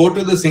people who go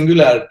to the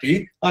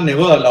singularity are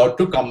never allowed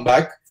to come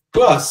back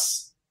to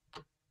us.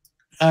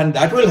 And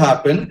that will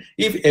happen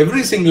if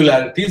every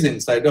singularity is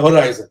inside the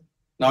horizon.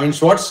 Now, in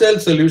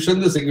Schwarzschild's solution,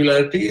 the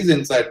singularity is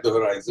inside the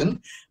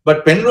horizon,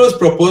 but Penrose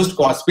proposed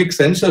cosmic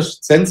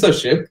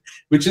censorship,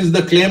 which is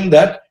the claim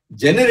that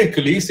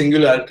generically,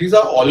 singularities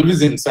are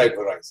always inside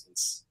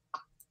horizons.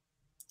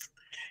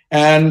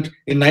 And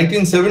in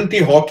 1970,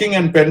 Hawking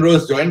and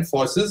Penrose joined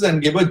forces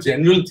and gave a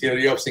general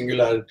theory of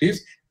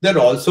singularities that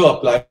also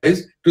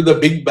applies to the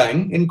Big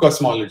Bang in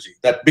cosmology.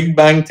 That Big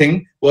Bang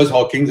thing was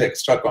Hawking's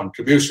extra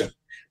contribution.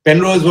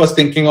 Penrose was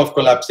thinking of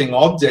collapsing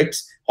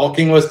objects.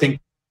 Hawking was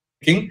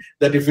thinking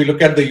that if we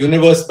look at the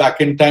universe back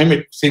in time,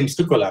 it seems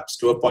to collapse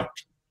to a point.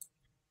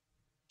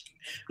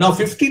 Now,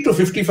 50 to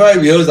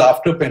 55 years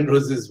after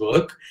Penrose's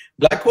work,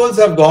 black holes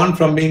have gone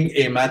from being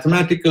a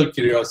mathematical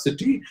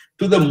curiosity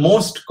to the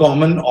most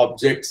common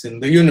objects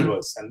in the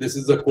universe. And this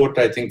is a quote,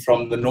 I think,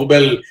 from the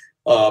Nobel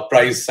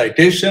Prize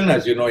citation.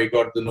 As you know, he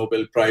got the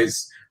Nobel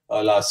Prize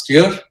last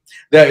year.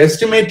 They are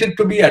estimated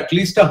to be at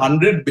least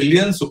 100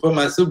 billion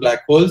supermassive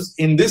black holes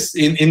in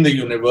the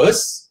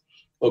universe,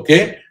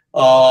 okay,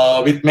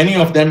 with many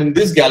of them in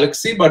this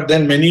galaxy, but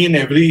then many in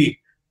every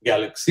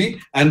galaxy.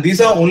 And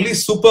these are only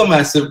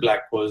supermassive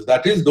black holes,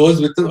 that is, those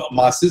with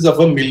masses of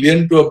 1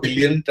 million to 1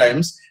 billion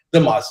times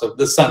the mass of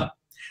the sun.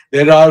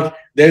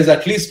 There's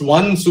at least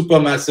one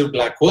supermassive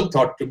black hole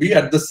thought to be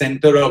at the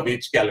center of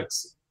each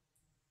galaxy.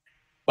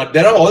 But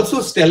there are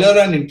also stellar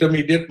and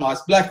intermediate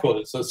mass black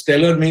holes. So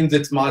stellar means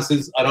its mass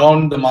is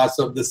around the mass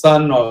of the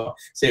sun, or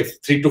say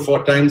 3 to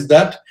 4 times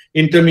that.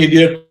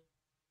 Intermediate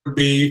would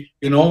be,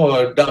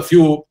 a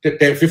few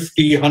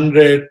 50,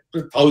 100,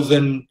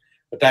 1,000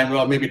 times,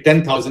 or maybe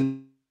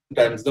 10,000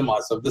 times the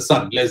mass of the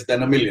sun, less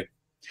than 1 million.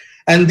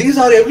 And these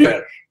are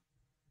everywhere.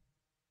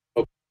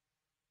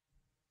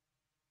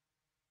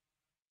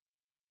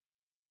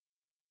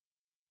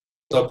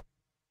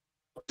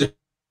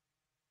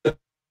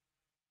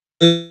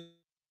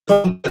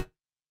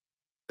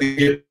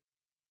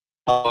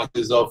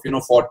 Masses of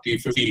 40,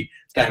 50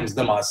 times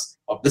the mass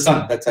of the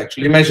sun. That's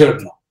actually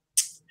measured now.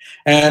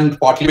 And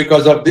partly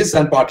because of this,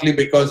 and partly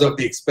because of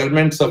the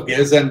experiments of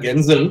Gers and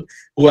Genzel,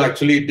 who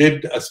actually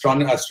did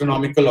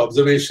astronomical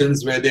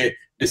observations where they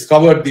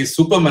discovered these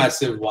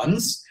supermassive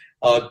ones,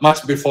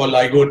 much before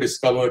LIGO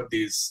discovered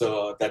these,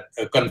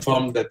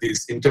 confirmed that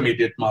these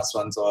intermediate mass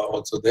ones are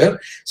also there.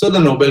 So the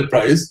Nobel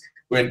Prize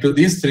went to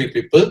these 3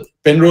 people.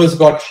 Penrose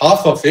got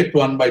half of it,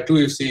 1 by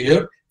 2 you see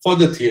here, for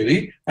the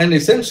theory. And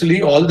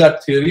essentially all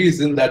that theory is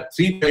in that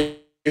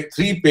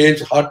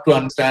 3-page hard to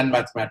understand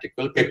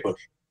mathematical paper.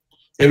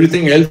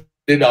 Everything else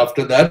did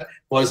after that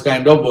was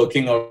kind of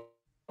working out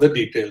the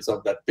details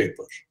of that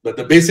paper. But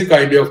the basic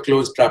idea of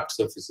closed trapped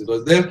surfaces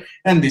was there,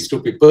 and these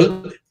 2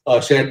 people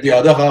shared the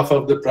other half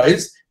of the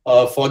prize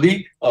for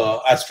the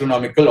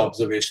astronomical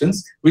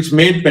observations, which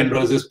made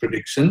Penrose's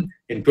prediction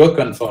into a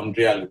confirmed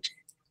reality.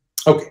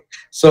 Okay,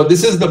 so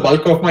this is the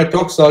bulk of my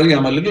talk. Sorry,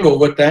 I'm a little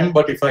over time,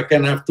 but if I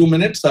can have 2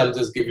 minutes, I'll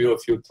just give you a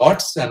few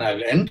thoughts and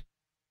I'll end.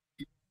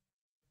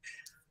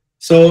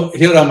 So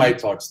here are my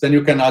thoughts. Then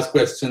you can ask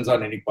questions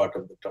on any part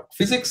of the talk.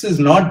 Physics is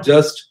not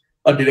just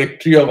a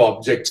directory of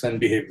objects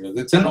and behaviors.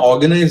 It's an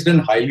organized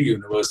and highly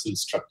universal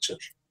structure.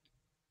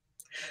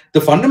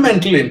 The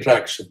fundamental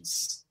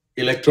interactions,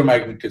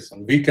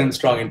 electromagnetism, weak and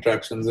strong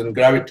interactions, and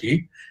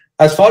gravity,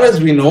 as far as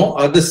we know,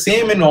 are the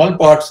same in all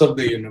parts of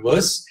the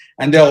universe,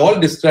 and they are all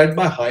described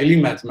by highly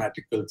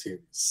mathematical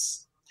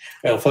theories.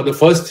 For the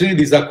first 3,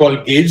 these are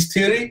called gauge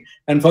theory,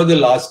 and for the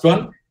last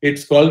one,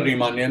 it's called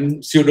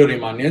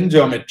pseudo-Riemannian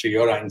geometry,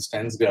 or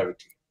Einstein's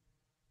gravity.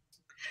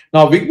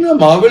 Now, Wigner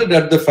marveled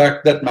at the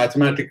fact that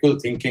mathematical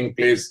thinking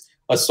plays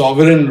a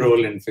sovereign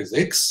role in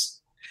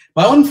physics.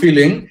 My own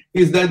feeling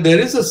is that there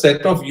is a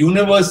set of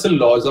universal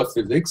laws of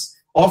physics,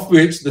 of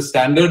which the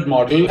standard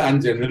model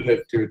and general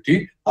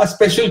relativity are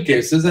special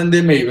cases, and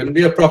they may even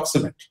be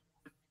approximate.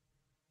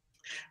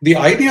 The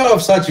idea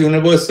of such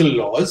universal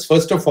laws,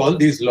 first of all,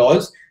 these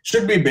laws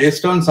should be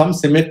based on some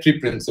symmetry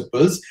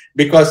principles,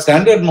 because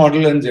standard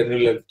model and general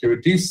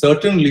relativity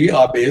certainly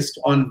are based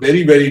on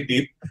very, very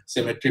deep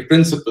symmetry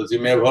principles. You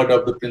may have heard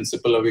of the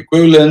principle of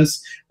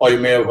equivalence, or you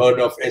may have heard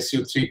of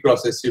SU3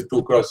 cross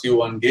SU2 cross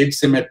U1 gauge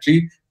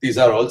symmetry. These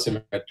are all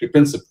symmetry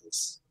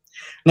principles.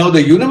 Now,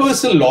 the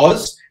universal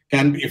laws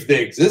can, if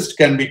they exist,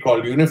 can be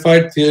called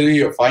unified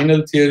theory or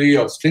final theory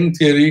or string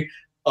theory.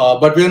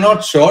 But we're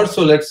not sure,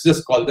 so let's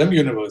just call them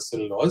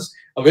universal laws.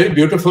 A very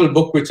beautiful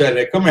book which I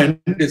recommend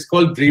is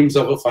called Dreams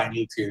of a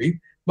Final Theory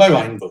by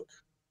Weinberg.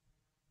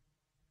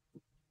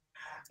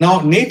 Now,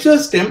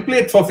 nature's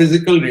template for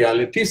physical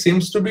reality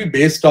seems to be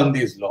based on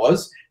these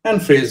laws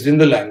and phrased in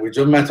the language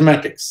of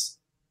mathematics.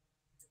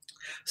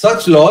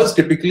 Such laws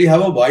typically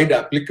have a wide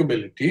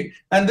applicability,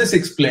 and this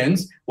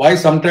explains why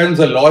sometimes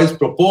a law is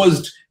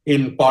proposed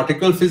in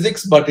particle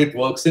physics, but it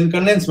works in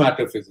condensed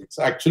matter physics.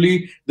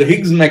 Actually, the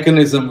Higgs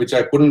mechanism, which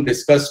I couldn't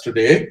discuss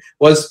today,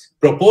 was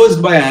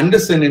proposed by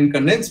Anderson in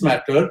condensed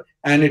matter,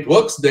 and it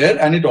works there,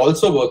 and it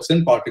also works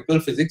in particle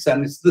physics,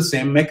 and it's the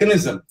same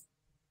mechanism.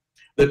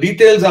 The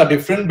details are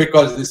different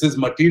because this is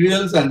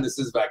materials and this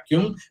is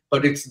vacuum,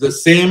 but it's the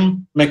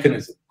same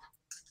mechanism.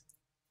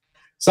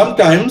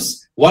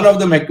 Sometimes one of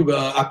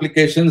the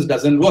applications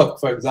doesn't work.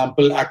 For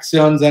example,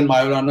 axions and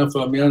Majorana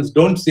fermions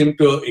don't seem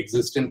to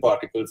exist in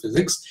particle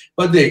physics,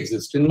 but they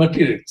exist in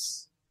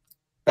materials.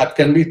 That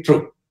can be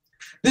true.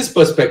 This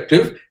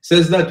perspective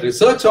says that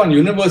research on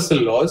universal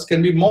laws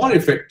can be more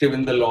effective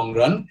in the long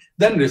run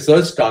than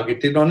research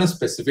targeted on a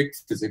specific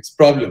physics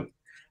problem.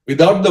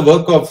 Without the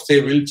work of,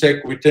 say,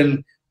 Wilczek,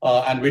 Witten,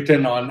 and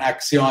Witten on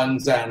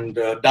axions and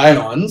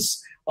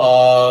dyons,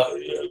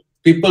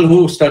 people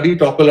who study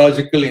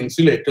topological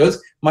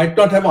insulators might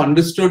not have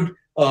understood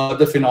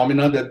the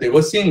phenomena that they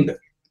were seeing there.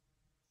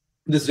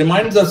 This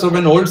reminds us of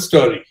an old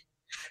story.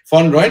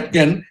 Von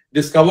Röntgen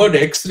discovered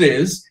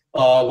X-rays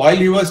while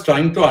he was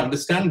trying to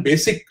understand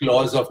basic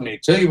laws of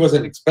nature. He was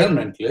an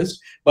experimentalist,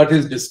 but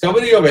his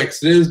discovery of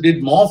X-rays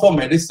did more for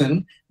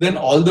medicine than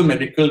all the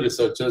medical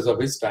researchers of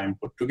his time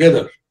put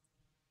together.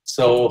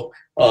 So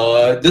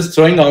just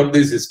throwing out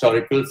these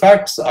historical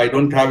facts. I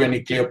don't have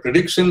any clear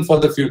prediction for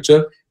the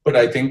future, but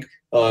I think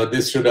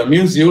this should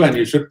amuse you and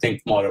you should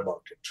think more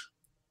about it.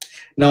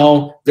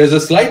 Now, there's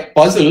a slight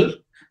puzzle,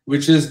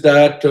 which is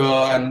that,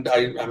 and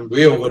I'm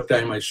way over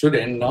time, I should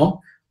end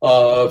now.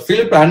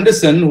 Philip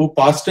Anderson, who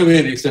passed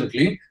away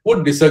recently,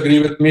 would disagree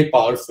with me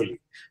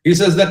powerfully. He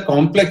says that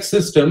complex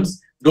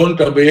systems don't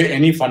obey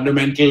any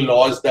fundamental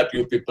laws that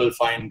you people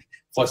find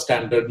for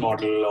standard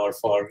model or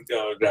for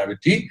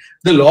gravity.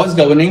 The laws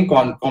governing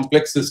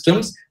complex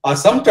systems are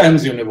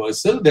sometimes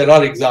universal. There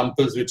are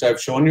examples which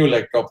I've shown you,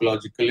 like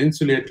topological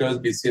insulators,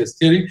 BCS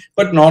theory,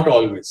 but not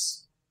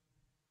always.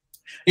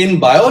 In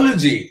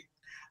biology,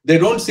 there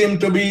don't seem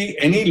to be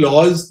any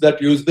laws that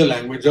use the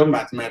language of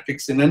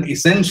mathematics in an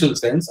essential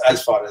sense,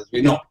 as far as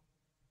we know.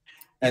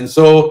 And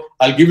so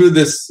I'll give you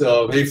this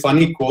very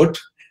funny quote,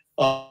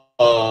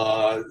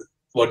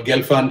 what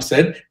Gelfand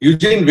said.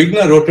 Eugene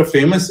Wigner wrote a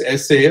famous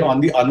essay on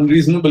the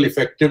unreasonable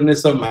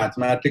effectiveness of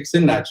mathematics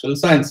in natural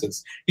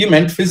sciences. He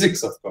meant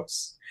physics, of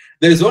course.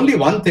 There is only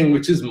one thing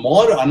which is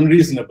more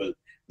unreasonable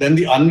than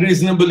the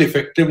unreasonable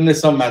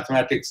effectiveness of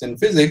mathematics in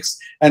physics,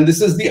 and this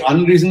is the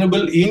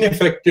unreasonable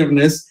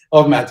ineffectiveness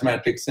of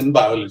mathematics in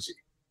biology.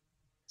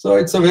 So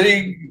it's a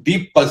very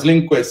deep,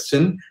 puzzling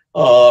question.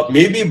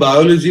 Maybe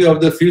biology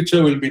of the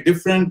future will be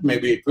different.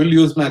 Maybe it will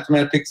use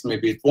mathematics.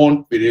 Maybe it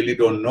won't. We really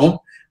don't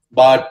know.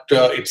 But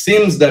it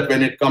seems that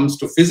when it comes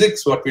to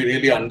physics, what we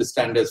really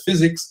understand as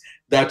physics,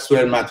 that's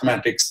where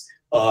mathematics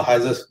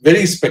has a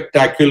very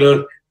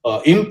spectacular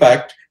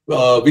impact,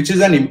 which is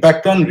an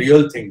impact on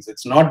real things.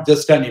 It's not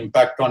just an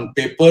impact on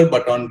paper,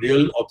 but on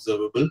real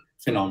observable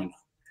phenomena.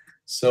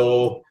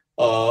 So,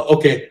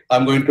 okay,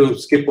 I'm going to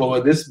skip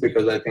over this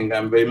because I think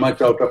I'm very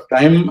much out of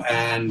time,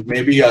 and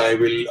maybe I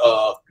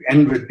will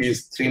end with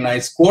these three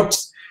nice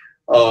quotes,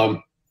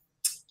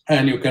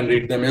 and you can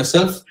read them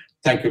yourself.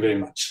 Thank you very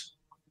much.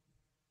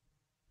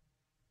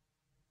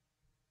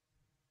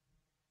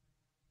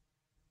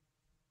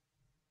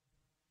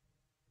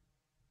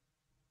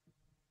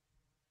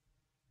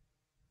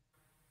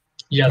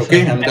 Yes.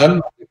 Okay, I'm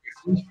done.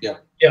 Yeah.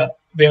 Yeah,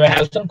 we may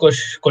have some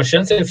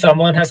questions. If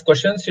someone has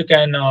questions, you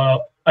can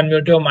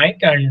unmute your mic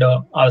and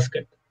ask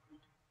it.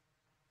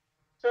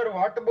 Sir,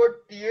 what about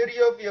theory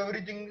of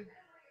everything?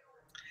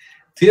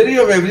 Theory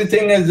of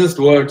everything is just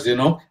words, you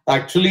know.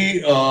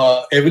 Actually,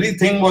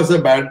 everything was a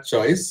bad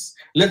choice.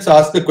 Let's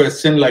ask the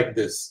question like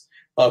this.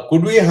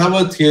 Could we have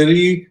a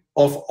theory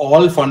of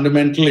all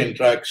fundamental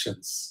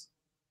interactions?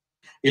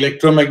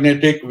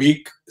 Electromagnetic,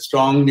 weak,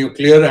 strong,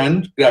 nuclear,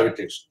 and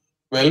gravitational.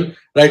 Well,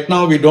 right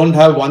now we don't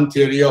have one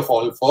theory of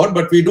all four,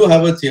 but we do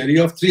have a theory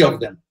of three of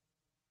them.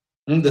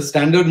 The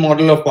standard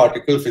model of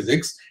particle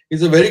physics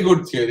is a very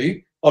good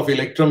theory of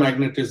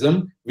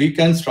electromagnetism, weak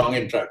and strong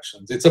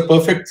interactions. It's a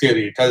perfect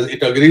theory.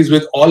 It agrees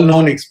with all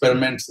known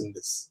experiments in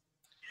this.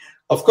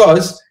 Of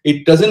course,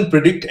 it doesn't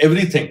predict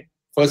everything.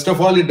 First of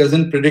all, it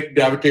doesn't predict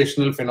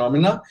gravitational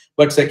phenomena,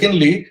 but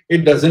secondly,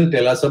 it doesn't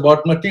tell us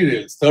about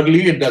materials.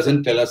 Thirdly, it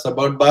doesn't tell us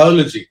about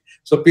biology.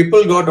 So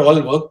people got all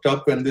worked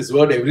up when this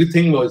word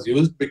everything was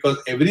used, because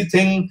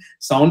everything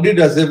sounded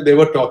as if they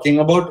were talking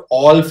about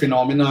all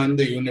phenomena in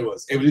the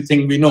universe,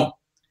 everything we know.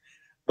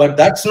 But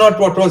that's not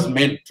what was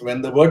meant.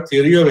 When the word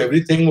theory of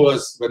everything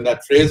was, when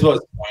that phrase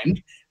was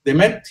coined, they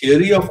meant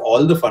theory of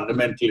all the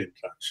fundamental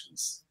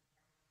interactions.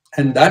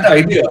 And that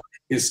idea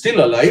is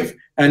still alive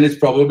and is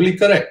probably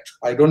correct.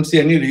 I don't see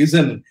any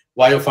reason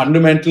why a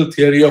fundamental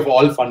theory of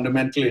all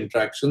fundamental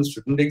interactions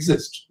shouldn't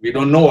exist. We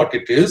don't know what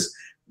it is,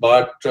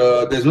 but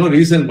there's no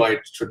reason why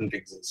it shouldn't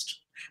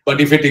exist.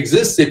 But if it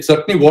exists, it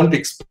certainly won't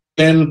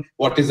explain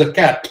what is a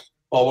cat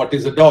or what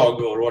is a dog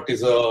or what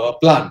is a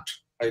plant.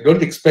 I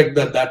don't expect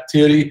that that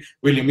theory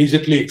will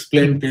immediately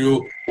explain to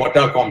you what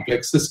are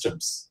complex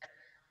systems.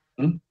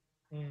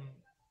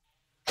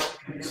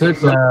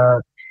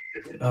 Sir,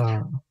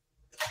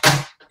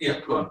 yeah,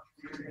 go on.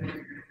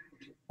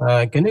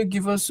 can you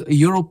give us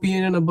your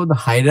opinion about the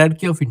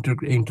hierarchy of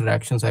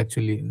interactions,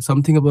 actually?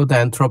 Something about the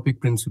anthropic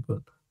principle,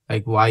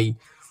 like why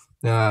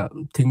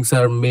things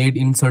are made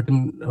in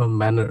certain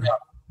manner.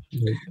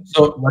 Yeah.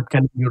 So what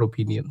can be your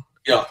opinion?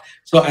 Yeah,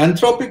 so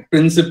anthropic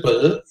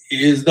principle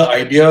is the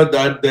idea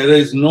that there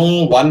is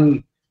no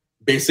one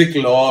basic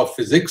law of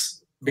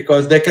physics,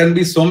 because there can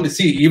be so many.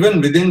 See, even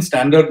within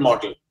standard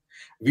model,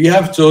 we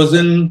have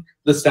chosen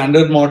the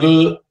standard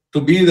model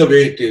to be the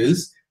way it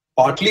is,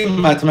 partly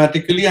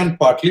mathematically and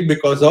partly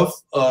because of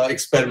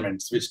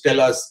experiments, which tell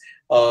us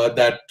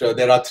that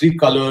there are 3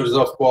 colors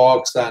of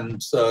quarks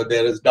and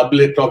there is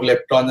doublet of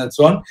leptons and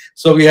so on.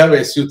 So we have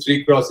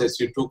SU3 cross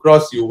SU2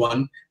 cross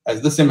U1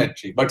 as the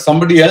symmetry. But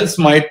somebody else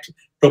might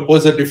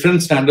propose a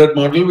different standard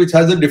model which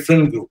has a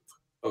different group.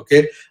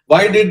 Okay,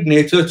 why did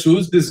nature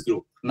choose this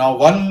group? Now,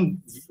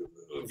 one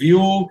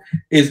view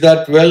is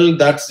that, well,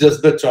 that's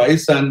just the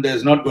choice and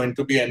there's not going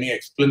to be any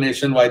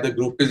explanation why the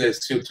group is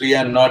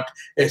SU3 and not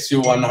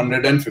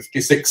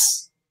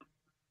SU156.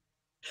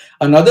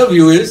 Another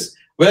view is,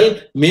 well,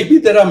 maybe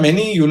there are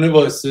many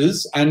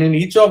universes and in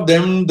each of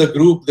them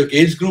the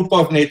gauge group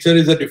of nature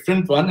is a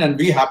different one, and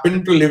we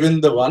happen to live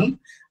in the one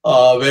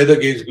where the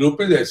gauge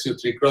group is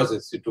SU3 cross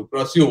SU2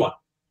 cross U1.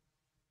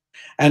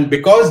 And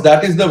because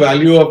that is the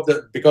value of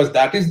because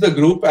that is the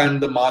group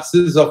and the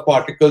masses of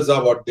particles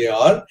are what they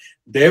are,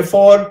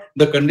 therefore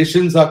the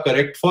conditions are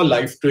correct for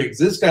life to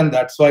exist, and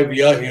that's why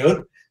we are here.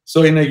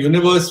 So in a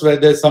universe where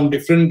there's some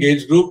different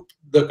gauge group,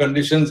 the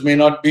conditions may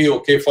not be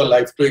okay for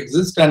life to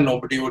exist and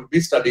nobody would be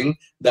studying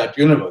that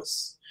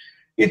universe.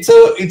 It's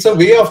a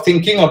way of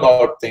thinking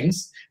about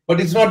things, but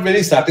it's not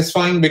very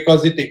satisfying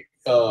because it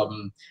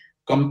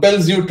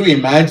compels you to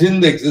imagine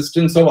the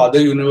existence of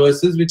other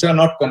universes which are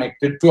not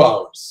connected to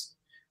ours.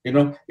 You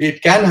know,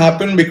 it can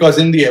happen because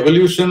in the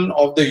evolution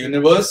of the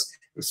universe,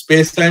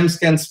 space-times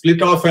can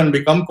split off and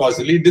become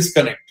causally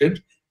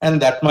disconnected,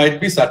 and that might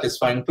be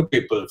satisfying to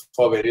people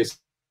for various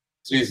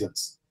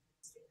reasons.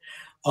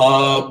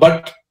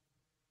 But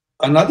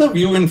another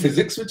view in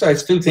physics, which I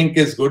still think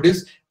is good,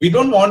 is we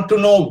don't want to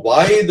know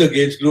why the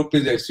gauge group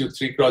is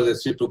SU3 cross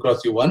SU2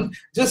 cross U1.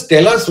 Just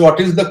tell us what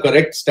is the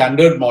correct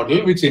standard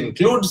model, which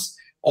includes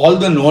all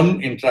the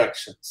known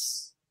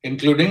interactions,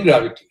 including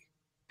gravity,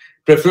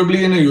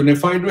 preferably in a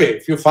unified way.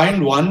 If you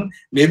find one,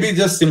 maybe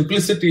just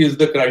simplicity is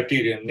the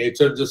criterion.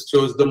 Nature just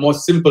chose the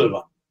most simple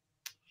one.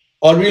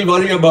 Or we'll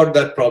worry about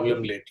that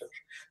problem later.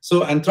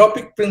 So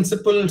anthropic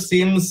principle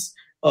seems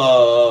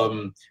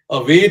a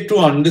way to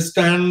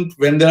understand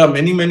when there are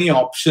many, many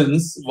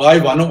options, why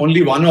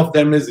only one of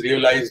them is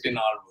realized in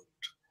our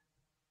world.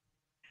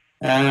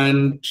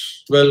 And,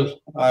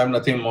 well, I have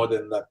nothing more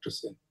than that to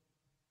say.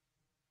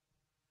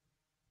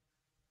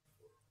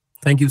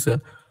 Thank you, sir.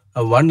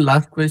 One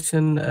last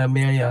question,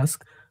 may I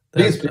ask? That,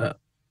 Please.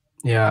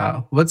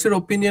 Yeah, what's your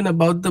opinion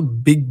about the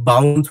big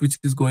bounce which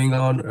is going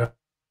on,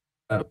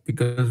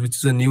 because which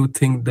is a new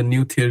thing, the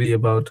new theory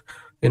about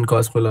in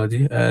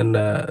cosmology, and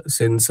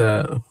since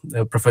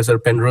Professor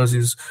Penrose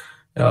is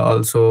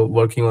also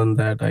working on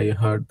that, I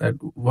heard that.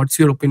 What's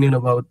your opinion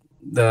about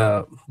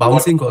the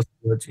bouncing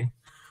cosmology?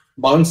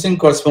 Bouncing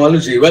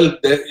cosmology. Well,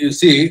 you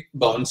see,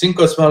 bouncing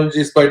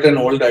cosmology is quite an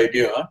old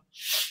idea.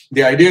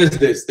 The idea is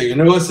this: the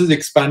universe is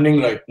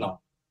expanding right now.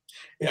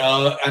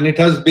 And it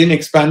has been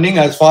expanding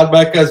as far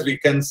back as we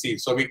can see.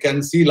 So we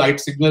can see light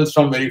signals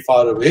from very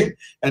far away,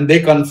 and they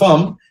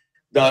confirm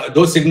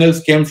those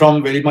signals came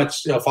from very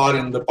much far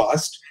in the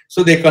past.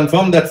 So they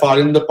confirm that far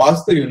in the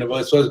past, the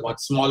universe was much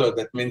smaller.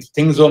 That means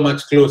things were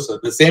much closer.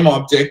 The same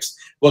objects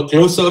were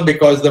closer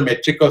because the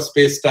metric of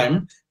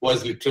space-time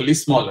was literally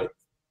smaller.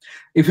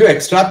 If you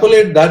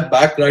extrapolate that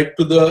back right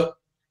to the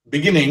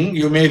beginning,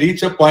 you may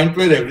reach a point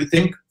where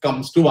everything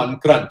comes to one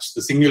crunch,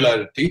 the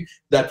singularity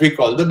that we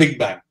call the Big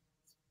Bang.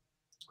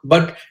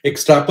 But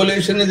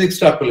extrapolation is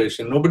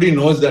extrapolation. Nobody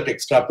knows that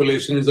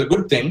extrapolation is a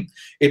good thing.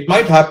 It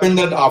might happen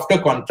that after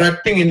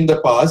contracting in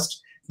the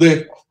past,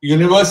 the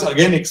universe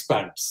again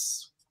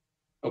expands.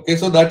 Okay,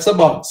 so that's a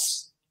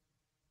bounce.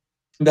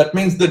 That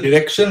means the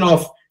direction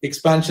of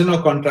expansion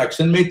or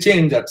contraction may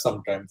change at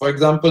some time. For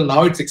example,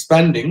 now it's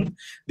expanding.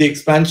 The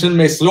expansion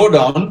may slow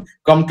down,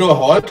 come to a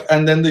halt,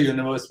 and then the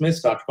universe may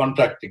start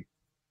contracting.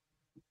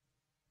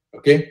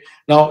 Okay.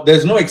 Now,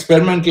 there's no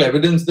experimental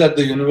evidence that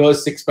the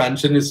universe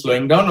expansion is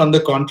slowing down. On the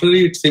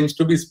contrary, it seems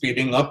to be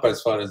speeding up as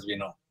far as we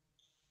know.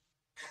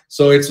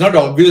 So it's not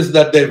obvious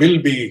that there will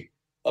be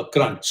a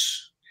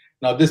crunch.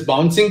 Now, this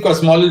bouncing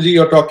cosmology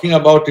you're talking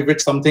about, if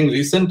it's something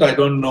recent, I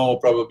don't know.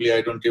 Probably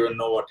I don't even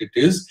know what it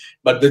is.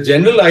 But the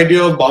general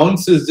idea of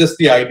bounce is just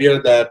the idea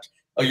that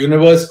a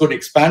universe could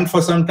expand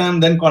for some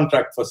time, then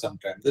contract for some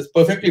time. That's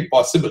perfectly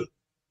possible.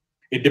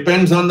 It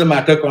depends on the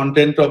matter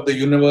content of the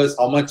universe,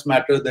 how much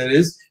matter there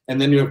is,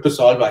 and then you have to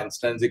solve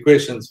Einstein's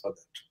equations for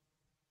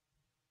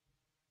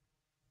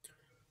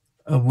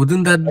that.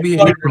 Wouldn't that be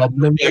a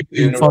problem like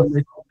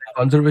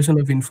conservation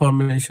of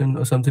information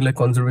or something like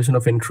conservation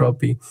of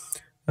entropy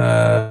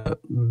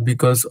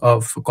because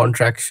of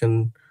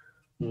contraction?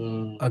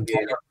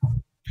 Again,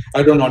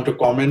 I don't want to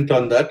comment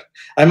on that.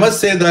 I must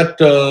say that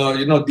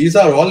these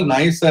are all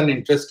nice and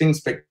interesting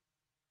speculative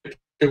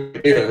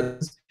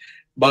ideas.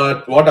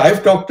 But what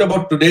I've talked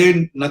about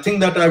today, nothing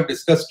that I've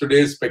discussed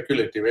today is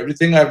speculative.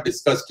 Everything I've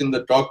discussed in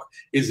the talk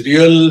is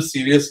real,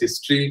 serious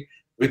history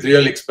with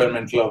real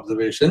experimental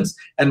observations.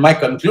 And my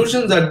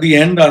conclusions at the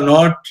end are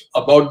not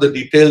about the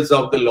details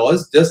of the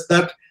laws, just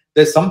that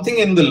there's something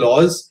in the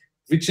laws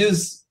which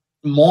is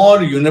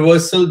more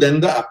universal than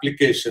the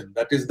application.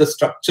 That is the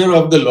structure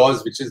of the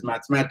laws, which is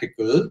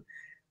mathematical.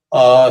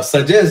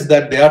 suggests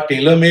that they are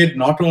tailor-made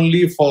not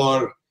only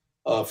for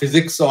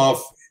physics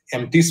of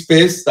empty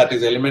space, that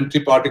is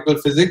elementary particle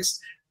physics,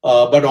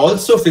 but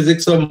also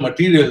physics of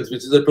materials,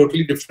 which is a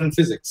totally different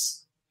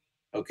physics.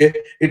 Okay,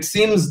 it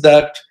seems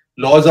that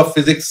laws of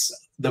physics,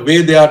 the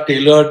way they are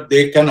tailored,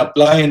 they can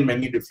apply in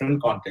many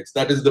different contexts.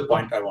 That is the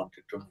point I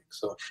wanted to make.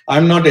 So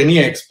I'm not any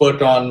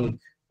expert on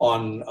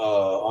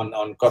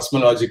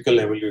cosmological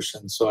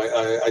evolution. So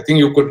I think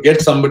you could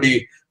get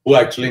somebody who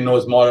actually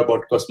knows more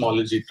about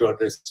cosmology to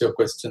address your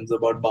questions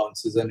about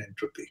bounces and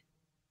entropy.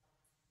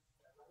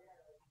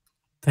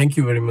 Thank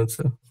you very much,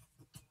 sir.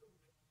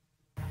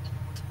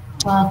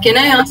 Can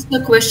I ask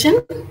a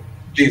question?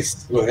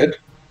 Please go ahead.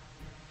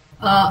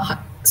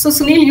 So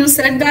Sunil, you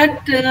said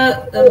that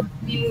there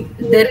is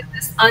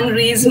this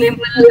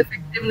unreasonable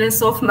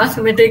effectiveness of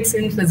mathematics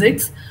in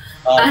physics.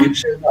 Hi,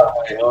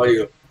 how are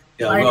you?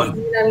 Yeah, go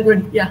on. I'm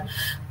good. Yeah.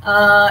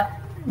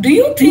 Do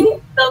you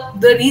think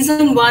the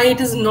reason why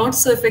it is not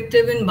so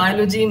effective in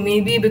biology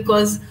may be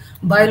because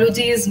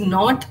biology is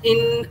not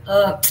in,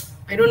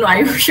 I don't know,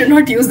 I should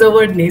not use the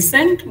word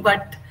nascent,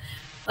 but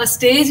a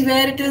stage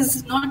where it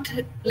is not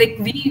like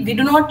we do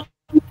not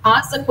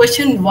ask the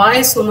question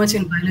why so much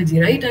in biology,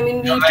 right? I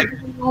mean, we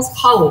typically ask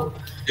how.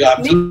 Yeah,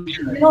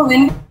 absolutely. Maybe, you know,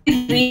 when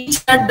we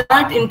reach at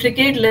that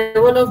intricate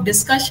level of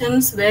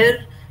discussions,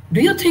 where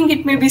do you think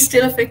it may be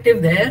still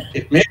effective there?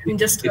 It may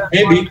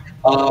be.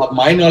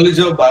 My knowledge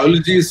of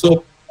biology is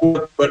so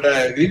poor, but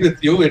I agree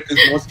with you. It is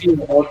mostly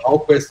about how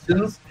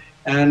questions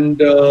and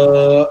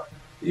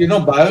you know,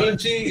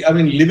 biology. I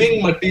mean,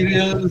 living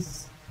materials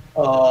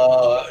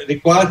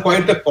require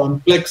quite a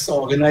complex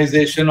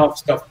organization of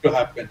stuff to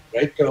happen,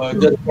 right?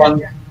 Just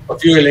a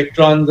few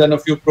electrons and a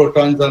few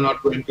protons are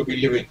not going to be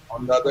living.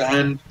 On the other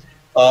hand,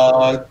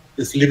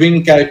 this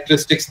living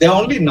characteristics, they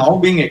are only now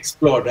being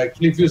explored.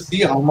 Actually, if you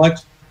see how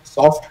much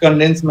soft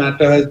condensed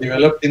matter has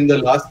developed in the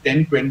last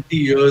 10-20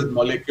 years,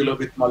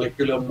 with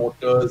molecular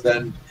motors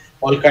and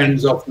all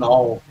kinds of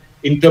now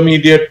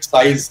intermediate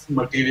size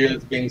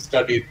materials being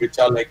studied, which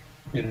are like,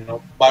 you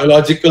know,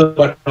 biological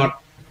but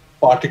not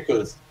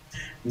particles.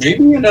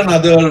 Maybe in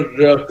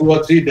another 2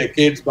 or 3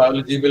 decades,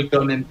 biology will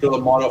turn into a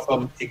more of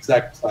an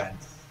exact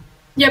science.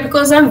 Yeah,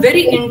 because I'm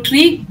very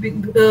intrigued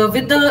with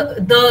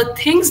the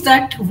things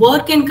that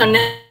work in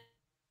condensed,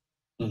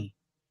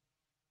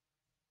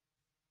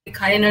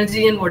 high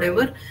energy and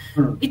whatever.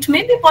 It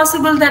may be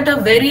possible that a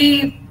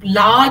very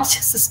large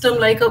system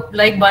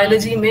like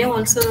biology may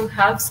also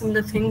have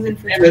similar things in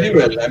future. Very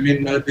well. I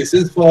mean, this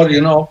is for,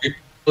 you know,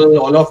 people,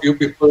 all of you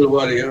people who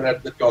are here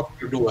at the talk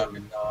to do. I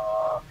mean,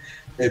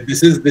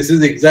 this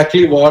is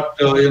exactly what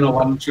you know,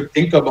 one should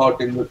think about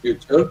in the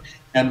future.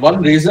 And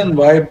one reason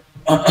why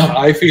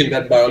I feel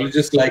that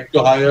biologists like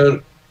to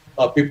hire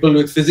people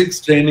with physics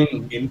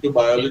training into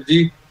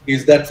biology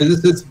is that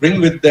physicists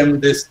bring with them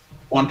this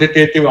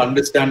quantitative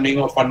understanding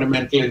of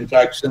fundamental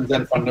interactions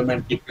and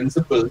fundamental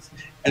principles.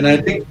 And I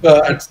think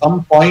at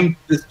some point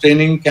this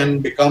training can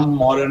become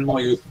more and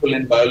more useful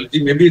in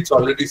biology. Maybe it's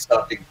already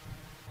starting.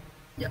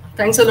 Yeah,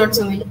 thanks a lot,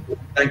 Sunil.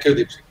 Thank you,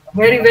 Deepshik.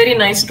 Very, very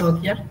nice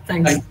talk. Yeah,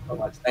 thanks. Thanks so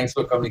much. Thanks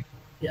for coming.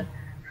 Yeah.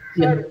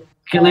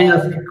 Can I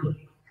ask?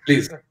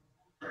 Please.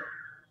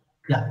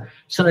 Yeah.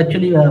 So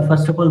actually,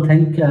 first of all,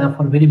 thank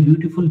for very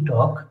beautiful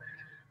talk.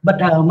 But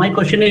my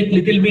question is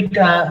little bit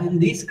in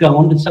this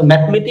ground. So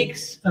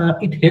mathematics,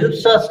 it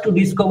helps us to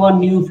discover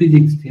new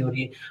physics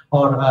theory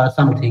or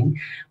something.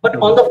 But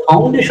on the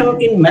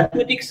foundation in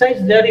mathematics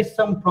side, there is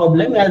some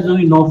problem, as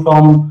we know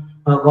from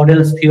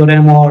Gödel's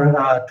theorem or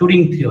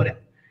Turing theorem.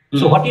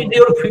 So what is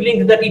your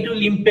feeling that it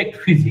will impact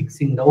physics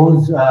in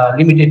those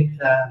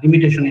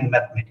limitation in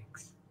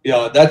mathematics?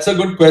 Yeah, that's a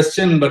good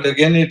question. But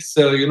again, it's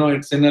you know,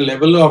 it's in a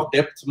level of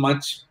depth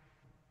much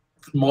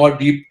more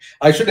deep.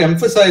 I should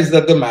emphasize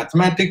that the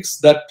mathematics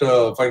that,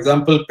 for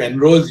example,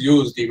 Penrose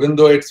used, even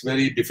though it's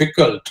very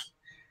difficult,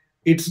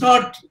 it's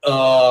not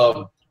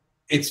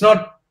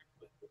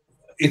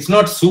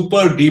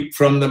super deep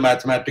from the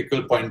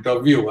mathematical point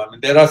of view. I mean,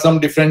 there are some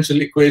differential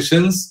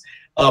equations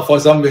for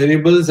some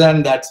variables,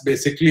 and that's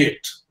basically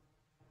it.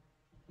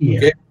 Yeah.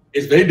 Okay?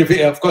 It's very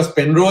difficult. Of course,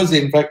 Penrose,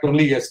 in fact,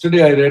 only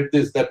yesterday I read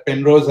this, that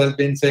Penrose has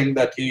been saying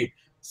that he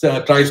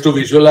tries to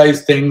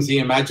visualize things. He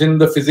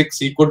imagined the physics.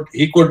 He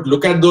could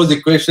look at those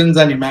equations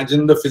and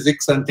imagine the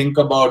physics and think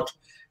about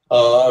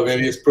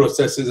various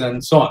processes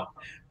and so on,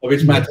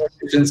 which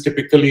mathematicians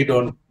typically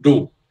don't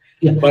do.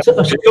 Yeah. But so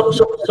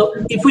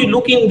if we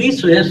look in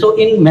this way, so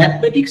in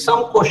mathematics,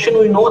 some question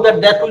we know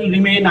that will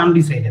remain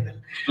undecidable.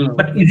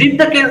 But is it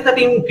the case that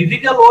in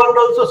physical world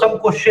also some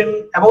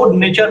question about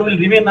nature will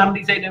remain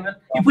undecidable?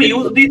 If we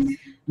use this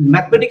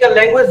mathematical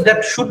language,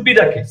 that should be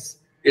the case.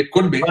 It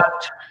could be.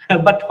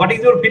 But what is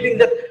your feeling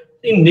that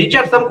in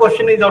nature some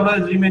question is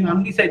always remain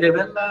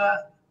undecidable?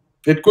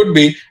 It could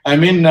be. I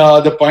mean,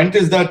 the point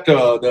is that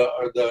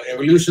the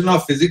evolution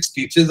of physics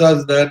teaches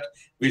us that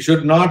we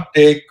should not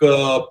take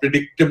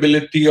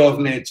predictability of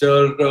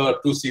nature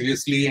too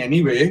seriously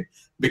anyway,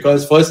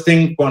 because first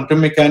thing, quantum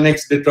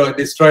mechanics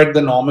destroyed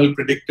the normal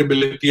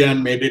predictability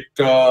and made it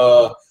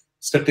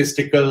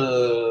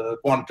statistical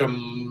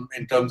quantum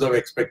in terms of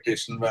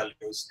expectation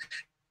values.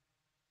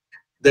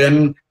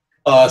 Then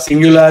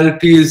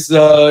singularities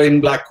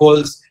in black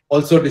holes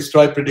also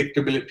destroy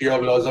predictability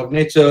of laws of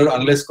nature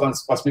unless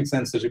cosmic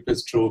censorship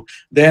is true.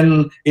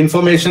 Then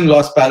information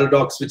loss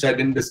paradox, which I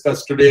didn't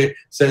discuss today,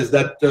 says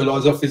that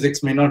laws of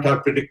physics may not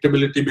have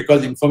predictability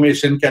because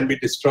information can be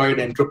destroyed,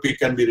 entropy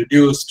can be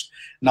reduced.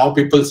 Now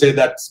people say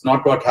that's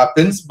not what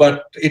happens,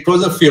 but it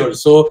was a fear.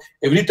 So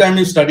every time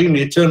you study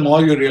nature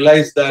more, you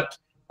realize that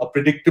a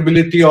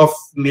predictability of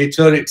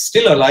nature, it's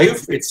still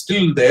alive, it's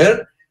still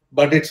there,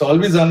 but it's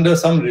always under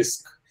some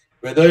risk.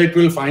 Whether it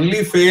will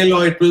finally fail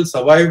or it will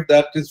survive,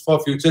 that is for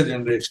future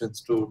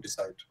generations to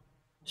decide.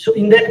 So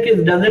in that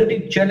case, doesn't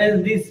it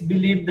challenge this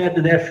belief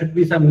that there should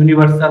be some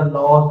universal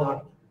laws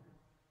or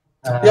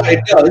yeah,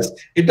 it does.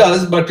 It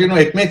does, but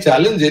it may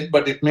challenge it,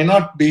 but it may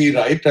not be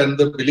right, and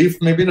the belief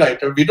may be right.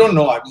 We don't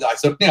know. I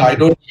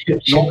don't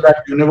know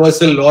that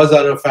universal laws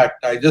are a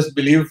fact. I just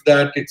believe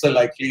that it's a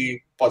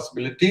likely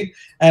possibility,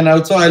 and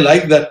also I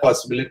like that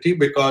possibility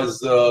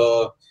because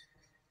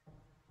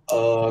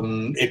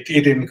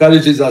it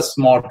encourages us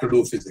more to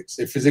do physics.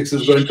 If physics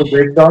is going to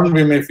break down,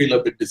 we may feel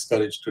a bit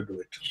discouraged to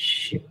do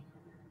it.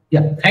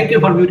 Yeah, thank you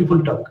for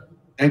beautiful talk.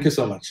 Thank you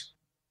so much.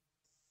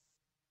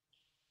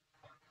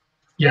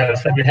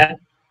 Yes, we have.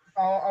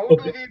 How do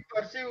we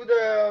perceive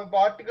the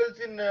particles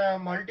in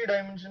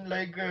multi-dimension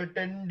like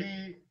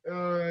 10D,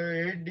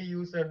 8D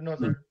you said? No,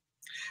 sir.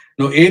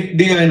 No,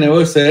 8D I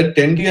never said.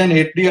 10D and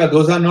 8D,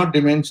 those are not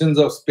dimensions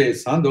of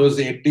space. Those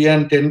 8D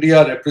and 10D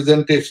are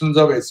representations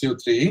of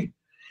SU3.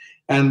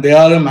 And they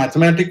are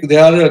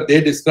a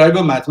they describe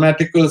a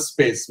mathematical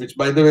space, which,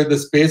 by the way, the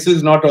space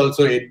is not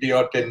also 8D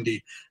or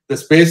 10D. The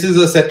space is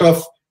a set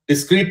of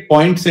discrete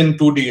points in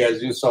 2D,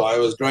 as you saw. I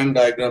was drawing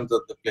diagrams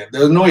of the plane.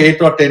 There was no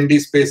 8 or 10D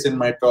space in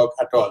my talk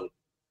at all.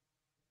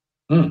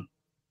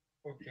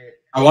 Okay.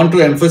 I want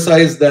to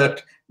emphasize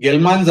that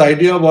Gelman's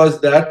idea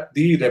was that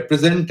the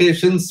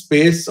representation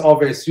space of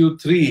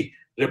SU3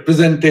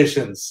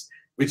 representations,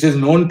 which is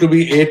known to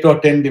be 8 or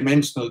 10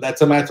 dimensional,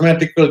 that's a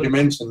mathematical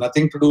dimension,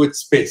 nothing to do with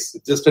space.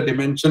 It's just a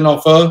dimension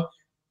of a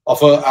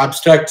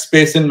abstract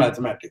space in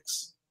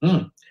mathematics.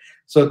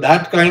 So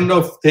that kind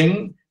of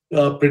thing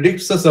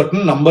predicts a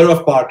certain number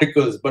of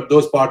particles, but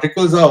those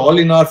particles are all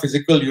in our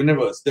physical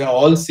universe. They are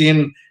all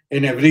seen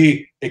in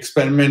every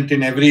experiment,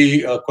 in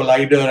every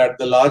collider, at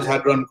the Large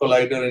Hadron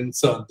Collider in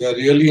CERN. They are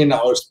really in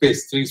our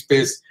space,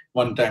 3-space,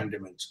 1-time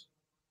dimension.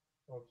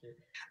 Okay.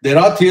 There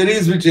are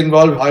theories which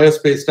involve higher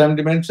space-time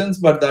dimensions,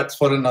 but that's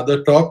for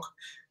another talk.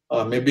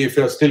 Maybe if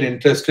you're still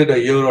interested, a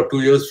year or 2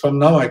 years from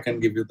now, I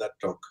can give you that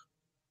talk.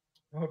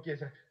 Okay,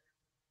 sir.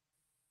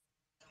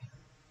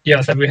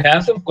 Yeah, so we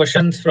have some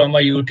questions from a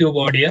YouTube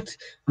audience,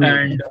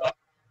 and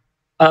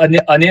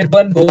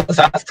Anirban Bose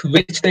asks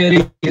which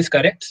theory is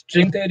correct,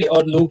 string theory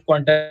or loop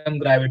quantum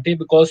gravity,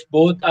 because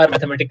both are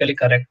mathematically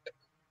correct.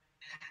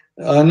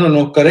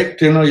 No,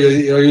 correct.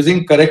 You're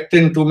using correct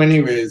in too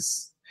many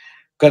ways.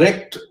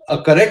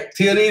 A correct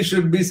theory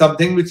should be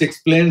something which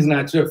explains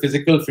natural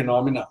physical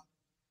phenomena.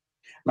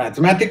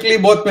 Mathematically,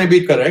 both may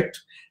be correct.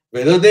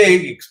 Whether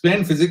they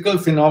explain physical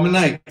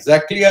phenomena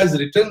exactly as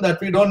written, that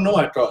we don't know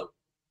at all.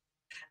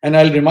 And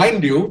I'll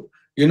remind you,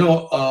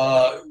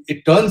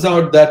 it turns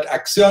out that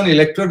axion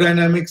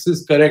electrodynamics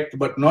is correct,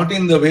 but not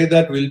in the way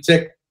that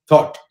Wilczek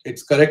thought.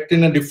 It's correct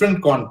in a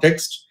different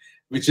context,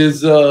 which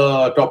is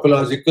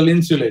topological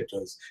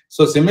insulators.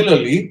 So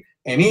similarly,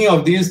 any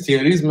of these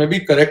theories may be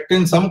correct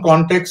in some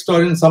context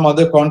or in some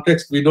other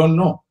context, we don't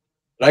know.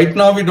 Right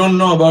now, we don't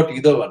know about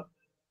either one.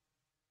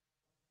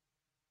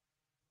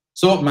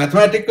 So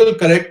mathematical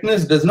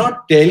correctness does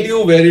not tell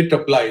you where it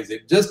applies.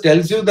 It just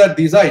tells you that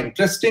these are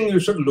interesting, you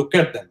should look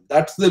at them.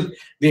 That's the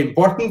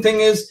important thing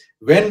is,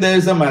 when there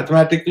is a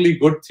mathematically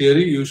good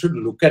theory, you should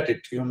look at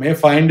it. You may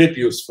find it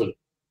useful.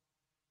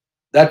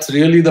 That's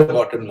really the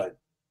bottom line.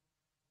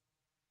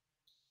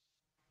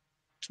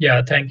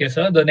 Yeah, thank you,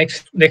 sir. The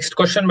next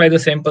question by the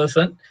same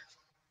person.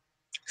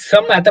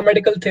 Some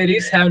mathematical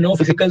theories have no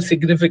physical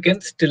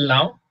significance till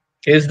now.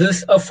 Is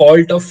this a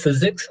fault of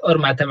physics or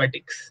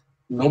mathematics?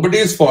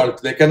 Nobody's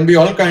fault. There can be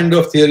all kinds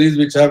of theories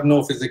which have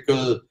no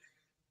physical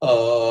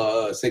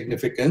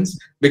significance,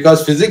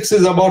 because physics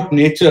is about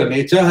nature.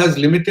 Nature has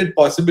limited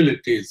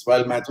possibilities,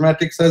 while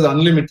mathematics has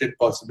unlimited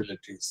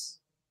possibilities.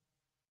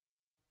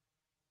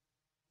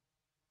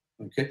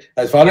 Okay.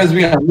 As far as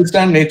we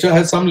understand, nature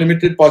has some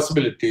limited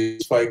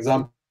possibilities. For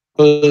example,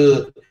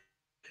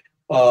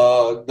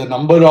 the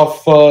number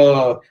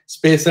of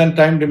space and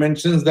time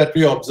dimensions that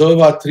we observe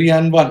are 3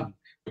 and 1.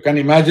 You can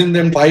imagine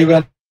them 5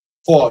 and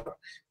 4.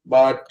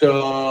 But it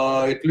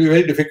will be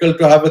very difficult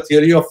to have a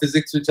theory of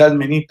physics which has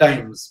many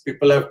times.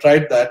 People have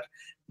tried that,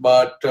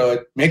 but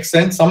it makes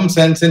some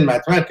sense in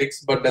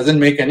mathematics, but doesn't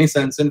make any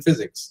sense in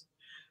physics.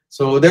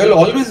 So there will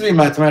always be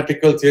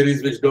mathematical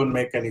theories which don't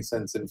make any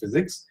sense in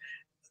physics.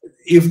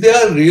 If they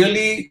are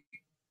really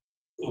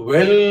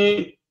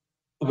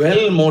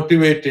well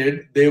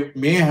motivated, they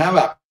may have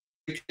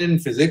application in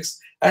physics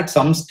at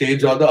some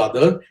stage or the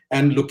other.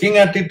 And looking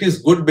at it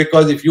is good,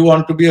 because if you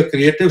want to be a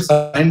creative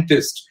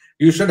scientist,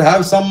 you should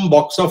have some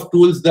box of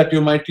tools that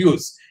you might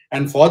use.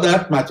 And for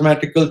that,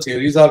 mathematical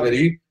theories are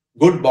very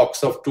good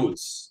box of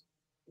tools.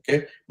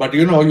 Okay, but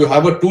you know, you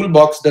have a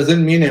toolbox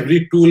doesn't mean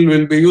every tool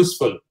will be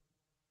useful.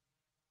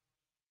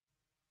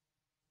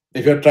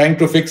 If you're trying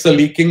to fix a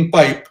leaking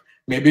pipe,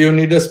 maybe you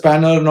need a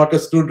spanner, not a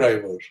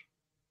screwdriver.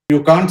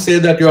 You can't say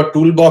that your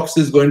toolbox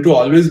is going to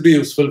always be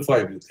useful for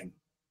everything.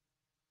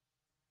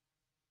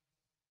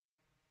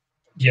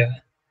 Yeah.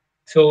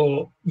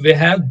 So we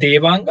have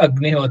Devang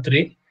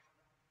Agnihotri.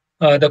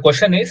 The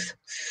question is,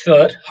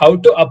 sir, how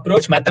to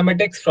approach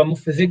mathematics from a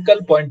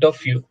physical point of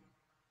view?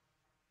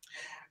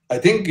 I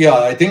think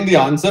the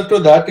answer to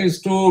that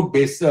is to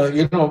base,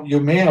 you know, you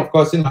may, of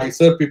course, in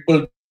IISER,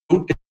 people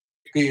do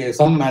take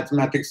some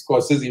mathematics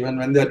courses even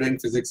when they're doing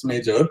physics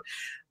major.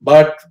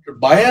 But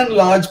by and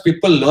large,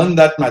 people learn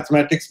that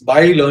mathematics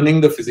by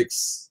learning the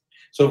physics.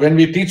 So when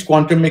we teach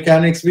quantum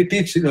mechanics, we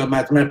teach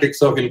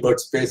mathematics of Hilbert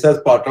space as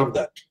part of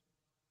that.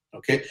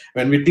 Okay,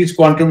 when we teach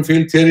quantum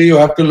field theory, you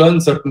have to learn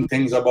certain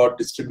things about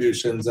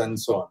distributions and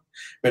so on.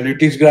 When you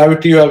teach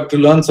gravity, you have to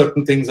learn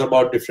certain things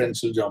about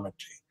differential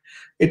geometry.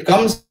 It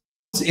comes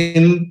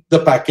in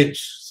the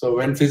package. So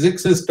when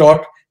physics is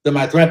taught, the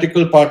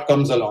mathematical part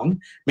comes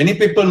along. Many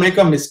people make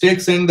a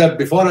mistake saying that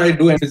before I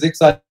do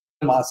physics, I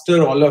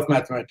master all of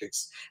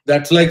mathematics.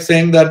 That's like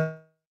saying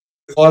that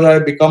before I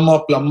become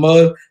a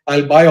plumber,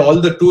 I'll buy all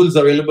the tools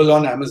available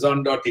on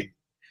Amazon.in.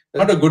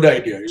 That's not a good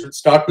idea. You should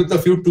start with a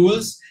few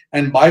tools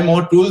and buy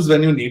more tools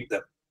when you need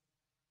them.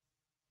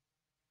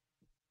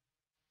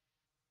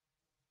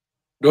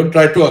 Don't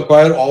try to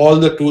acquire all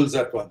the tools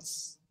at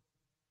once,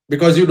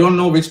 because you don't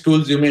know which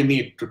tools you may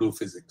need to do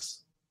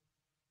physics.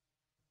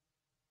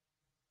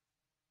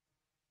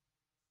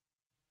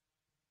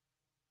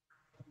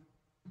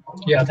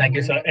 Yeah, thank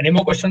you, sir. Any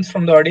more questions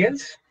from the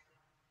audience?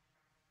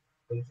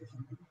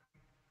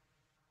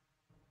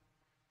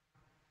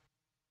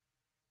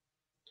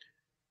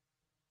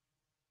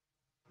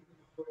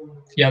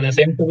 Yeah, there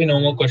seem to be no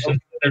more questions.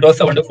 It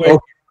was a wonderful. Okay.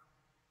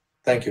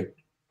 Thank you.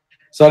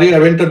 Sorry, I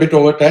went a bit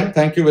over time.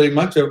 Thank you very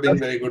much. You've been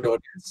very good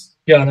audience.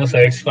 Yeah, no, sir,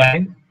 it's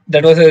fine.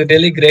 That was a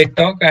really great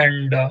talk,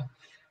 and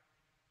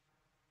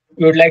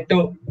we would like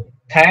to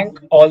thank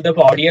all the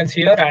audience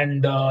here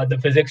and the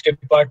physics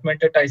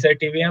department at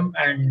IISER-TVM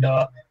and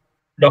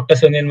Dr.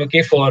 Sunil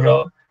Mukhi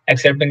for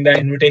accepting the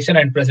invitation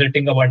and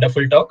presenting a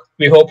wonderful talk.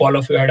 We hope all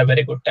of you had a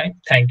very good time.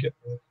 Thank you.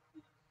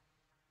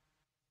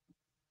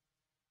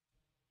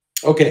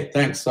 Okay,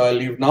 thanks. So I'll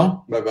leave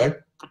now. Bye-bye.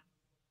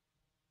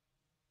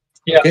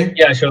 Yeah, Okay.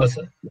 yeah, sure,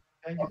 sir.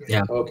 Thank you.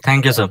 Yeah. Okay.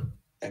 Thank you, sir.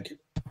 Thank you.